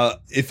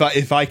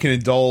 If I can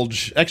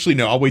indulge, actually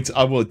no, I'll wait.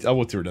 I will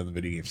throw down the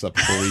video game stuff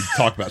before we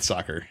talk about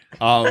soccer.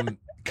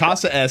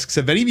 Casa asks,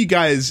 have any of you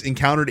guys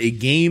encountered a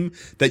game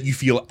that you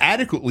feel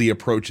adequately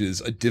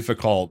approaches a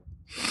difficult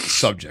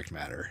subject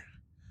matter?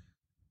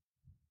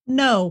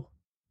 No,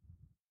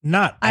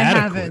 not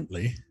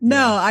adequately. Haven't.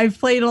 No, I've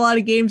played a lot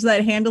of games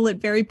that handle it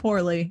very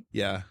poorly.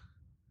 Yeah,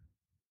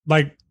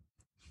 like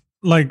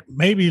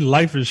maybe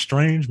Life is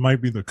Strange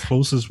might be the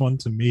closest one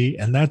to me,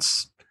 and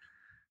that's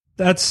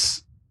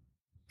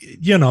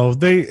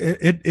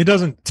it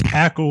doesn't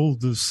tackle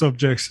the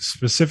subjects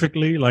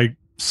specifically. Like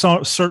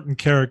certain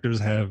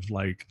characters have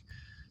like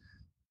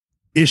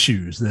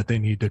issues that they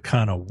need to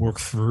kind of work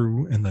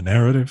through in the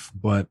narrative,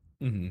 but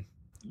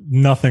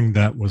nothing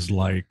that was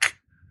like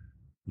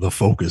the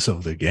focus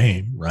of the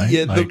game, right?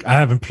 Yeah, I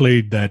haven't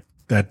played that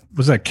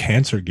was that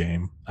Cancer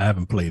game. I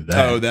haven't played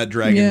that. Oh, that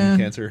Dragon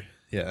Cancer.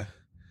 Yeah.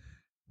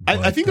 But,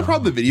 I think the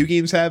problem that video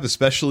games have,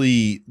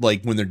 especially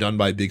like when they're done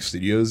by big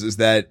studios, is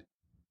that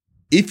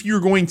if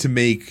you're going to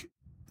make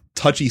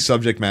touchy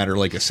subject matter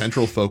like a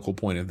central focal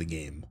point of the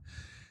game,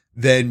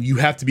 then you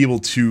have to be able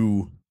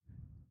to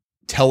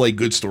tell a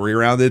good story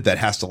around it that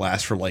has to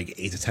last for like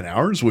 8 to 10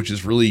 hours, which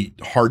is really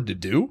hard to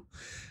do.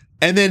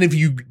 And then if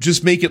you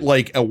just make it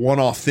like a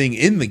one-off thing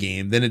in the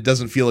game, then it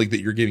doesn't feel like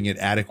that you're giving it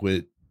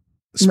adequate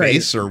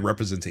space or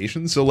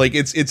representation. So like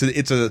it's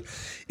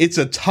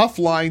a tough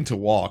line to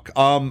walk.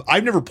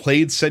 I've never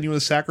played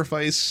Senua's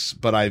Sacrifice,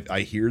 but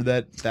I hear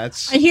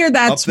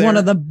that's one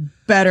of the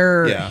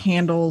better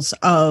handles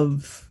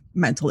of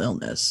mental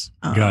illness.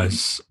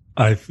 Guys,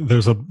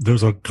 There's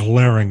a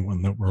glaring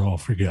one that we're all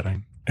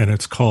forgetting, and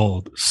it's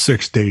called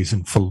 6 Days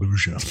in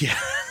Fallujah. Yeah.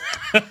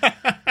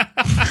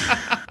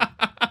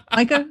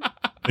 Micah,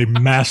 They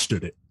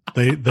mastered it.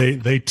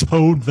 They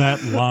towed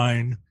that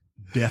line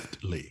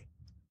deftly.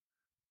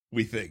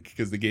 We think,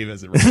 because the game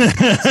hasn't released.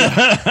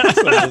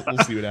 So we'll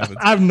see what happens.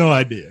 I have no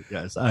idea,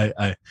 guys.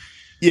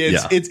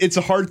 It's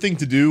a hard thing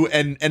to do,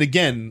 and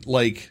again,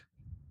 like,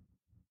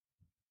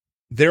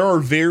 there are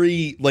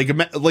very like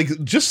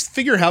just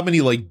figure how many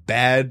like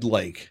bad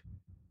like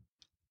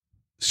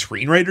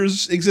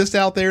screenwriters exist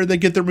out there that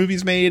get their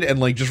movies made, and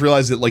like just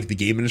realize that like the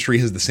game industry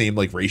has the same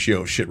like ratio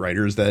of shit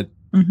writers that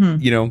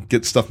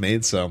get stuff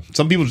made. So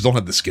some people just don't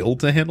have the skill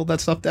to handle that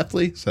stuff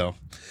deftly. So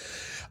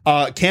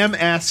Cam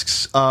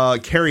asks,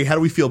 Carrie, how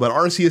do we feel about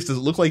Arceus? Does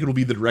it look like it'll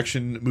be the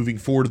direction moving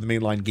forward of the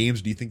mainline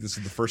games? Do you think this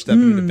is the first step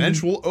in an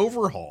eventual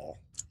overhaul?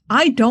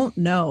 I don't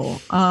know.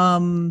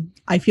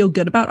 I feel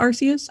good about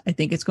Arceus. I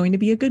think it's going to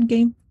be a good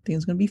game. I think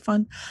it's going to be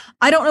fun.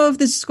 I don't know if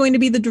this is going to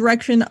be the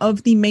direction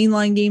of the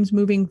mainline games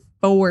moving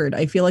forward.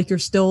 I feel like you're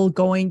still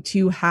going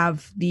to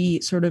have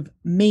the sort of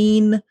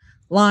main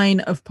line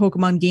of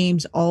Pokemon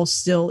games all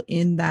still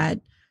in that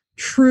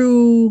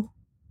true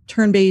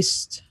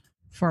turn-based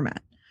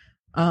format.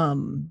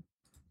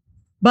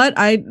 But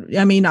I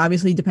mean,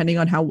 obviously, depending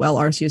on how well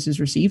Arceus is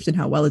received and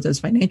how well it does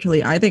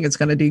financially, I think it's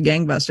going to do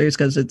gangbusters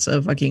because it's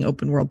a fucking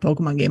open world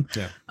Pokemon game.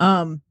 Yeah.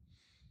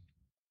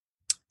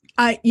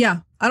 I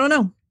don't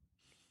know.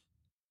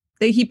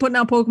 They keep putting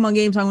out Pokemon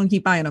games. I'm going to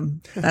keep buying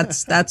them.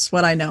 That's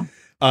what I know.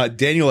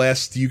 Daniel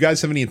asks, do you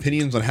guys have any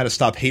opinions on how to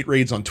stop hate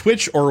raids on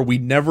Twitch, or are we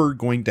never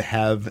going to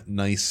have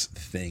nice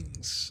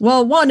things?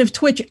 Well, one, if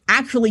Twitch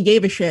actually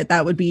gave a shit,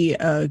 that would be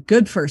a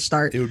good first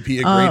start. It would be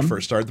a great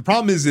first start. The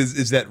problem is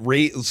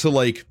that so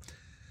like,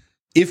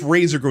 if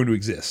raids are going to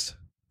exist,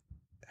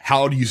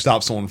 how do you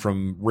stop someone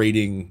from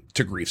raiding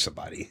to grief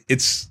somebody?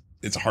 It's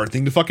a hard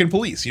thing to fucking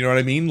police. You know what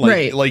I mean? Like,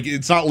 right. Like,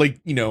 it's not like,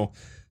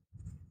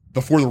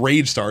 before the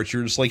raid starts,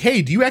 you're just like,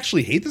 hey, do you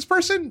actually hate this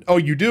person? Oh,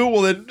 you do?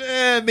 Well,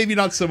 then maybe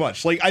not so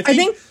much. Like, I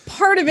think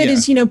part of it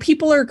is,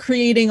 people are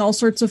creating all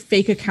sorts of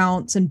fake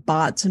accounts and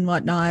bots and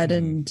whatnot.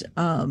 And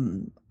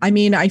I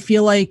mean, I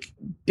feel like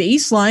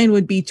baseline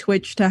would be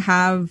Twitch to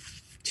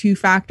have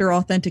 2-factor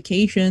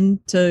authentication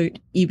to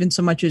even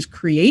so much as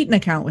create an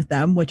account with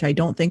them, which I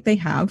don't think they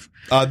have.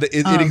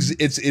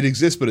 It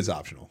exists, but it's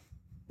optional.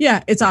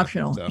 Yeah, it's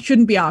optional. So. It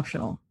shouldn't be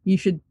optional. You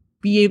should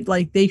be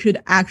like, they should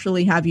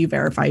actually have you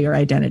verify your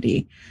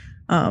identity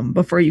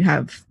before you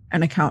have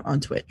an account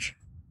on Twitch.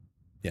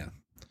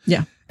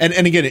 Yeah.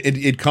 And again,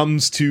 it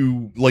comes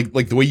to like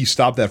the way you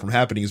stop that from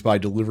happening is by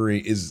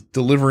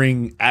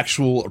delivering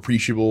actual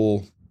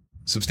appreciable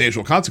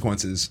substantial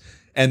consequences.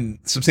 And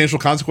substantial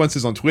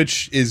consequences on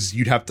Twitch is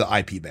you'd have to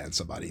IP ban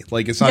somebody.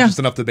 Like, it's not just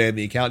enough to ban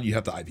the account; you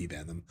have to IP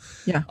ban them.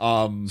 Yeah.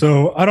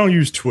 So I don't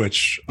use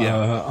Twitch.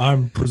 Yeah.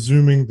 I'm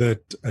presuming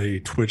that a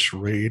Twitch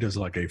raid is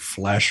like a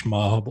flash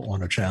mob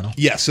on a channel.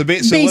 Yeah. So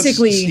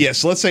basically,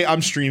 so let's say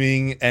I'm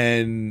streaming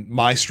and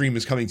my stream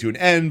is coming to an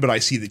end, but I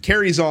see that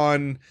Carrie's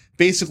on.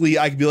 Basically,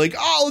 I could be like,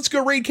 oh, let's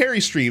go raid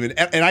Carrie's stream,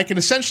 and I can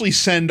essentially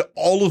send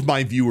all of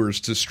my viewers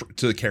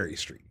to Carrie's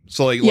stream.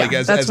 So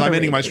as I'm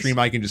ending my stream,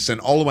 I can just send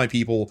all of my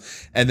people,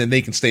 and then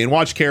they can stay and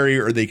watch Carrie,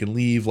 or they can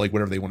leave, like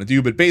whatever they want to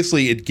do. But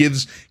basically, it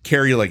gives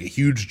Carrie like a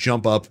huge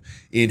jump up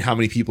in how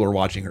many people are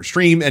watching her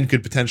stream, and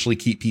could potentially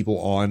keep people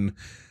on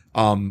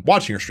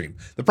watching her stream.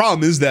 The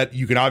problem is that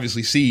you can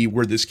obviously see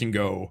where this can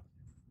go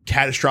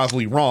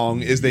catastrophically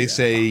wrong. Is they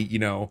say,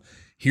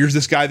 here's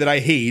this guy that I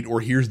hate,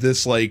 or here's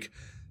this like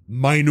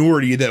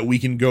minority that we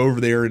can go over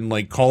there and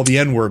like call the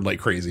N-word like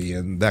crazy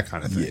and that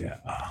kind of thing.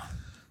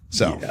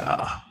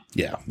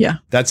 Yeah.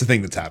 That's the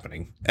thing that's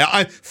happening.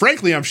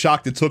 Frankly, I'm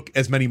shocked it took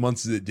as many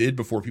months as it did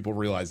before people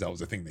realized that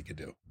was a thing they could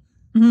do,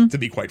 to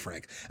be quite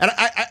frank. And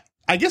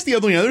I guess the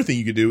only other thing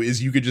you could do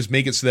is you could just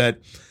make it so that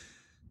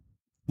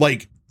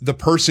like the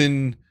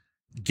person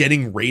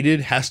getting rated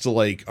has to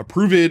like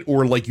approve it,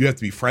 or like you have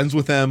to be friends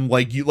with them.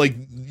 Like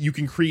you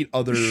can create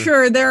other.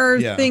 Sure. There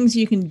are things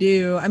you can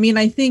do. I mean,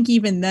 I think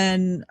even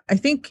then,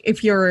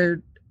 if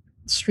you're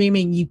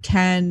streaming, you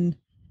can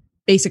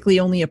basically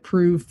only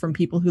approve from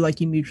people who like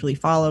you mutually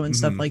follow and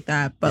stuff like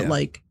that. But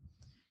like,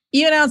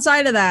 even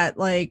outside of that,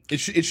 like it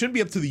shouldn't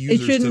be up to the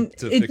users.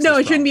 It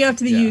shouldn't be up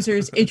to the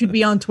users. It should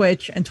be on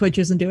Twitch, and Twitch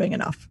isn't doing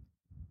enough.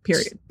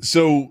 Period.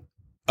 So,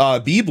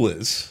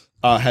 Beebliz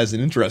has an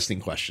interesting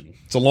question.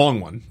 It's a long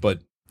one, but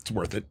it's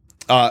worth it.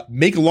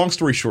 Make a long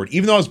story short,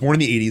 even though I was born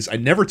in the 80s, I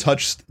never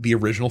touched the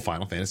original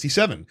Final Fantasy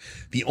VII.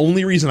 The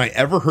only reason I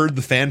ever heard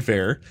the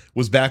fanfare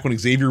was back when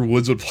Xavier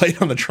Woods would play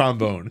it on the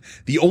trombone.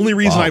 The only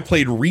reason I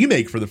played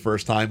Remake for the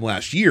first time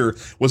last year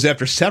was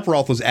after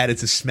Sephiroth was added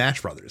to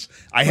Smash Brothers.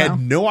 I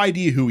had no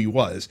idea who he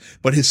was,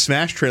 but his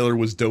Smash trailer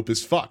was dope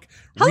as fuck.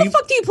 How the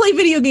fuck do you play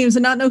video games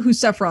and not know who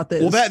Sephiroth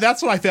is? Well,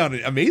 that's what I found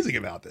amazing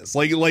about this.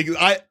 I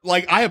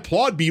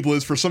applaud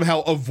Beebliz for somehow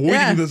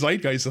avoiding the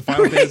zeitgeist of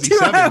Final Fantasy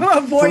VII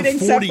avoiding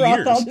for 40 Sephiroth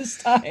years. all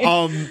this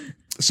time.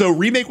 So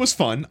Remake was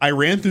fun. I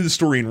ran through the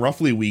story in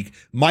roughly a week.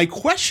 My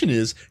question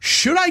is,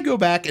 should I go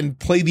back and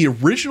play the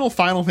original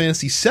Final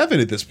Fantasy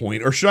VII at this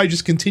point, or should I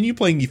just continue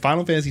playing the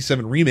Final Fantasy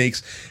VII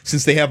remakes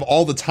since they have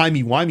all the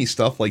timey-wimey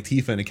stuff like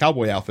Tifa and a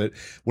cowboy outfit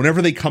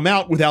whenever they come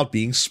out without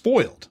being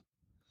spoiled?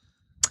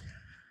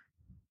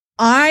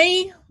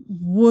 I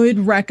would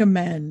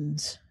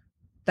recommend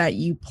that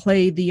you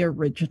play the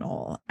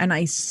original. And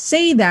I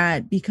say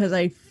that because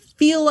I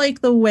feel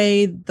like the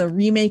way the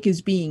remake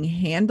is being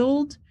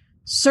handled,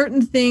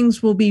 certain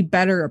things will be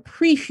better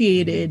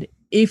appreciated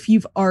if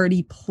you've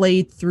already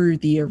played through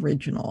the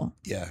original.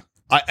 Yeah.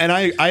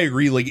 I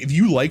agree. Like, if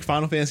you like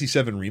Final Fantasy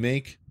VII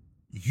Remake,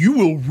 you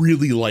will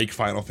really like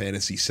Final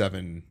Fantasy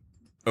VII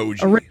OG.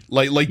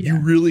 You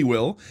really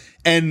will.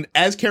 And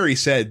as Carrie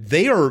said,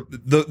 they are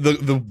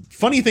the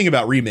funny thing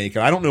about Remake,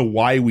 and I don't know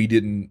why we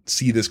didn't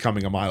see this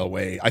coming a mile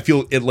away. I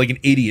feel like an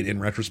idiot in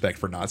retrospect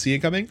for not seeing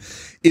it coming,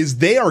 is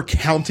they are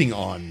counting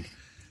on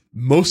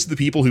most of the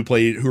people who are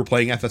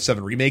playing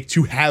FF7 Remake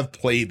to have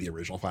played the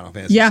original Final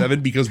Fantasy VII,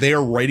 because they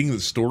are writing the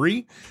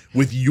story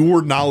with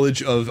your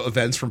knowledge of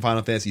events from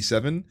Final Fantasy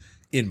VII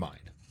in mind.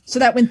 So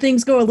that when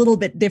things go a little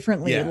bit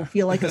differently, it'll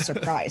feel like a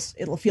surprise.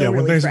 It'll feel really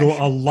when things fresh.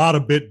 go a lot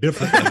of bit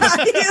differently,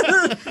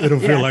 it'll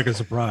feel like a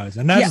surprise.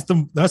 And that's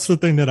the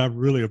thing that I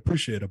really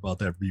appreciate about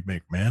that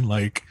remake, man.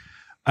 Like,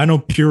 I know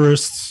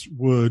purists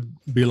would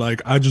be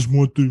like, I just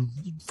want the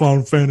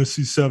Final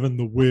Fantasy VII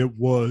the way it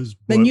was.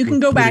 Then you can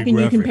go back and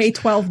graphics. You can pay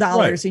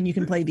 $12 and you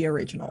can play the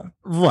original.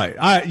 Right.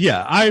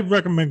 I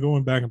recommend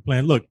going back and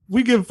playing. Look,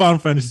 we give Final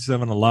Fantasy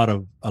VII a lot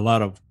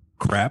of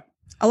crap.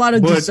 A lot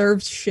of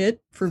deserved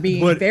shit for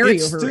being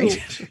very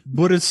overrated.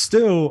 But it's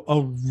still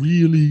a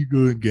really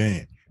good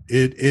game.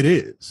 It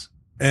is.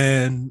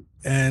 And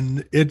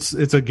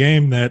it's a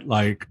game that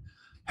like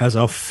has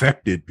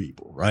affected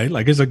people, right?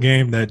 Like, it's a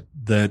game that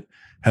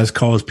has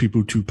caused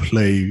people to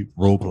play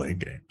role-playing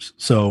games.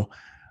 So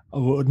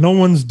no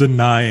one's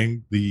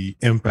denying the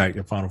impact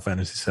that Final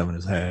Fantasy VII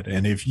has had.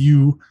 And if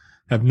you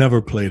have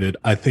never played it,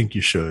 I think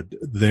you should.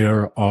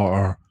 There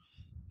are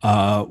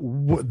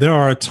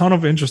a ton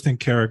of interesting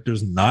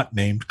characters not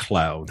named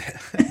Cloud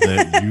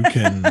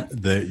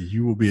that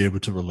you will be able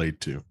to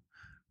relate to.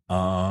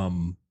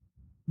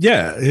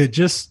 It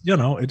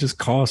just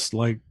costs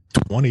like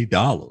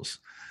 $20.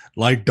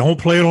 Like, don't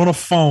play it on a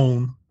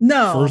phone.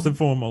 No. First and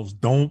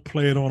foremost, don't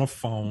play it on a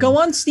phone. Go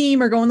on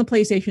Steam or go on the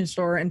PlayStation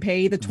Store and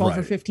pay the $12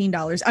 or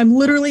 $15. I'm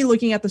literally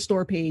looking at the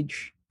store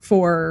page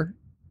for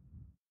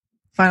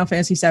Final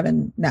Fantasy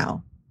VII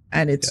now,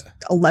 and it's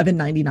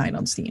 $11.99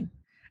 on Steam.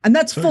 And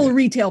that's full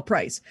retail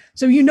price.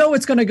 So you know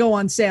it's going to go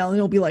on sale and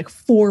it'll be like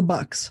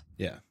 $4.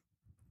 Yeah.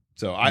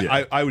 So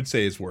I would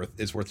say it's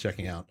worth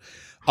checking out.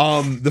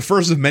 The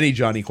first of many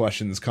Johnny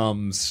questions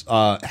comes,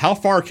 how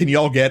far can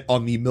y'all get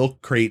on the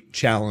Milk Crate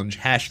Challenge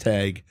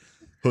 #Hood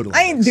Olympics?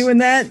 I ain't doing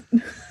that.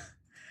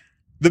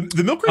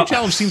 The Milk Crate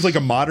Challenge seems like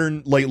a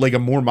modern, like a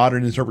more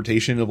modern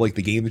interpretation of like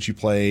the game that you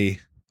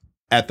play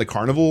at the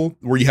carnival,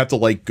 where you have to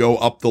like go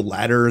up the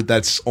ladder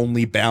that's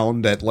only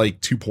bound at like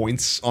 2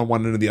 points on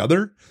one end or the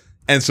other.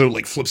 And so it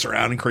like flips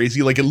around and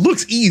crazy. Like, it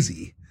looks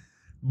easy,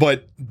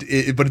 but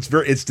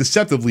it's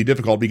deceptively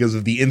difficult because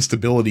of the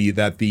instability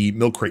that the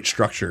Milk Crate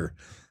structure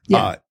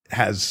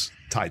has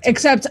tied to.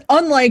 Except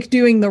unlike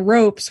doing the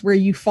ropes where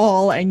you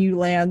fall and you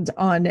land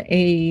on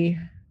a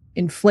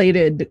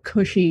inflated,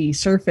 cushy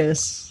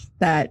surface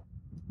that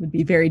would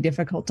be very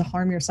difficult to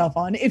harm yourself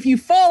on. If you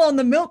fall on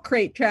the Milk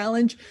Crate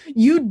Challenge,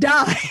 you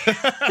die.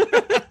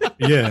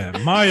 Yeah,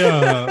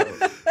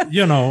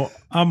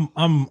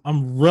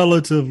 I'm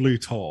relatively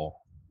tall.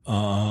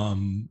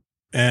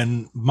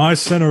 And my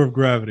center of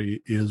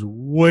gravity is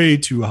way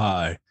too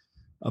high,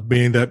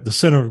 being that the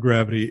center of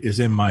gravity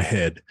is in my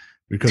head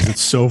because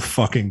it's so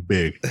fucking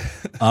big,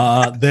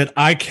 that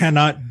I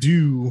cannot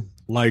do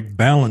like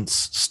balance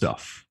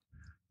stuff.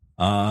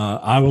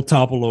 I will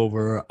topple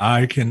over.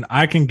 I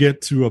can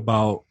get to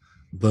about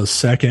the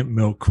second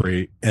milk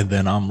crate, and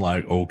then I'm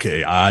like,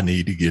 okay, I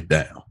need to get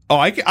down. Oh,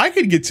 I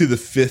could get to the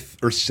fifth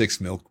or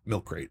sixth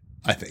milk crate.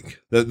 I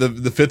think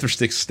the fifth or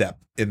sixth step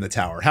in the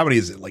tower. How many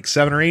is it? Like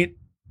 7 or 8?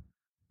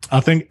 I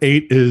think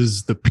 8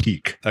 is the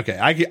peak. Okay,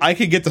 I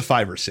could get to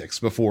 5 or 6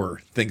 before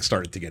things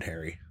started to get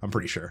hairy. I'm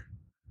pretty sure.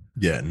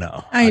 Yeah,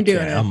 no, I ain't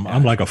doing it.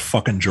 I'm like a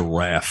fucking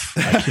giraffe.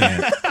 I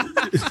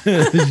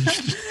can't.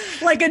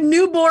 Like a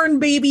newborn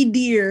baby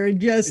deer,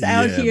 just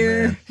out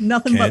here, man.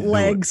 Nothing but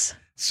legs.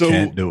 So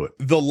can't do it.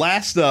 The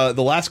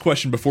last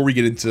question before we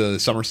get into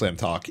SummerSlam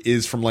talk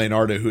is from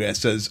Leonardo, who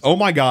says, "Oh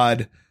my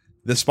God,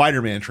 the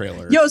Spider-Man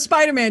trailer." Yo,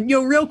 Spider-Man.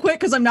 Yo, real quick,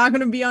 because I'm not going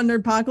to be on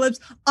Nerdpocalypse.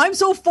 I'm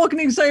so fucking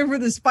excited for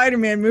the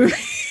Spider-Man movie.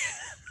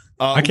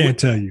 I can't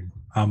tell you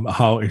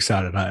how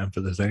excited I am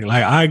for this thing.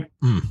 Like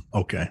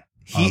okay.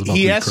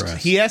 He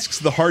asks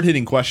the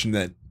hard-hitting question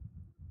that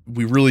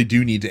we really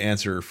do need to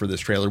answer for this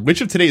trailer.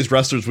 Which of today's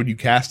wrestlers would you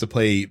cast to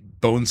play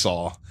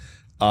Bonesaw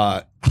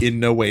in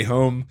No Way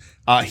Home?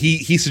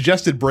 He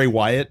suggested Bray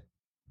Wyatt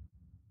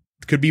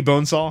could be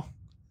Bonesaw.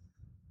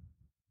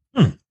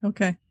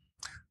 Okay.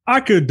 I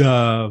could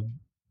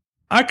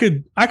I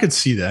could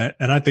see that,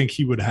 and I think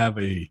he would have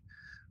a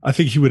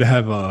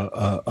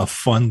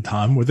fun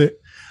time with it.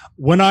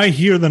 When I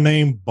hear the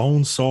name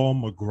Bonesaw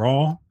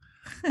McGraw,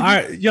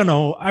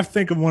 I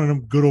think of one of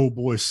them good old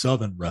boy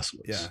Southern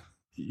wrestlers. Yeah.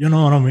 You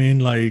know what I mean?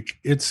 Like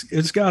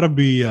it's got to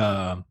be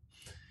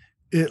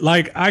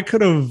like I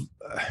could have.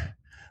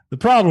 The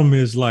problem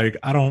is like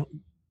I don't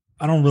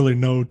really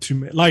know too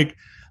many like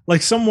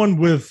someone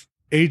with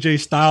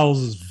AJ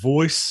Styles'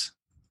 voice,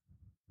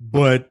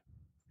 but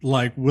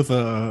with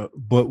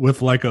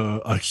like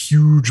a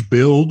huge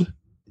build.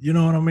 You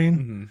know what I mean?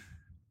 Mm-hmm.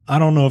 I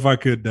don't know if I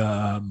could.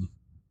 I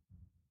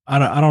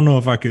don't know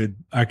if I could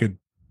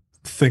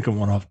think of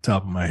one off the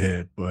top of my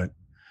head, but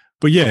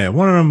yeah,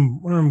 one of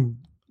them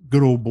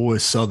good old boy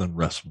Southern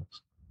wrestlers.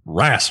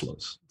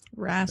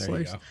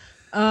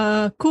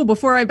 Cool.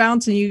 Before I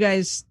bounce and you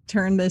guys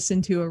turn this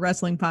into a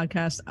wrestling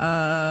podcast,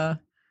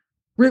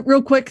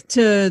 real quick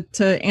to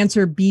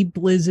answer B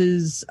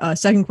Blizz's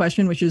second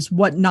question, which is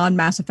what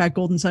non-Mass Effect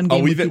Golden Sun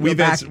game? We've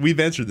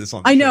answered this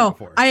on the I show know.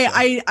 Before,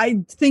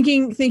 I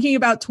thinking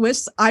about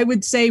twists. I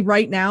would say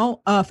right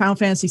now, Final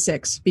Fantasy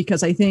VI,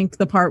 because I think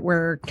the part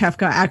where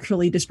Kefka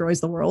actually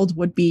destroys the world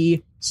would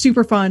be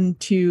super fun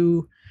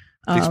to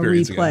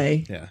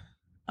replay. Again.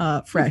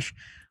 Yeah. Fresh.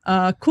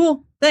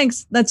 Cool.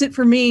 Thanks. That's it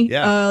for me.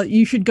 Yeah.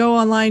 You should go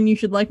online. You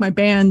should like my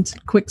band,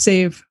 Quick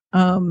Save.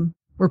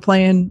 We're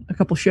playing a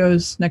couple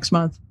shows next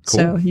month,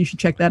 so you should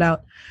check that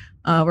out.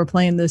 We're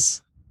playing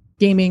this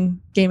gaming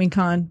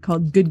con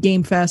called Good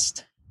Game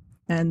Fest,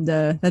 and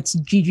that's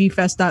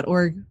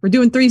ggfest.org. We're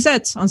doing 3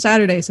 sets on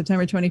Saturday,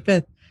 September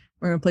 25th.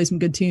 We're gonna play some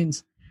good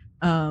tunes.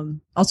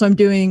 Also, I'm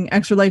doing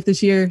Extra Life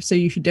this year, so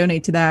you should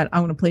donate to that.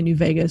 I want to play New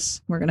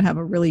Vegas. We're gonna have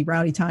a really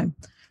rowdy time.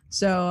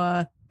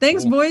 So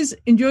thanks, boys.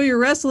 Enjoy your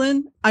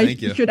wrestling. I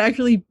should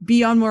actually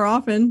be on more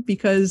often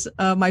because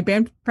my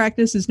band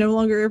practice is no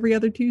longer every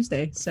other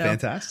Tuesday. So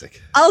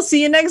fantastic. I'll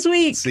see you next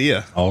week. See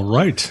ya. All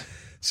right.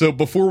 So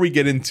before we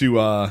get into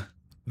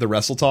the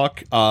wrestle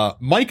talk,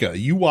 Micah,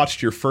 you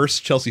watched your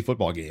first Chelsea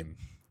football game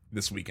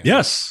this weekend.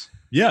 Yes.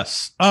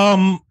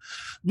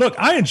 Look,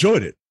 I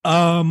enjoyed it.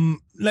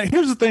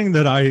 Here's the thing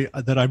that I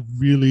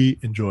really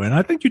enjoy, and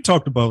I think you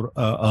talked about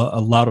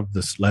a lot of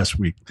this last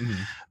week.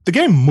 Mm-hmm. The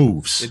game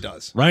moves. It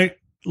does, right?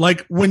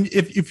 Like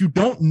if you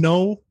don't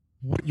know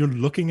what you're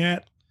looking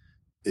at,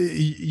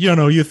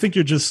 you think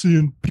you're just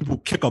seeing people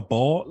kick a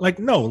ball. Like,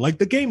 no, like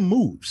the game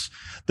moves.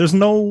 There's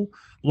no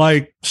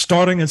like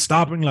starting and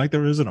stopping like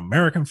there is in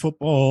American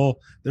football.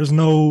 There's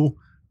no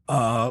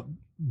ad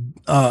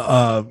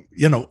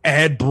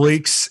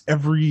breaks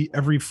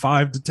every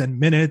 5 to 10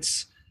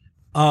 minutes.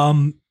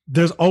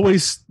 There's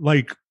always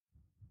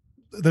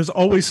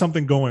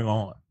something going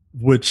on,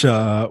 which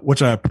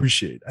I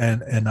appreciate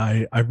and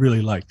I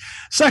really like.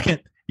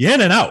 Second, you're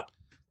in and out.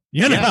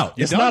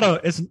 It's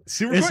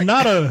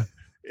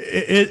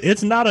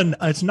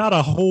not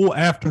a whole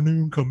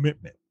afternoon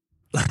commitment.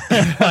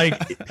 I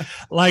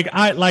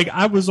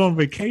was on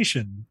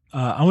vacation.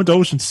 I went to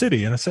Ocean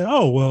City and I said,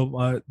 oh,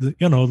 well,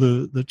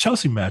 the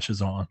Chelsea match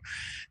is on,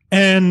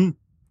 and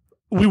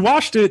we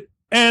watched it.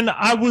 And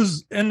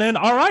then,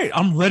 all right,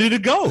 I'm ready to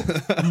go.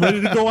 I'm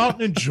ready to go out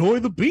and enjoy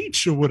the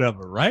beach or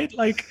whatever. Right.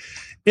 Like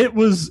it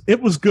was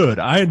good.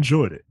 I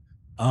enjoyed it.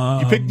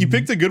 You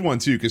picked a good one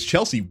too, because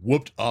Chelsea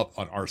whooped up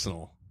on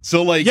Arsenal.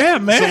 So like, yeah,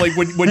 man. So like,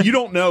 when you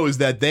don't know is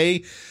that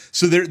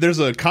there's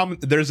a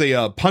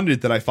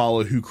pundit that I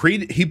follow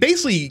he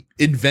basically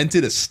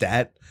invented a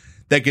stat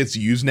that gets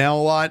used now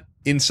a lot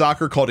in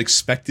soccer called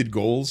expected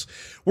goals,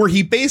 where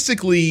he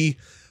basically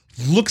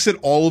looks at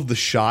all of the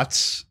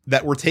shots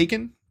that were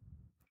taken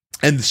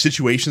and the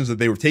situations that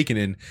they were taken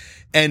in,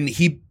 and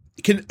he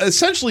can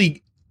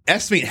essentially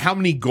estimate how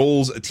many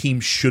goals a team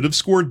should have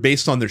scored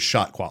based on their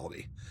shot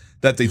quality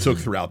that they took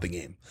throughout the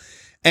game.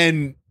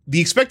 And the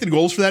expected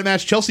goals for that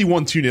match, Chelsea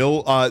won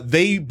 2-0.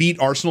 They beat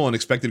Arsenal on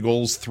expected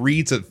goals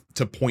 3 to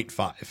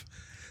 0.5.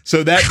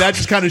 So that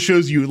just kind of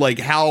shows you like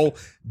how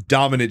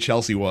dominant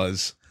Chelsea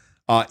was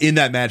in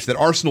that match, that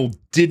Arsenal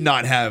did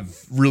not have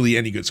really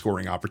any good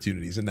scoring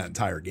opportunities in that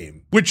entire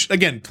game, which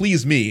again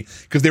pleased me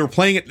because they were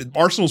playing it.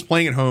 Arsenal's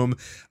playing at home,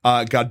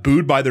 got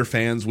booed by their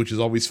fans, which is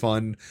always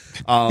fun,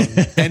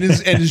 and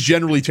is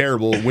generally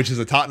terrible, which is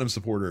a Tottenham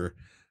supporter,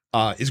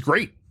 is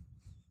great.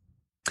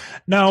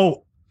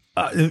 Now,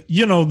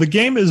 the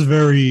game is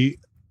very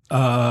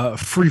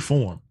free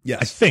form.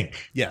 Yes, I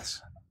think. Yes.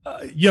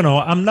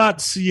 I'm not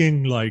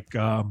seeing like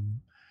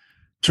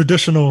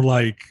traditional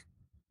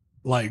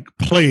like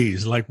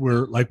plays, like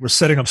we're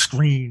setting up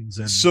screens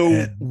and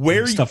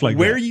stuff like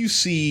where that. You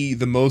see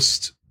the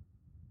most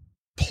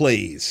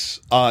plays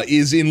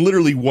is in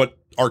literally what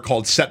are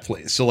called set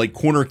plays. So like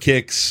corner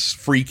kicks,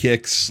 free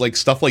kicks, like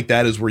stuff like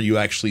that is where you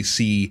actually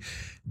see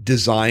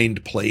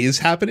designed plays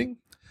happening.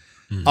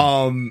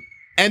 Mm-hmm.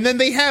 And then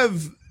they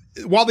have,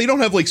 while they don't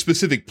have like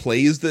specific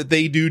plays that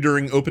they do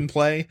during open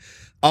play,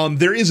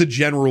 there is a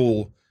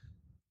general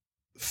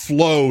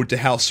flow to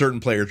how certain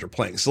players are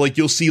playing. So like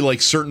you'll see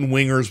like certain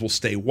wingers will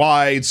stay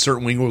wide,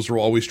 certain wingers will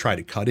always try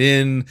to cut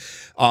in.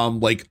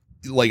 Like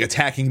like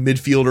attacking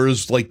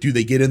midfielders, like do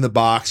they get in the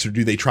box or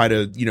do they try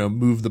to,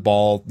 move the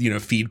ball,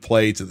 feed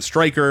play to the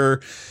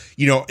striker?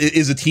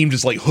 Is a team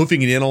just like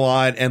hoofing it in a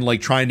lot and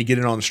like trying to get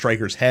it on the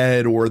striker's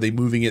head, or are they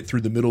moving it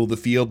through the middle of the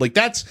field? Like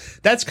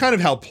that's kind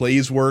of how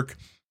plays work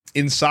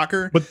in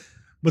soccer.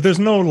 But there's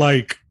no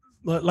like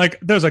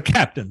there's a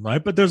captain,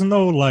 right? But there's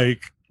no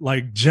like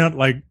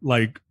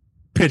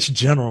pitch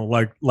general,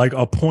 like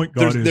a point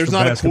guard. There's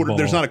not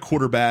a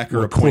quarterback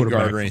or a point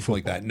guard or anything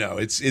like that. No,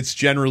 it's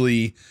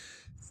generally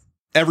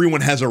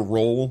everyone has a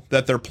role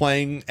that they're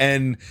playing,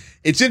 and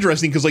it's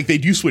interesting because like they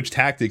do switch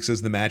tactics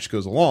as the match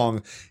goes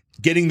along.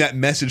 Getting that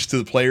message to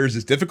the players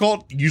is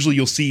difficult. Usually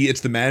you'll see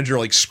it's the manager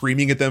like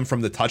screaming at them from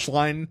the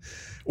touchline,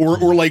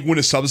 or like when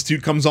a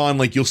substitute comes on,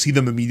 like you'll see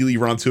them immediately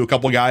run to a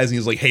couple of guys and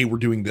he's like, hey, we're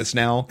doing this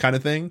now kind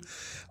of thing.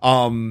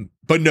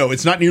 But no,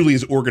 it's not nearly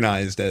as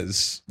organized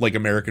as like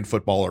American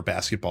football or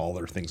basketball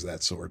or things of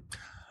that sort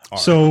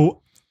are.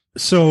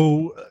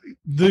 So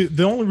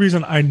the only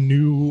reason I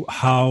knew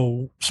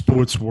how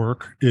sports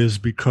work is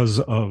because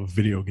of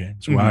video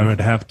games, where I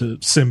would have to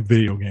sim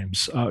video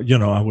games.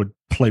 I would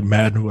play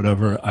Madden or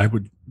whatever.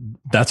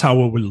 That's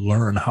how I would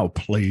learn how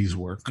plays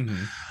work.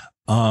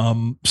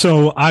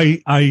 So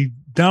I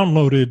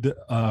downloaded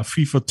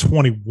FIFA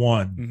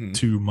 21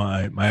 to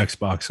my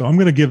Xbox. So I'm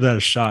going to give that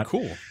a shot.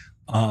 Cool.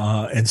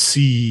 And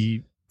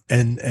see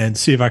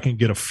if I can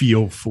get a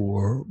feel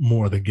for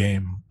more of the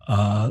game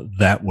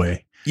that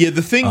way. Yeah,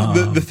 the thing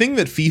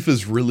that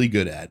FIFA's really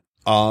good at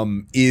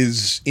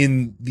is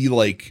in the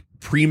like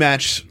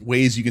pre-match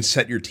ways you can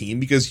set your team,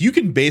 because you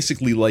can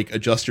basically like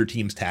adjust your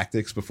team's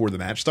tactics before the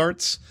match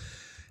starts,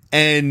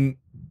 and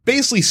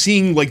basically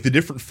seeing like the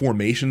different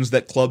formations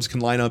that clubs can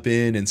line up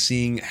in and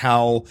seeing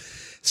how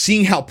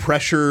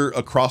pressure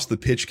across the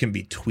pitch can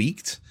be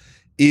tweaked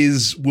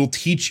will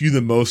teach you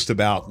the most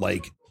about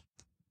like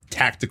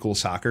tactical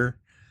soccer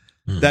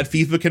that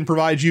FIFA can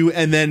provide you.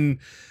 And then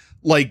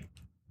like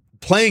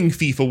playing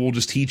FIFA will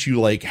just teach you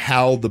like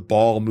how the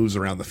ball moves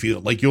around the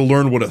field. Like you'll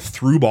learn what a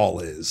through ball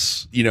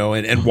is,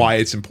 and why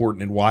it's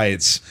important and why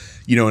it's,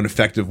 an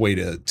effective way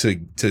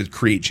to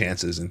create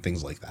chances and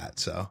things like that.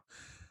 So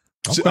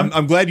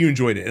I'm glad you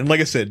enjoyed it. And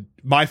like I said,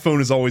 my phone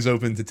is always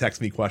open to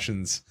text me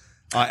questions.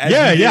 I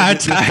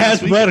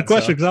asked Brad a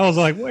question because I was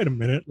like, wait a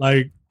minute,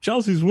 like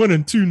Chelsea's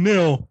winning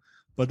 2-0,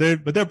 but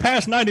they're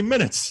past 90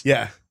 minutes.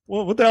 Yeah.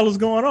 Well, what the hell is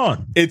going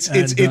on? It's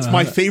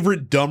my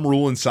favorite dumb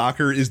rule in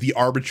soccer is the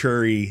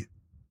arbitrary,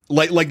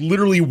 like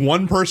literally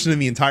one person in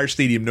the entire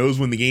stadium knows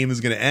when the game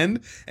is going to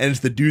end, and it's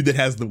the dude that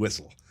has the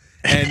whistle,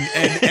 and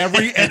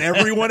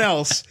everyone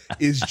else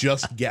is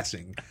just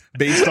guessing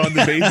based on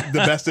the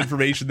best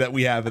information that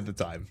we have at the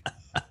time.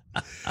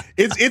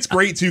 It's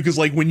great too, because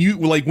like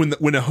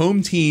when a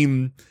home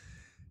team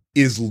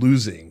is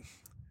losing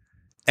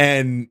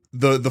and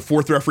the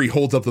fourth referee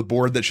holds up the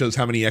board that shows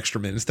how many extra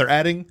minutes they're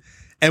adding,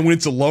 and when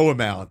it's a low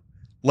amount,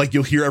 like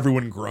you'll hear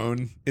everyone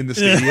groan in the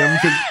stadium.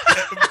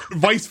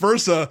 Vice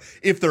versa,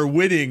 if they're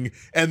winning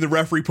and the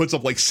referee puts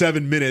up like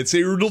 7 minutes,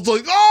 you're just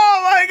like,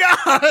 oh my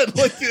god!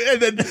 Like, and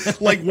then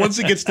like once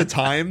it gets to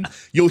time,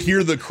 you'll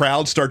hear the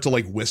crowd start to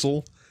like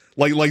whistle.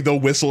 Like they'll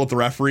whistle at the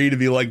referee to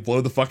be like,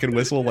 blow the fucking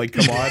whistle. Like,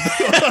 come on.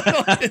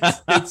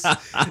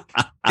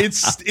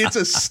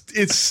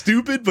 It's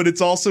stupid, but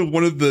it's also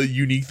one of the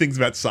unique things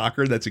about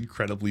soccer that's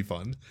incredibly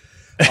fun.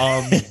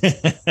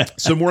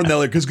 So more on that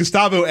later, because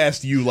Gustavo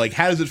asked you, like,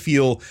 how does it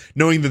feel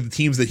knowing that the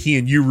teams that he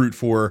and you root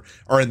for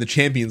are in the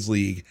Champions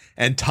League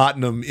and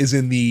Tottenham is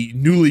in the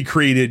newly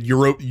created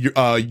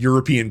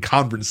European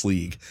Conference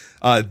League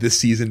this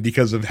season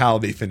because of how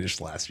they finished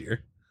last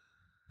year?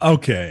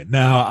 Okay,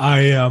 now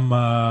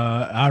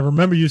I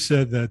remember you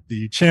said that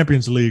the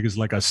Champions League is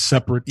like a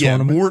separate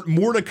tournament.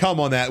 More to come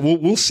on that.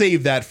 We'll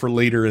save that for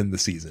later in the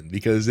season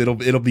because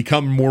it'll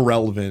become more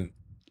relevant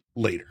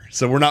later.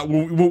 So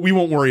we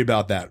won't worry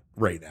about that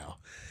right now.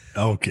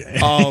 Okay.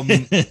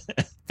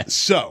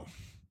 So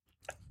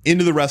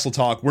into the wrestle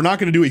talk. We're not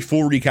going to do a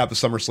full recap of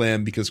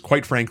SummerSlam because,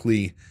 quite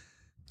frankly,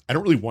 I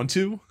don't really want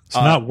to. It's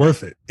not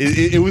worth it.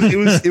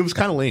 It was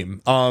kind of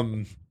lame.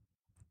 And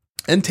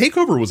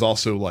Takeover was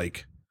also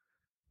like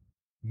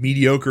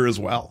mediocre as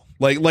well.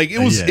 Like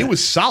it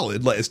was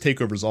solid, like, as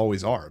Takeovers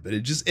always are, but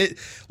it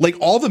like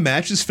all the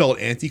matches felt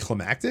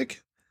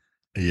anticlimactic.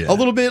 Yeah, a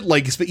little bit,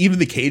 like even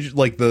the cage,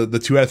 like the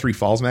 2 out of 3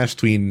 falls match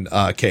between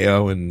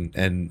KO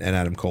and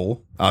Adam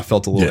Cole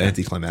felt a little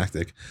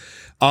anticlimactic.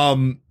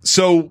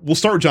 So we'll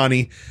start with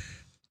Johnny.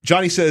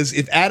 Johnny says,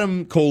 if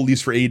Adam Cole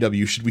leaves for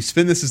AEW, should we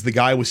spin this as the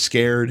guy was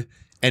scared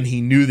and he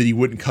knew that he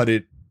wouldn't cut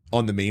it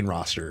on the main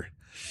roster?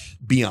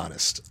 Be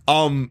honest.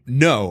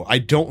 No, I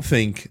don't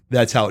think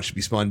that's how it should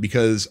be spun,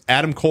 because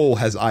Adam Cole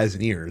has eyes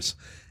and ears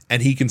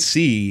and he can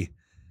see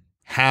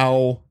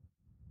how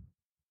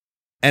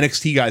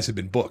NXT guys have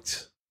been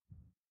booked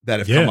that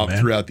have come up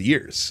throughout the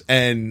years.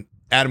 And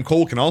Adam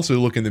Cole can also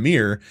look in the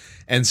mirror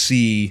and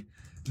see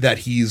that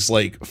he's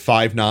like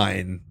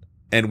 5'9"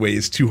 and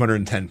weighs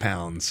 210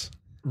 pounds.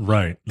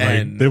 Right.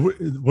 And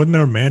wasn't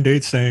there a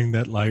mandate saying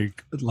that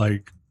like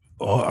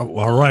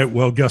all right.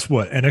 Well, guess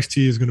what?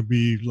 NXT is going to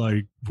be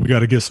like, we got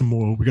to get some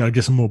more. We got to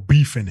get some more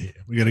beef in here.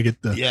 We got to get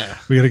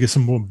we got to get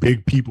some more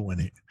big people in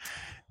here.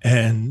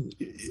 And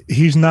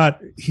he's not.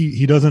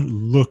 He doesn't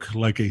look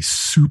like a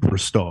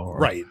superstar,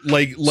 right?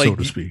 Like so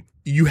to speak.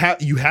 You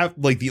have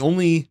like the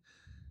only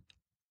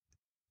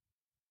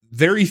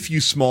very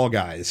few small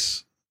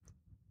guys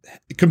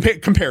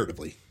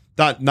comparatively,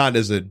 not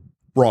as a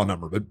raw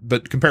number,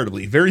 but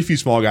comparatively, very few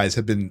small guys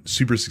have been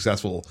super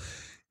successful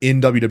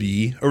in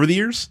WWE over the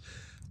years.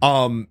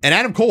 And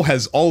Adam Cole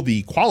has all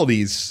the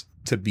qualities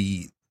to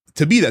be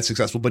that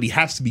successful, but he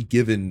has to be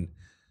given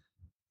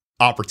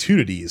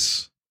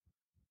opportunities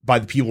by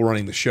the people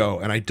running the show.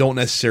 And I don't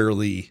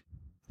necessarily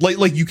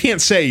like you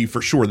can't say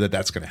for sure that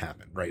that's going to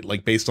happen, right?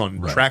 Like based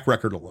on track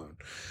record alone.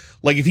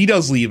 Like if he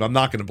does leave, I'm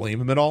not going to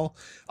blame him at all.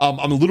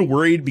 I'm a little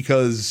worried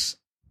because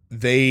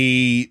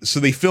they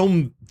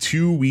filmed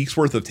 2 weeks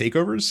worth of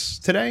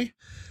takeovers today.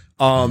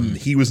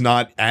 He was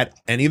not at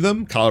any of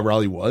them. Kyle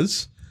O'Reilly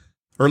was,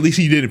 or at least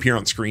he did appear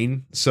on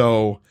screen.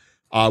 So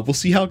we'll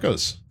see how it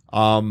goes.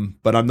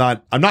 But I'm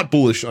not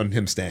bullish on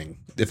him staying,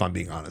 if I'm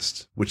being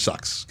honest, which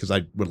sucks because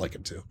I would like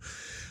him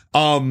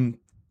to.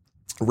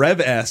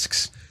 Rev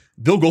asks,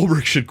 Bill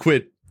Goldberg should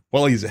quit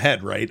while he's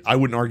ahead, right? I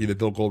wouldn't argue that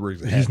Bill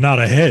Goldberg's ahead. He's not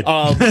ahead.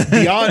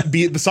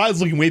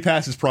 Besides looking way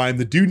past his prime,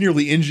 the dude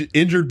nearly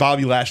injured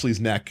Bobby Lashley's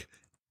neck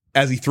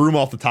as he threw him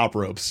off the top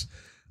ropes.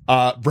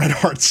 Bret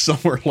Hart's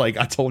somewhere like,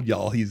 I told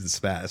y'all he's the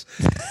spaz.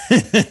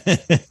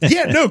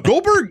 Yeah, no,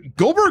 Goldberg.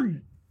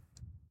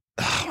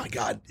 Oh my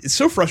God. It's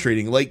so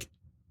frustrating. Like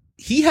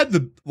he should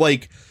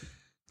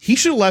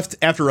have left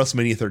after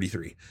WrestleMania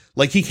 33.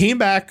 Like he came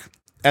back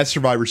at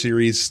Survivor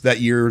Series that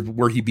year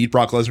where he beat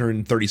Brock Lesnar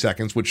in 30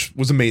 seconds, which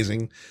was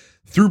amazing.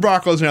 Threw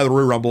Brock Lesnar out of the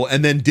Royal Rumble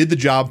and then did the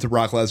job to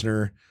Brock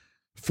Lesnar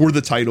for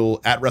the title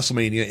at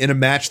WrestleMania in a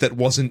match that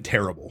wasn't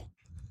terrible.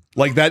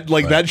 Like that,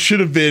 that should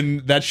have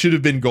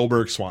been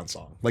Goldberg's swan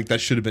song. Like that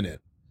should have been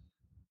it.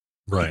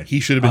 Right. He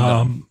should have been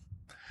done.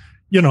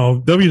 You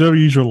know,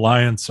 WWE's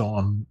reliance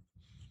on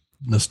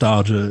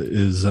nostalgia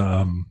is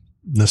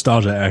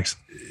nostalgia acts.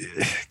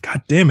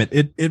 God damn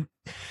it. It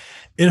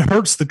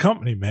hurts the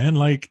company, man.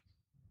 Like,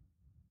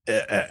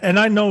 and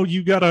I know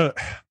you gotta,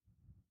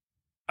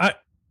 I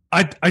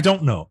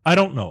don't know. I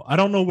don't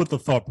know what the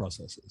thought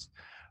process is,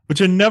 but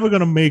you're never going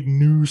to make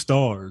new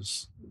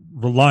stars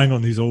relying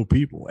on these old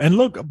people. And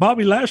look,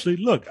 Bobby Lashley,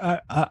 look,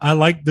 I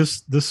like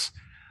this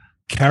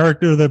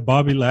character that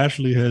Bobby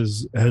Lashley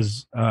has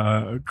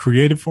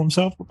created for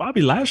himself. But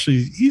Bobby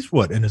Lashley, he's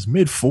what, in his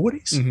mid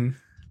 40s? Mm-hmm.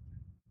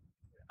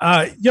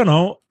 You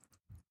know,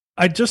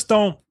 I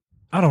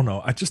don't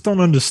know. I just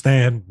don't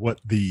understand what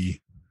the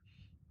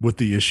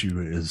issue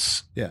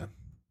is. Yeah.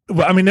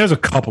 Well, I mean, there's a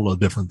couple of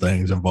different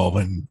things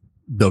involving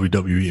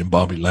WWE and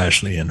Bobby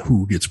Lashley and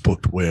who gets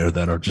booked where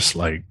that are just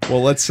like.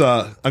 Well, let's.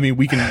 I mean,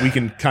 we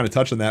can kind of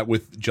touch on that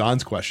with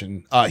John's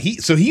question.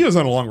 He was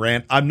on a long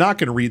rant. I'm not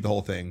going to read the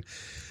whole thing,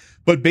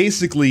 but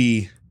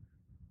basically,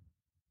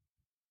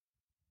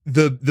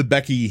 the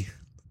Becky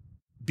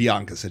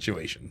Bianca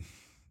situation.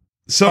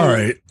 So, all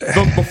right.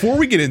 But before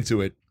we get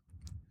into it,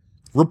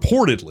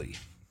 reportedly,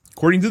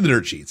 according to the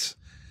dirt sheets,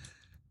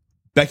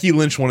 Becky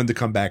Lynch wanted to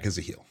come back as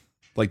a heel.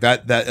 Like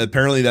that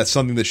apparently that's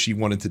something that she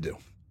wanted to do.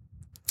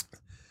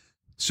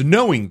 So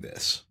knowing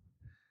this,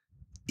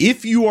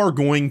 if you are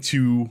going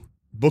to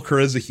book her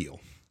as a heel,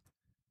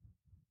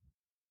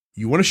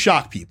 you want to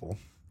shock people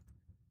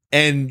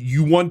and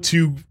you want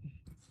to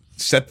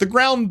set the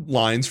ground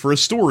lines for a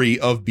story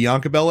of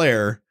Bianca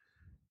Belair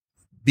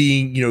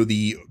being, you know,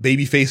 the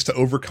babyface to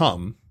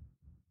overcome,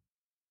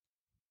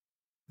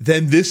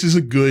 then this is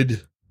a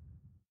good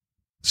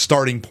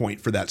starting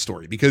point for that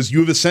story because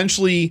you have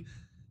essentially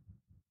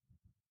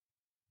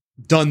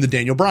done the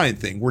Daniel Bryan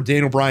thing where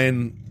Daniel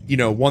Bryan, you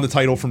know, won the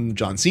title from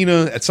John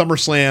Cena at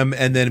SummerSlam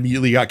and then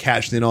immediately got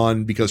cashed in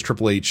on because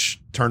Triple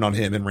H turned on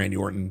him and Randy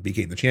Orton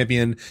became the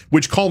champion,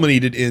 which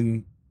culminated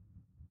in,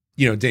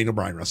 you know, Daniel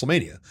Bryan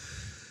WrestleMania.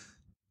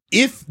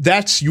 If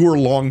that's your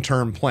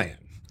long-term plan,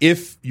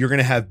 if you're going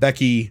to have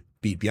Becky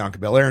beat Bianca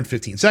Belair in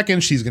 15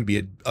 seconds, she's going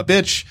to be a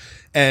bitch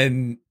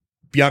and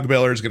Bianca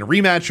Belair is going to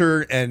rematch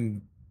her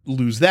and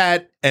lose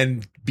that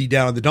and be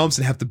down in the dumps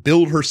and have to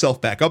build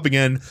herself back up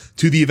again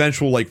to the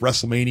eventual like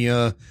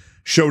WrestleMania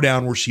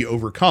showdown where she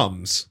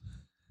overcomes,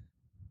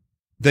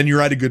 then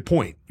you're at a good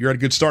point. You're at a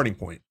good starting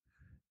point.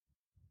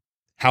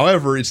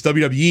 However, it's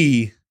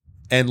WWE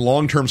and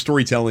long-term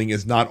storytelling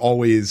is not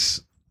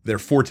always their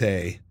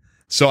forte.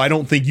 So I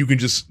don't think you can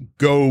just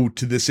go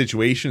to this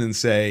situation and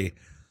say,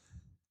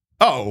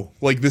 oh,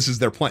 like this is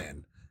their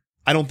plan.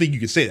 I don't think you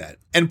can say that.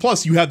 And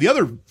plus you have the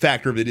other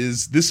factor of it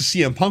is this is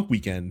CM Punk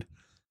weekend.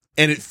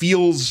 And it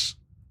feels,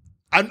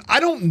 I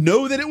don't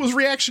know that it was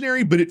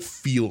reactionary, but it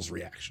feels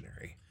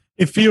reactionary.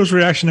 It feels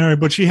reactionary,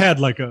 but she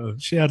had like a,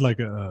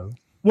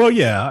 well,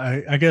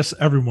 yeah, I guess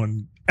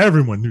everyone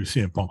knew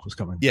CM Punk was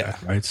coming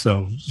back, right?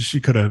 So they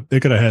could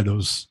have had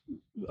those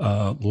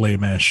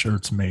lame ass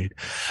shirts made.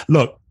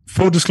 Look,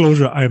 full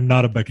disclosure, I am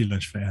not a Becky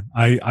Lynch fan.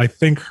 I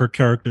think her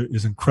character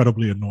is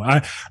incredibly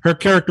annoying. Her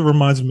character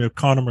reminds me of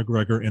Conor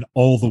McGregor in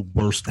all the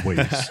worst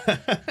ways.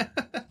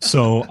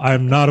 So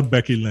I'm not a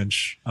Becky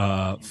Lynch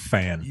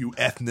fan. You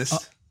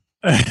ethnist.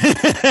 I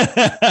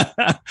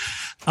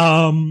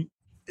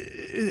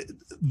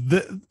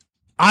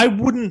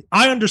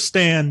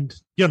understand,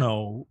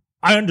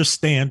 I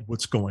understand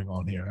what's going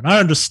on here, and I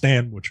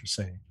understand what you're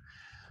saying.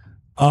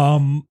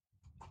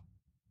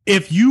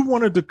 If you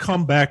wanted to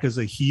come back as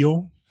a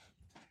heel,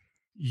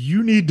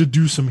 you need to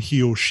do some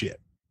heel shit.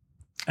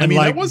 And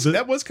I mean,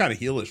 that was kind of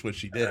heelish what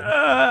she did.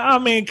 I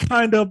mean,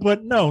 kind of,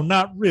 but no,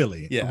 not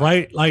really. Yeah.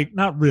 Right? Like,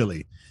 not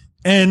really.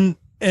 And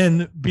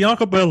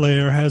Bianca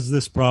Belair has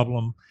this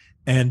problem,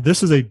 and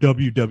this is a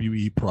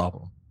WWE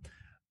problem.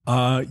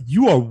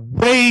 You are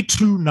way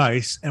too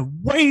nice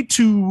and way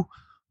too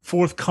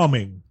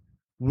forthcoming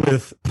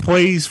with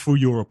praise for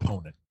your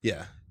opponent.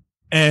 Yeah.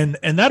 And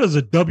that is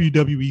a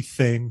WWE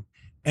thing,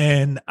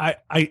 and I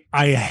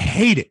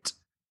hate it.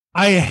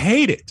 I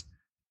hate it.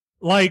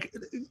 Like,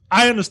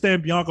 I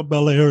understand Bianca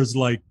Belair is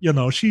like,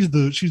 she's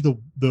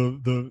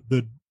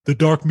the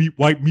dark meat,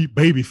 white meat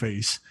baby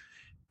face.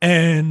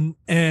 And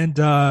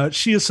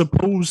she is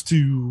supposed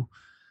to,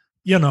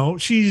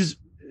 she's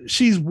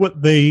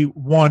what they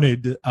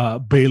wanted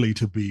Bayley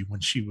to be when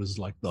she was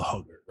like the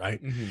hugger,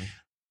 right? Mm-hmm.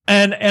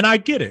 And I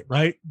get it,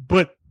 right?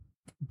 But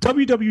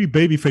WWE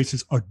baby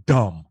faces are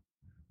dumb.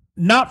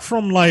 Not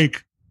from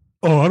like,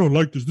 oh, I don't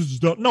like this. This is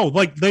dumb. No,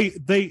 like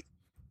they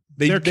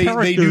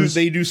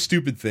do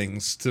stupid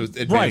things to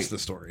advance the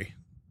story.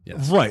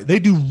 Yes. Right. They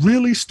do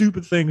really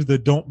stupid things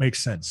that don't make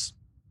sense.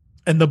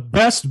 And the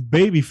best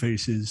baby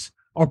faces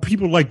are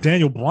people like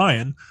Daniel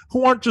Bryan,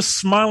 who aren't just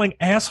smiling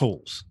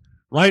assholes,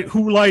 right?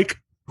 Who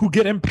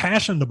get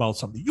impassioned about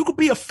something. You could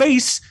be a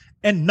face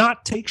and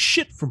not take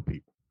shit from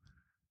people.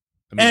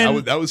 I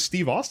mean, that was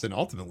Steve Austin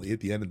ultimately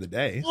at the end of the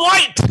day.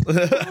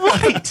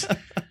 Right.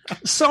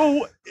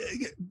 So,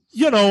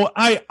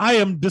 I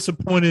am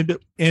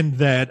disappointed in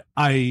that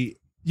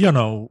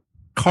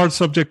card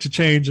subject to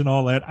change and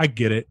all that. I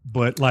get it.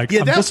 But like,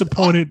 I'm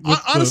disappointed with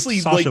honestly,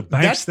 the Sasha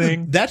Banks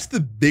thing. That's the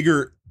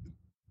bigger,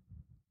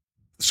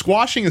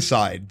 squashing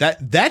aside,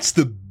 that's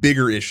the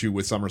bigger issue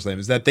with SummerSlam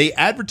is that they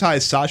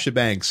advertised Sasha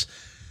Banks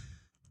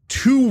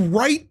to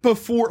right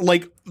before,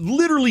 like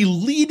literally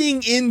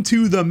leading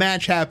into the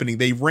match happening.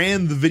 They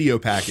ran the video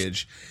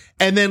package,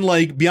 and then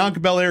like Bianca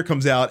Belair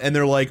comes out and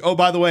they're like, oh,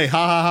 by the way,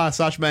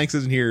 Sasha Banks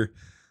isn't here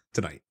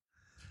tonight.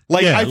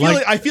 Like, yeah,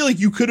 I feel like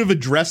you could have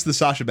addressed the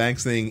Sasha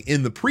Banks thing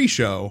in the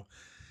pre-show,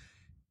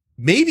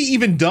 maybe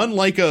even done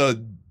like a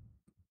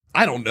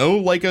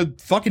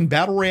fucking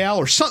battle royale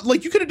or something.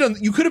 Like you could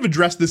have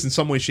addressed this in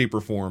some way, shape,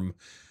 or form.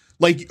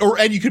 Like,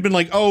 and you could have been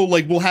like, oh,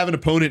 like we'll have an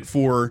opponent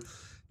for,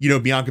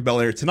 Bianca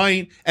Belair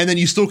tonight, and then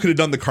you still could have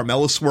done the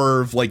Carmella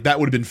swerve. Like that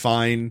would have been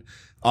fine.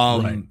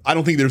 Right. I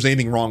don't think there's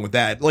anything wrong with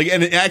that. Like,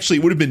 and it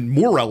would have been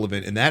more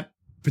relevant in that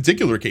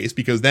particular case,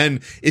 because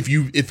then if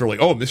they're like,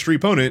 oh, mystery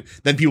opponent,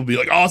 then people be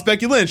like, oh, it's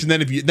Becky Lynch, and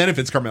then if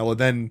it's Carmella,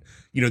 then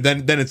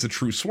then it's a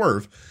true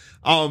swerve.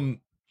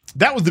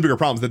 That was the bigger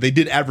problem, is that they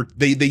did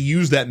they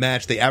used that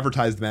match, they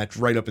advertised the match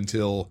right up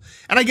until,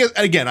 and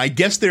I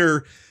guess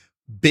they're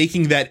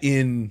baking that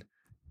in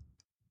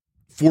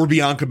for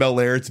Bianca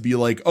Belair to be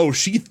like, oh,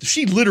 she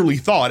literally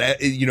thought,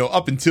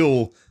 up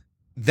until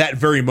that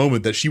very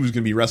moment that she was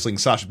going to be wrestling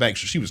Sasha Banks,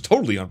 so she was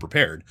totally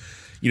unprepared,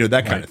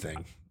 that kind of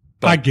thing.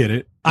 But, I get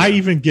it. Yeah. I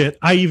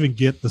even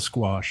get the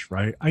squash,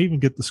 right? I even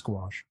get the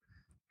squash.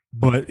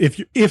 But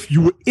if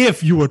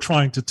you were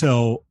trying to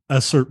tell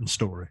a certain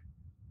story,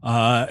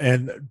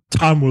 and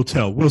time will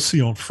tell, we'll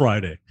see on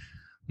Friday.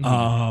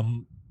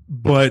 Mm-hmm.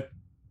 But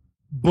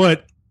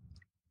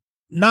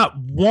not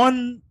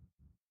one,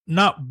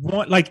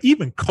 like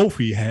even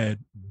Kofi had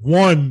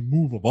one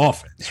move of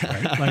offense,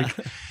 right?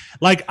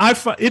 Like I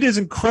find it is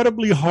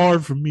incredibly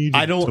hard for me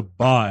to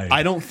buy.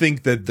 I don't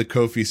think that the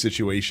Kofi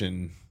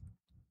situation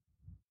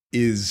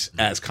is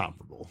as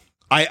comparable.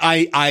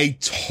 I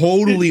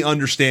totally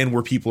understand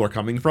where people are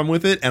coming from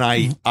with it, and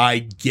I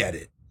get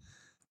it.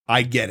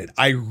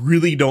 I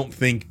really don't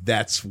think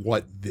that's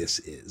what this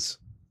is.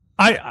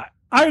 I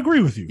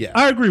agree with you. Yeah.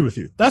 I agree with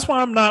you. That's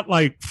why I'm not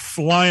like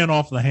flying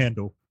off the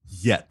handle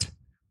yet.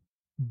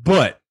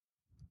 But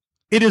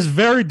it is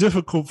very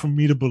difficult for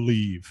me to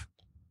believe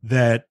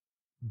that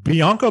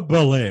Bianca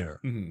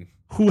Belair, mm-hmm.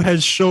 who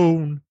has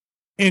shown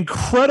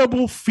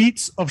incredible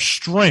feats of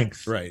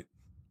strength, right,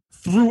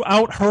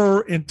 throughout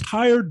her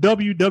entire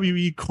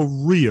WWE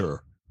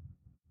career,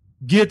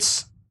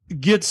 gets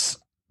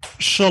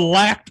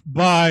shellacked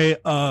by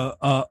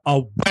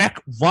a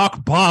whack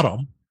rock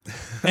bottom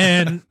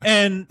and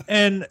a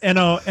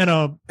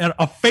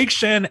fake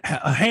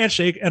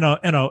handshake and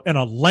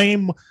a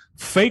lame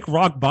fake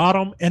rock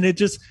bottom, and it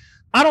just,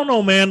 I don't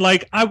know, man.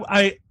 Like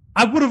I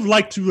would have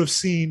liked to have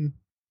seen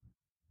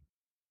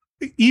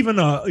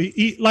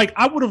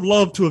I would have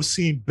loved to have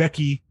seen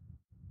Becky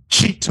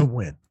cheat to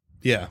win.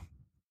 Yeah.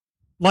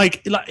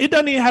 Like it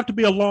doesn't even have to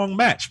be a long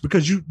match,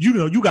 because you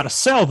got to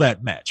sell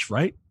that match,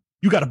 right?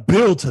 You got to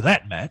build to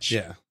that match.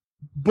 Yeah.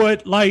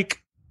 but like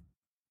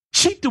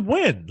cheat to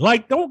win.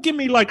 Like don't give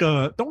me like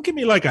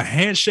a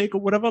handshake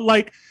or whatever.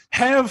 Like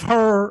have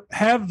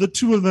the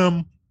two of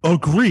them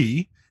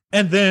agree,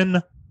 and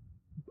then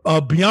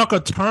Bianca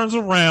turns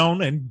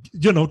around and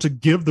to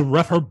give the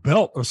ref her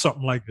belt or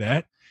something like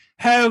that.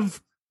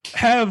 Have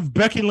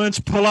Becky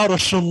Lynch pull out a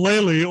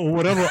shillelagh or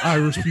whatever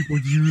Irish people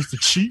use to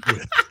cheat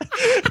with,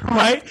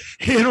 right?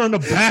 Hit her in the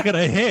back of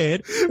the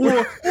head,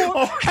 or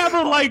have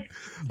her like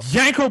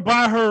yank her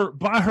by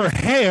her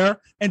hair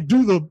and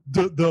do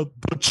the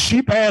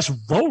cheap ass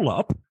roll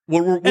up.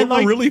 What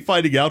we're really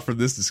finding out from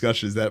this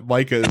discussion is that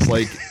Micah is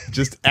like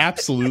just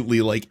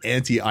absolutely like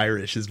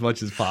anti-Irish as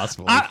much as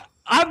possible.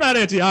 I'm not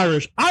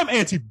anti-Irish. I'm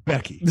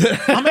anti-Becky.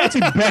 I'm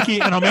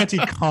anti-Becky and I'm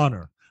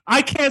anti-Connor.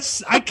 I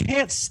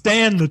can't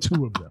stand the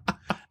two of them.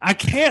 I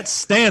can't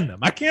stand them.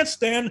 I can't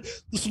stand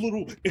this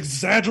little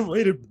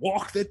exaggerated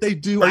walk that they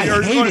do.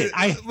 I hate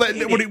it. What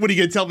are you going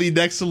to tell me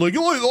next to look?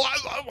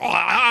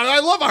 I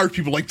love Irish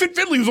people. Like Fit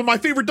Finley was one of my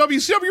favorite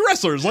WCW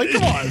wrestlers. Like,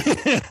 come on.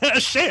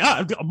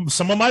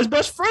 Some of my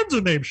best friends are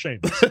named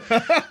Sheamus.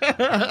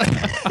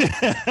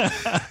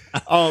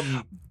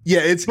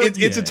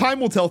 It's a time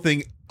will tell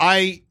thing.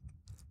 I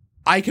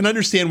can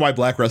understand why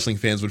black wrestling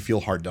fans would feel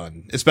hard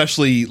done,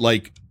 especially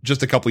like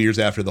just a couple years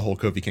after the whole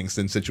Kofi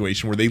Kingston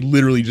situation where they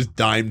literally just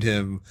dimed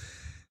him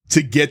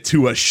to get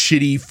to a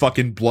shitty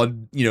fucking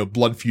blood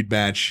feud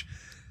match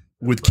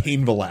with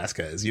Cain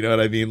Velasquez. You know what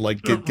I mean?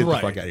 Like get the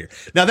fuck out of here.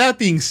 Now, that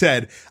being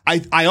said,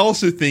 I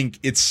also think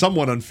it's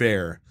somewhat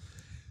unfair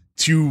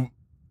to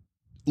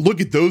look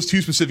at those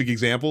two specific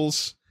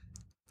examples.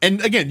 And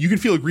again, you can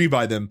feel aggrieved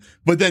by them,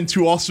 but then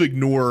to also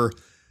ignore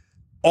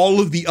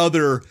all of the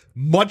other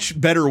much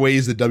better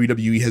ways that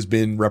WWE has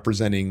been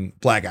representing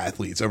black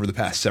athletes over the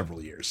past several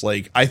years.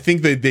 Like, I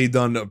think that they've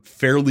done a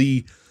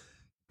fairly,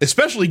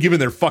 especially given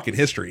their fucking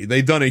history,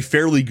 they've done a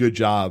fairly good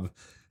job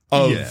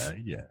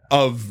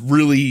of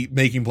really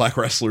making black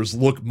wrestlers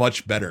look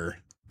much better.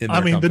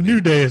 The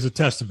New Day is a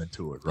testament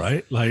to it,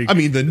 right? Like, I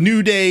mean, the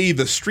New Day,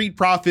 the Street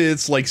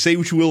Profits, like, say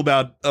what you will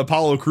about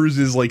Apollo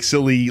Cruz's like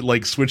silly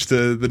like switch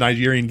to the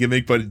Nigerian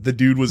gimmick, but the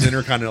dude was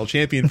Intercontinental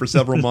Champion for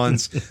several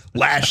months.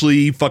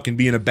 Lashley fucking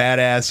being a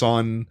badass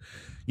on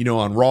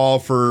Raw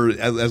for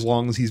as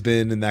long as he's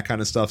been, and that kind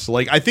of stuff. So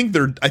like, I think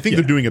they're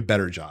doing a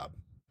better job.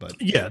 But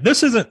yeah,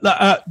 this isn't.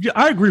 I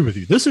agree with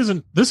you. This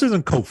isn't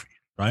Kofi,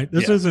 right?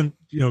 This isn't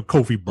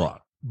Kofi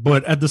Brock,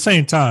 but at the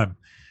same time,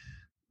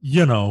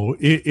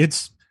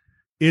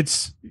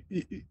 it's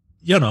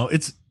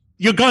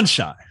you're gun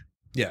shy.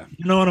 Yeah.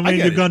 You know what I mean?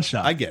 You're gun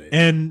shy. I get it.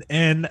 And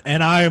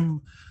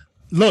I'm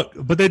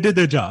but they did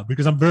their job,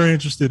 because I'm very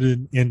interested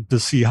in to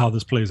see how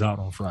this plays out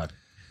on Friday.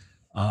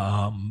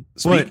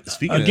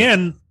 Speaking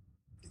again,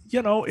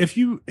 if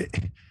you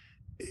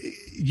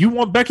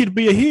want Becky to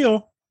be a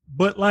heel,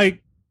 but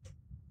like,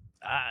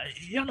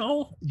 she's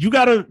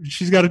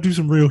got to do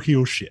some real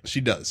heel shit.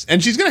 She does,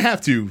 and she's going to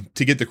have to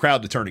get the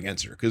crowd to turn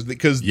against her, because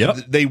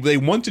they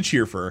want to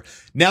cheer for her.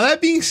 Now, that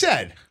being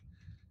said,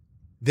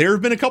 there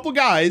have been a couple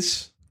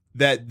guys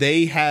that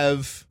they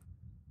have.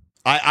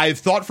 I've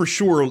thought for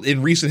sure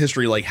in recent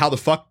history, like, how the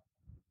fuck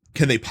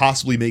can they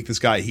possibly make this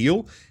guy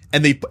heel?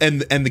 And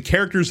the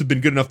characters have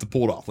been good enough to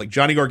pull it off. Like,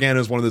 Johnny Gargano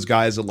is one of those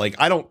guys that, like,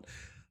 I don't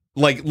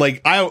like.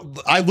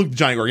 I looked at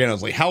Johnny Gargano, I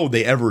was like, how would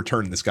they ever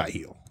turn this guy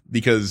heel?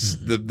 Because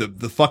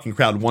the fucking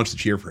crowd wants to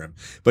cheer for him.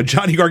 But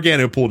Johnny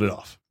Gargano pulled it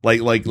off.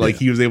 Like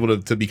he was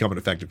able to become an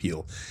effective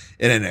heel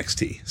in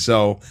NXT.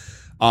 So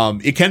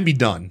it can be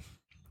done.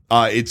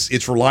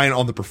 It's reliant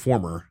on the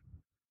performer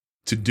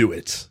to do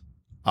it.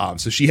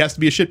 So she has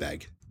to be a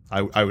shitbag.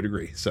 I would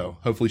agree. So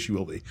hopefully she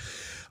will be.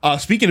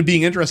 Speaking of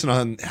being interested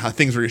on how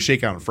things are going to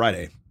shake out on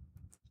Friday,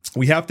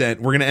 we're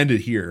going to end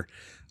it here.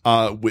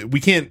 We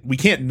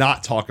can't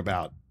not talk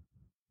about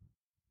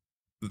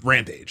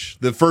Rampage,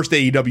 the first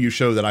AEW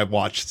show that I've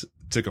watched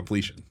to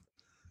completion.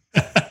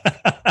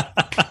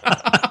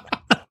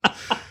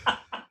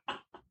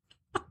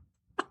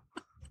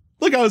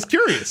 Look, I was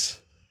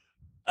curious.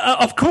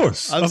 Of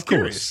course, I was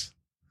curious.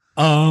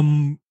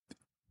 I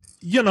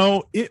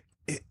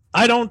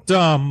don't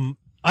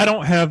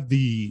have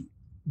the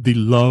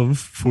love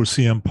for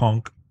CM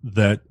Punk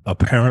that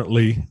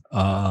apparently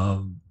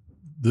that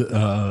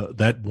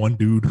one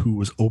dude who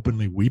was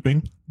openly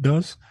weeping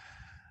does.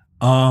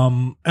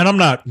 And I'm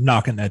not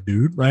knocking that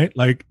dude, right?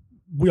 Like,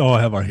 we all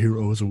have our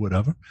heroes or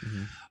whatever.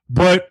 Mm-hmm.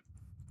 But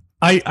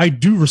I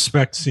do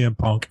respect CM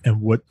Punk and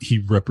what he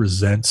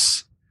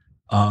represents.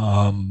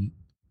 Cult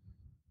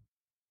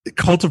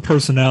of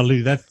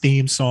Personality, that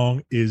theme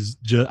song is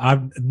just,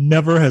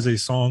 never has a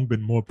song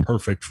been more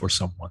perfect for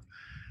someone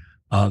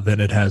than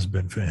it has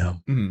been for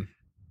him. Mm-hmm.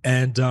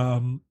 And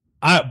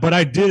but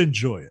I did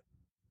enjoy it.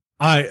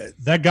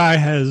 That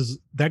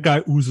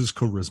guy oozes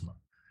charisma.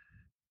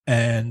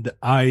 And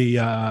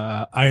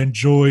I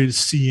enjoyed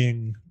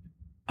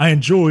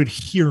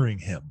hearing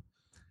him.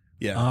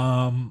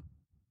 Yeah.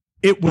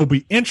 It will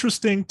be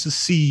interesting to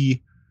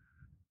see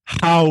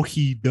how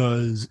he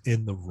does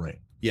in the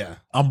ring. Yeah.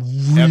 I'm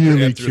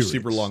really after a curious.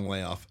 super long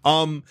layoff.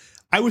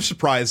 I was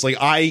surprised. Like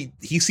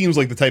he seems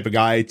like the type of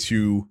guy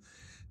to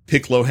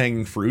pick low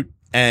hanging fruit.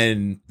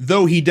 And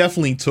though he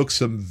definitely took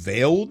some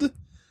veiled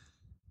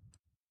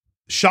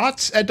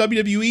shots at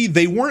WWE,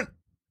 they weren't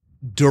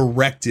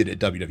directed at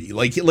WWE.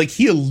 Like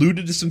he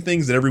alluded to some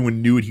things that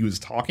everyone knew what he was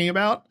talking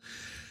about.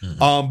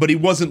 Mm-hmm. But he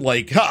wasn't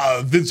like,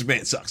 Vince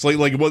McMahon sucks.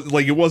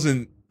 It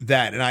wasn't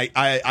that. And I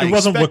it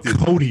wasn't what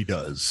Cody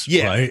does.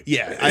 Yeah. Right?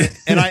 Yeah.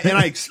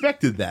 I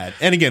expected that.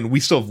 And again,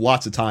 we still have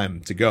lots of time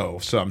to go.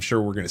 So I'm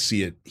sure we're going to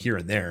see it here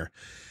and there.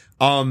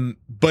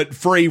 But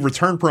for a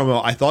return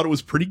promo, I thought it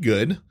was pretty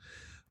good.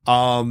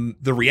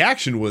 The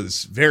reaction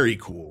was very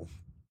cool.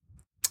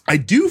 I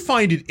do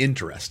find it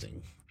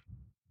interesting.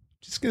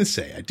 Just gonna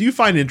say, I do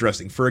find it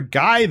interesting for a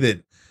guy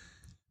that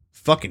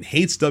fucking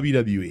hates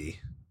WWE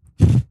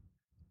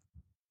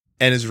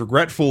and is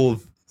regretful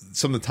of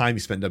some of the time he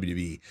spent in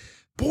WWE.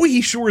 Boy,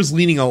 he sure is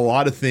leaning a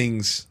lot of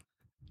things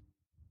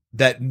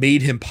that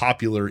made him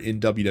popular in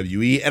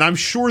WWE. And I'm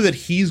sure that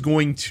he's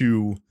going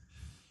to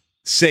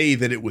say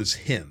that it was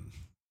him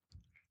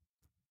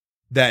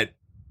that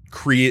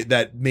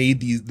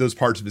made those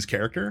parts of his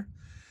character.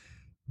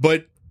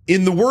 But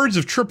in the words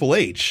of Triple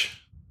H,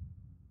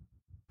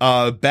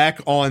 back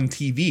on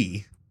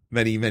TV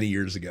many, many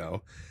years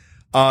ago,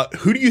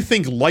 who do you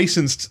think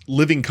licensed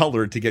Living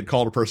Color to get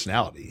Cult of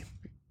Personality?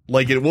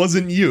 Like, it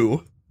wasn't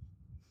you.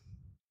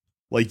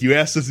 Like, you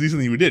asked us to do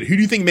something we did. Who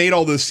do you think made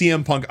all those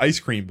CM Punk ice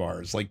cream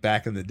bars, like,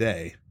 back in the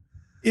day?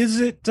 Is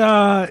it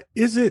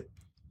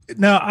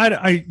now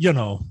I you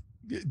know,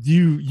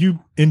 you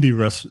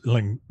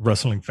indie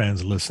wrestling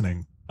fans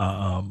listening,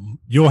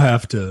 you'll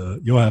have to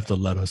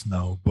let us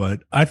know.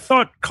 But I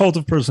thought Cult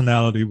of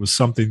Personality was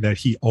something that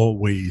he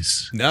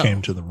always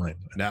came to the ring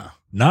with. No.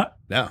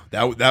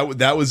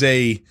 That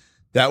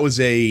was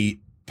a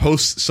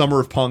post Summer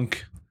of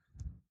Punk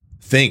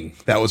thing.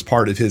 That was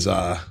part of his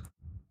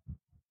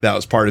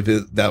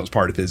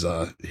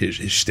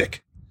his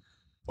shtick.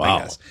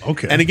 Wow.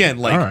 Okay. And again,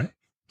 like, all right,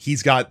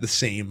 he's got the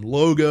same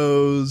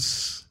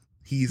logos.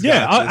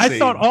 I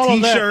thought all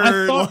of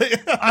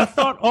that. I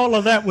thought all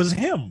of that was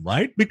him,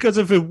 right? Because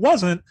if it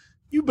wasn't,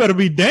 you better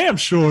be damn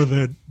sure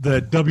that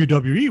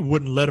WWE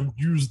wouldn't let him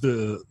use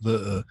the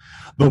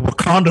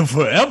Wakanda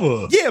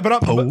Forever. Yeah,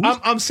 but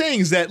I'm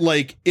saying is that,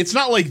 like, it's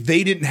not like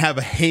they didn't have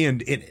a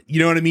hand in it. You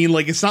know what I mean?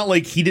 Like, it's not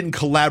like he didn't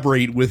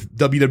collaborate with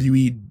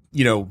WWE,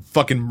 you know,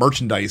 fucking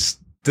merchandise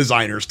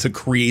designers to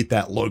create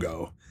that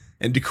logo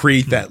and to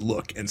create that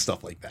look and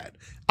stuff like that.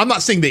 I'm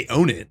not saying they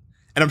own it,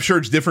 and I'm sure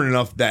it's different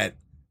enough that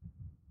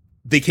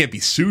they can't be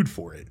sued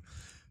for it.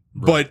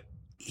 Right. But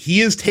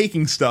he is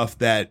taking stuff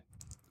that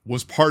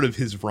was part of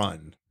his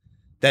run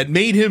that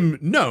made him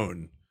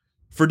known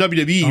for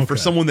WWE, for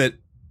someone that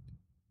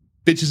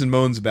bitches and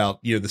moans about,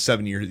 you know, the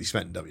 7 years he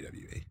spent in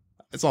WWE.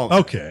 That's all.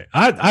 Okay.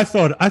 I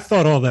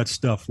thought all that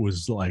stuff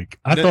was like,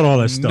 thought all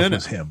that stuff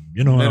was him.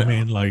 You know what I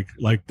mean? Like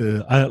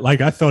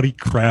I thought he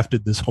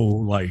crafted this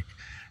whole, like,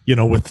 you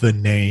know, with the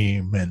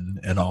name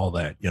and all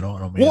that, you know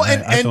what I mean? Well,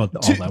 I thought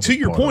all that to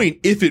your point,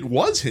 if it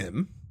was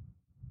him,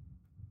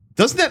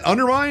 doesn't that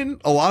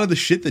undermine a lot of the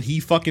shit that he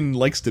fucking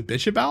likes to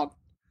bitch about?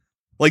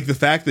 Like the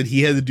fact that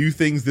he had to do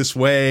things this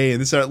way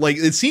and this, like,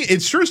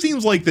 it sure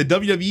seems like the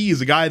WWE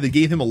is a guy that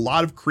gave him a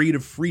lot of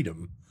creative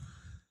freedom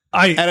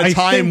at a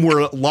time where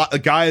a lot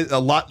of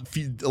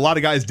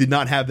guys did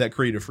not have that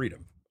creative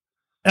freedom.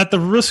 At the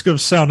risk of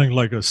sounding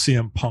like a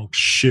CM Punk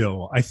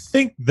shill, I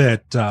think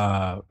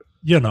that,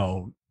 you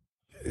know,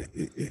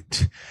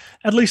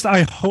 at least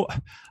I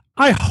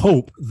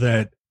hope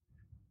that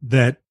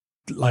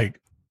like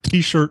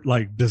t-shirt,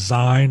 like,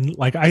 design,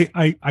 like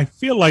I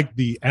feel like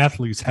the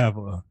athletes have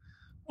a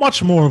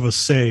much more of a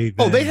say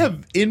than, they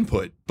have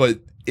input, but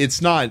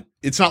it's not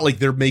like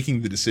they're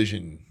making the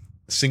decision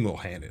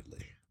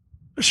single-handedly.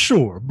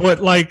 Sure, but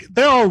like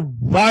there are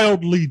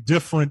wildly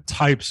different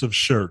types of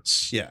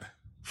shirts. Yeah.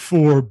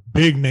 For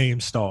big name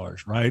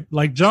stars, right?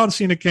 Like John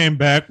Cena came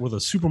back with a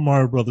Super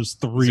Mario Brothers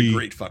 3 it's a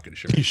great fucking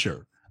shirt.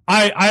 T-shirt.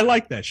 I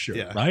like that shirt,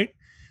 yeah. Right?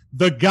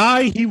 The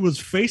guy he was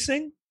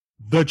facing,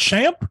 the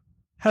champ,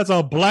 has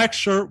a black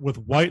shirt with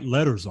white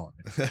letters on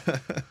it.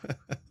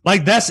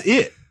 Like, that's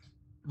it.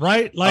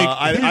 Right? Like,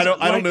 I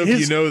don't know if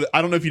you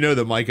know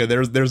that, Micah.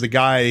 There's a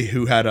guy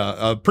who had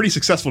a pretty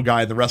successful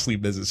guy in the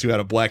wrestling business who had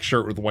a black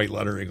shirt with white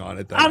lettering on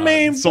it.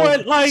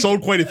 That,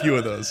 sold quite a few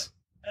of those.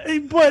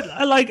 But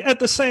like at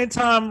the same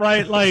time,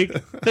 right? Like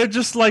they're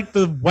just like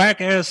the whack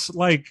ass,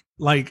 like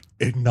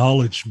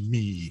acknowledge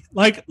me,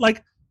 like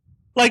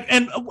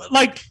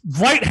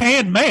right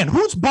hand man.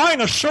 Who's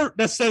buying a shirt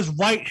that says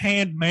right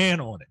hand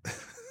man on it?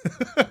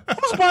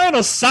 Who's buying a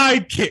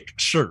sidekick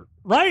shirt?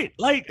 Right?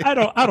 Like I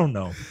don't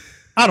know.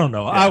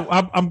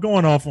 Yeah. I'm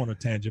going off on a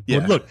tangent,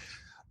 but look,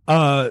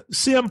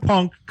 CM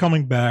Punk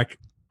coming back.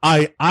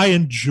 I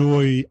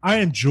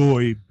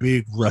enjoy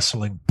big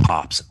wrestling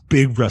pops,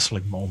 big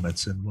wrestling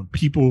moments, and when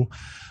people,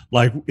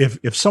 like,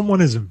 if someone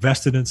is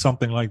invested in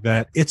something like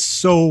that, it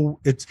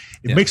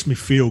makes me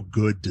feel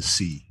good to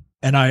see,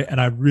 and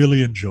I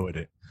really enjoyed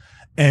it,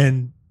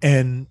 and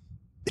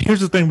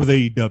here's the thing with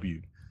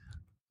AEW.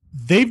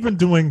 They've been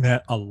doing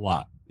that a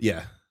lot.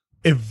 Yeah.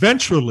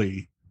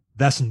 Eventually,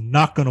 that's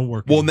not going to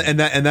work. Well, and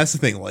that's the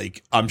thing.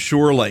 Like, I'm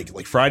sure like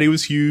Friday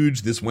was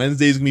huge. This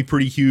Wednesday is gonna be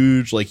pretty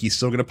huge. Like, he's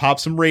still gonna pop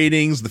some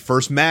ratings. The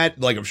first match,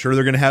 like, I'm sure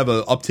they're gonna have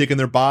a uptick in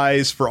their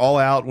buys for All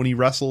Out when he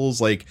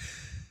wrestles. Like,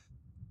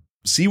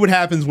 see what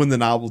happens when the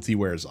novelty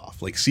wears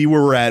off. Like, see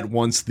where we're at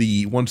once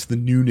the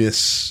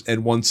newness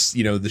and once,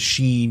 you know, the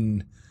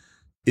sheen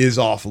is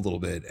off a little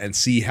bit, and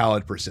see how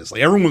it persists.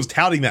 Like, everyone was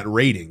touting that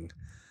rating.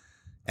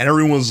 And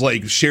everyone was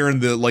like sharing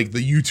the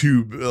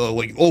YouTube,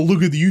 like, oh,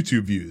 look at the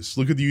YouTube views.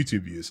 Look at the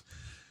YouTube views.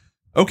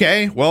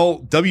 Okay, well,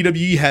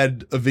 WWE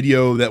had a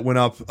video that went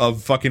up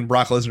of fucking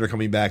Brock Lesnar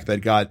coming back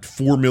that got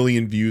 4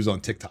 million views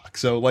on TikTok.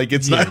 So like,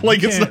 it's not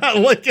like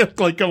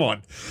come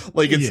on,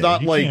 like it's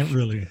not like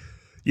really,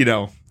 you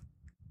know,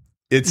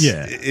 it's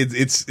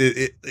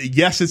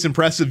yes, it's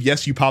impressive.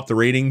 Yes, you popped the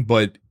rating,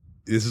 but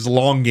this is a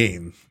long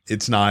game.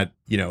 It's not,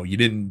 you know, you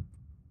didn't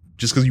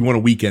just because you won a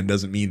weekend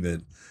doesn't mean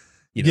that.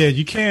 You know,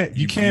 you can't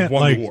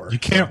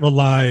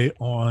rely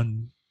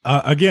on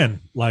again,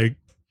 like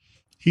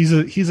he's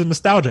a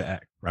nostalgia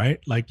act, right?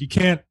 Like, you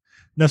can't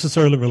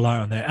necessarily rely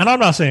on that. And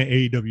I'm not saying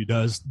AEW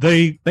does.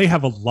 They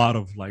have a lot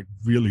of like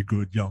really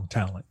good young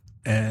talent.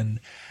 And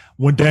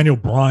when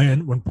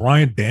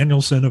Bryan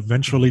Danielson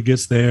eventually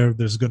gets there,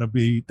 there's gonna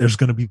be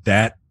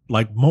that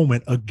like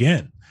moment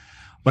again.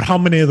 But how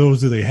many of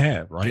those do they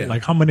have, right? Yeah.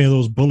 Like, how many of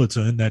those bullets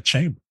are in that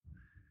chamber?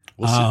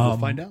 We'll see. We'll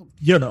find out.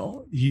 You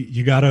know,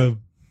 you gotta.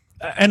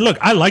 And look,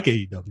 I like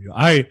AEW.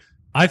 I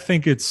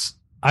think it's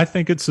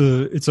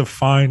a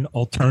fine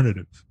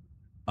alternative.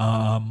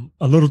 A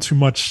little too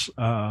much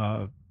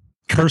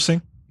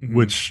cursing,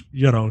 which,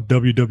 you know,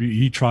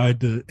 WWE tried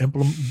to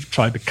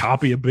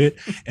copy a bit,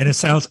 and it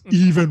sounds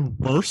even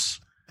worse.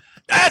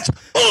 Like,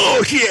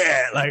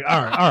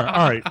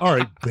 all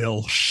right,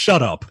 Bill,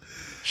 shut up.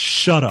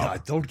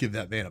 God, don't give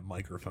that man a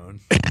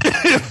microphone.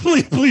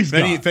 please.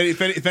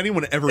 If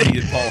anyone ever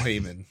needed Paul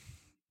Heyman,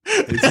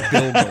 it's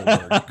Bill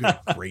Goldberg. Good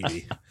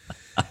gravy.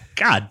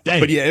 God dang.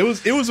 But yeah, it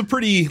was a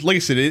pretty, like I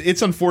said,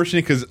 it's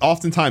unfortunate because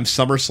oftentimes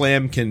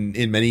SummerSlam can,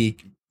 in many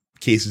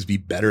cases, be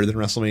better than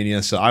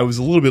WrestleMania. So I was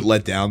a little bit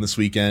let down this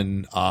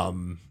weekend.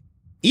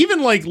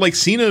 Even like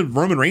Cena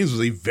Roman Reigns was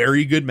a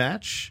very good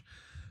match.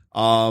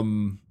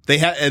 They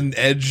had an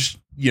Edge,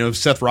 you know,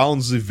 Seth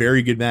Rollins was a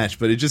very good match,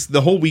 but it just,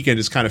 the whole weekend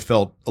just kind of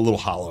felt a little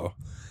hollow.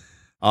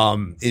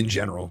 In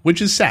general,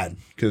 which is sad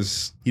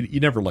because you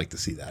never like to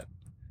see that.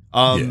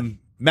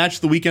 Match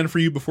of the weekend for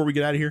you before we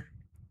get out of here?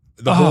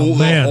 The whole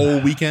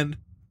weekend?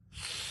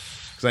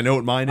 Because I know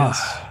what mine is.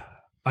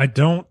 I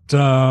don't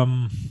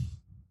know.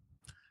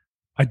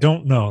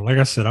 Like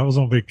I said, I was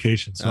on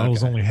vacation, so I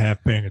was only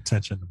half paying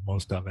attention to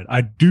most of it.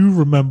 I do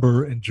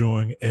remember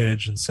enjoying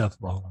Edge and Seth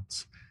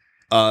Rollins.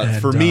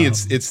 For me,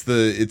 it's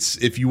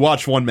if you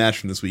watch one match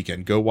from this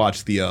weekend, go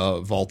watch the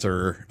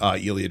Walter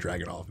Ilya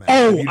Dragunov match.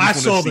 Oh, I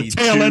saw the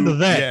tail end of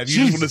that. Yeah, if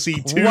you just want to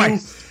see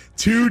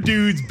two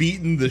dudes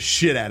beating the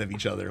shit out of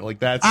each other, like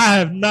that's. I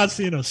have not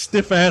seen a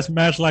stiff ass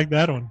match like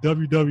that on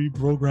WWE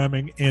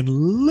programming in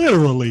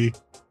literally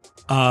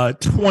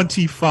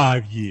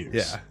 25 years.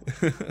 Yeah.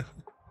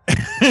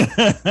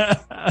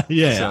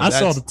 So I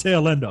saw the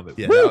tail end of it.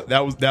 Yeah,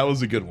 that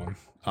was a good one.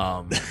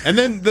 And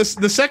then the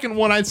second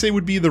one I'd say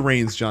would be the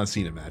Reigns John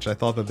Cena match. I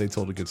thought that they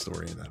told a good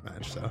story in that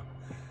match. So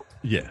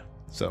yeah.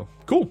 So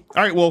cool.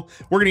 All right. Well,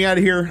 we're getting out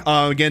of here.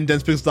 Again,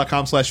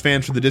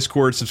 denspixels.com/fans for the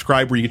Discord.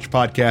 Subscribe where you get your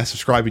podcast.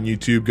 Subscribe on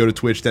YouTube. Go to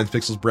Twitch,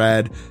 denspixels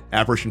Brad,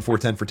 Apparition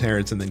 410 for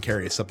Terrence, and then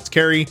Carrie us up. It's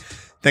Carrie.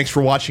 Thanks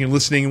for watching and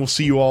listening, and we'll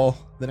see you all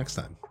the next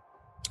time.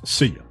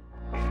 See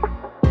ya.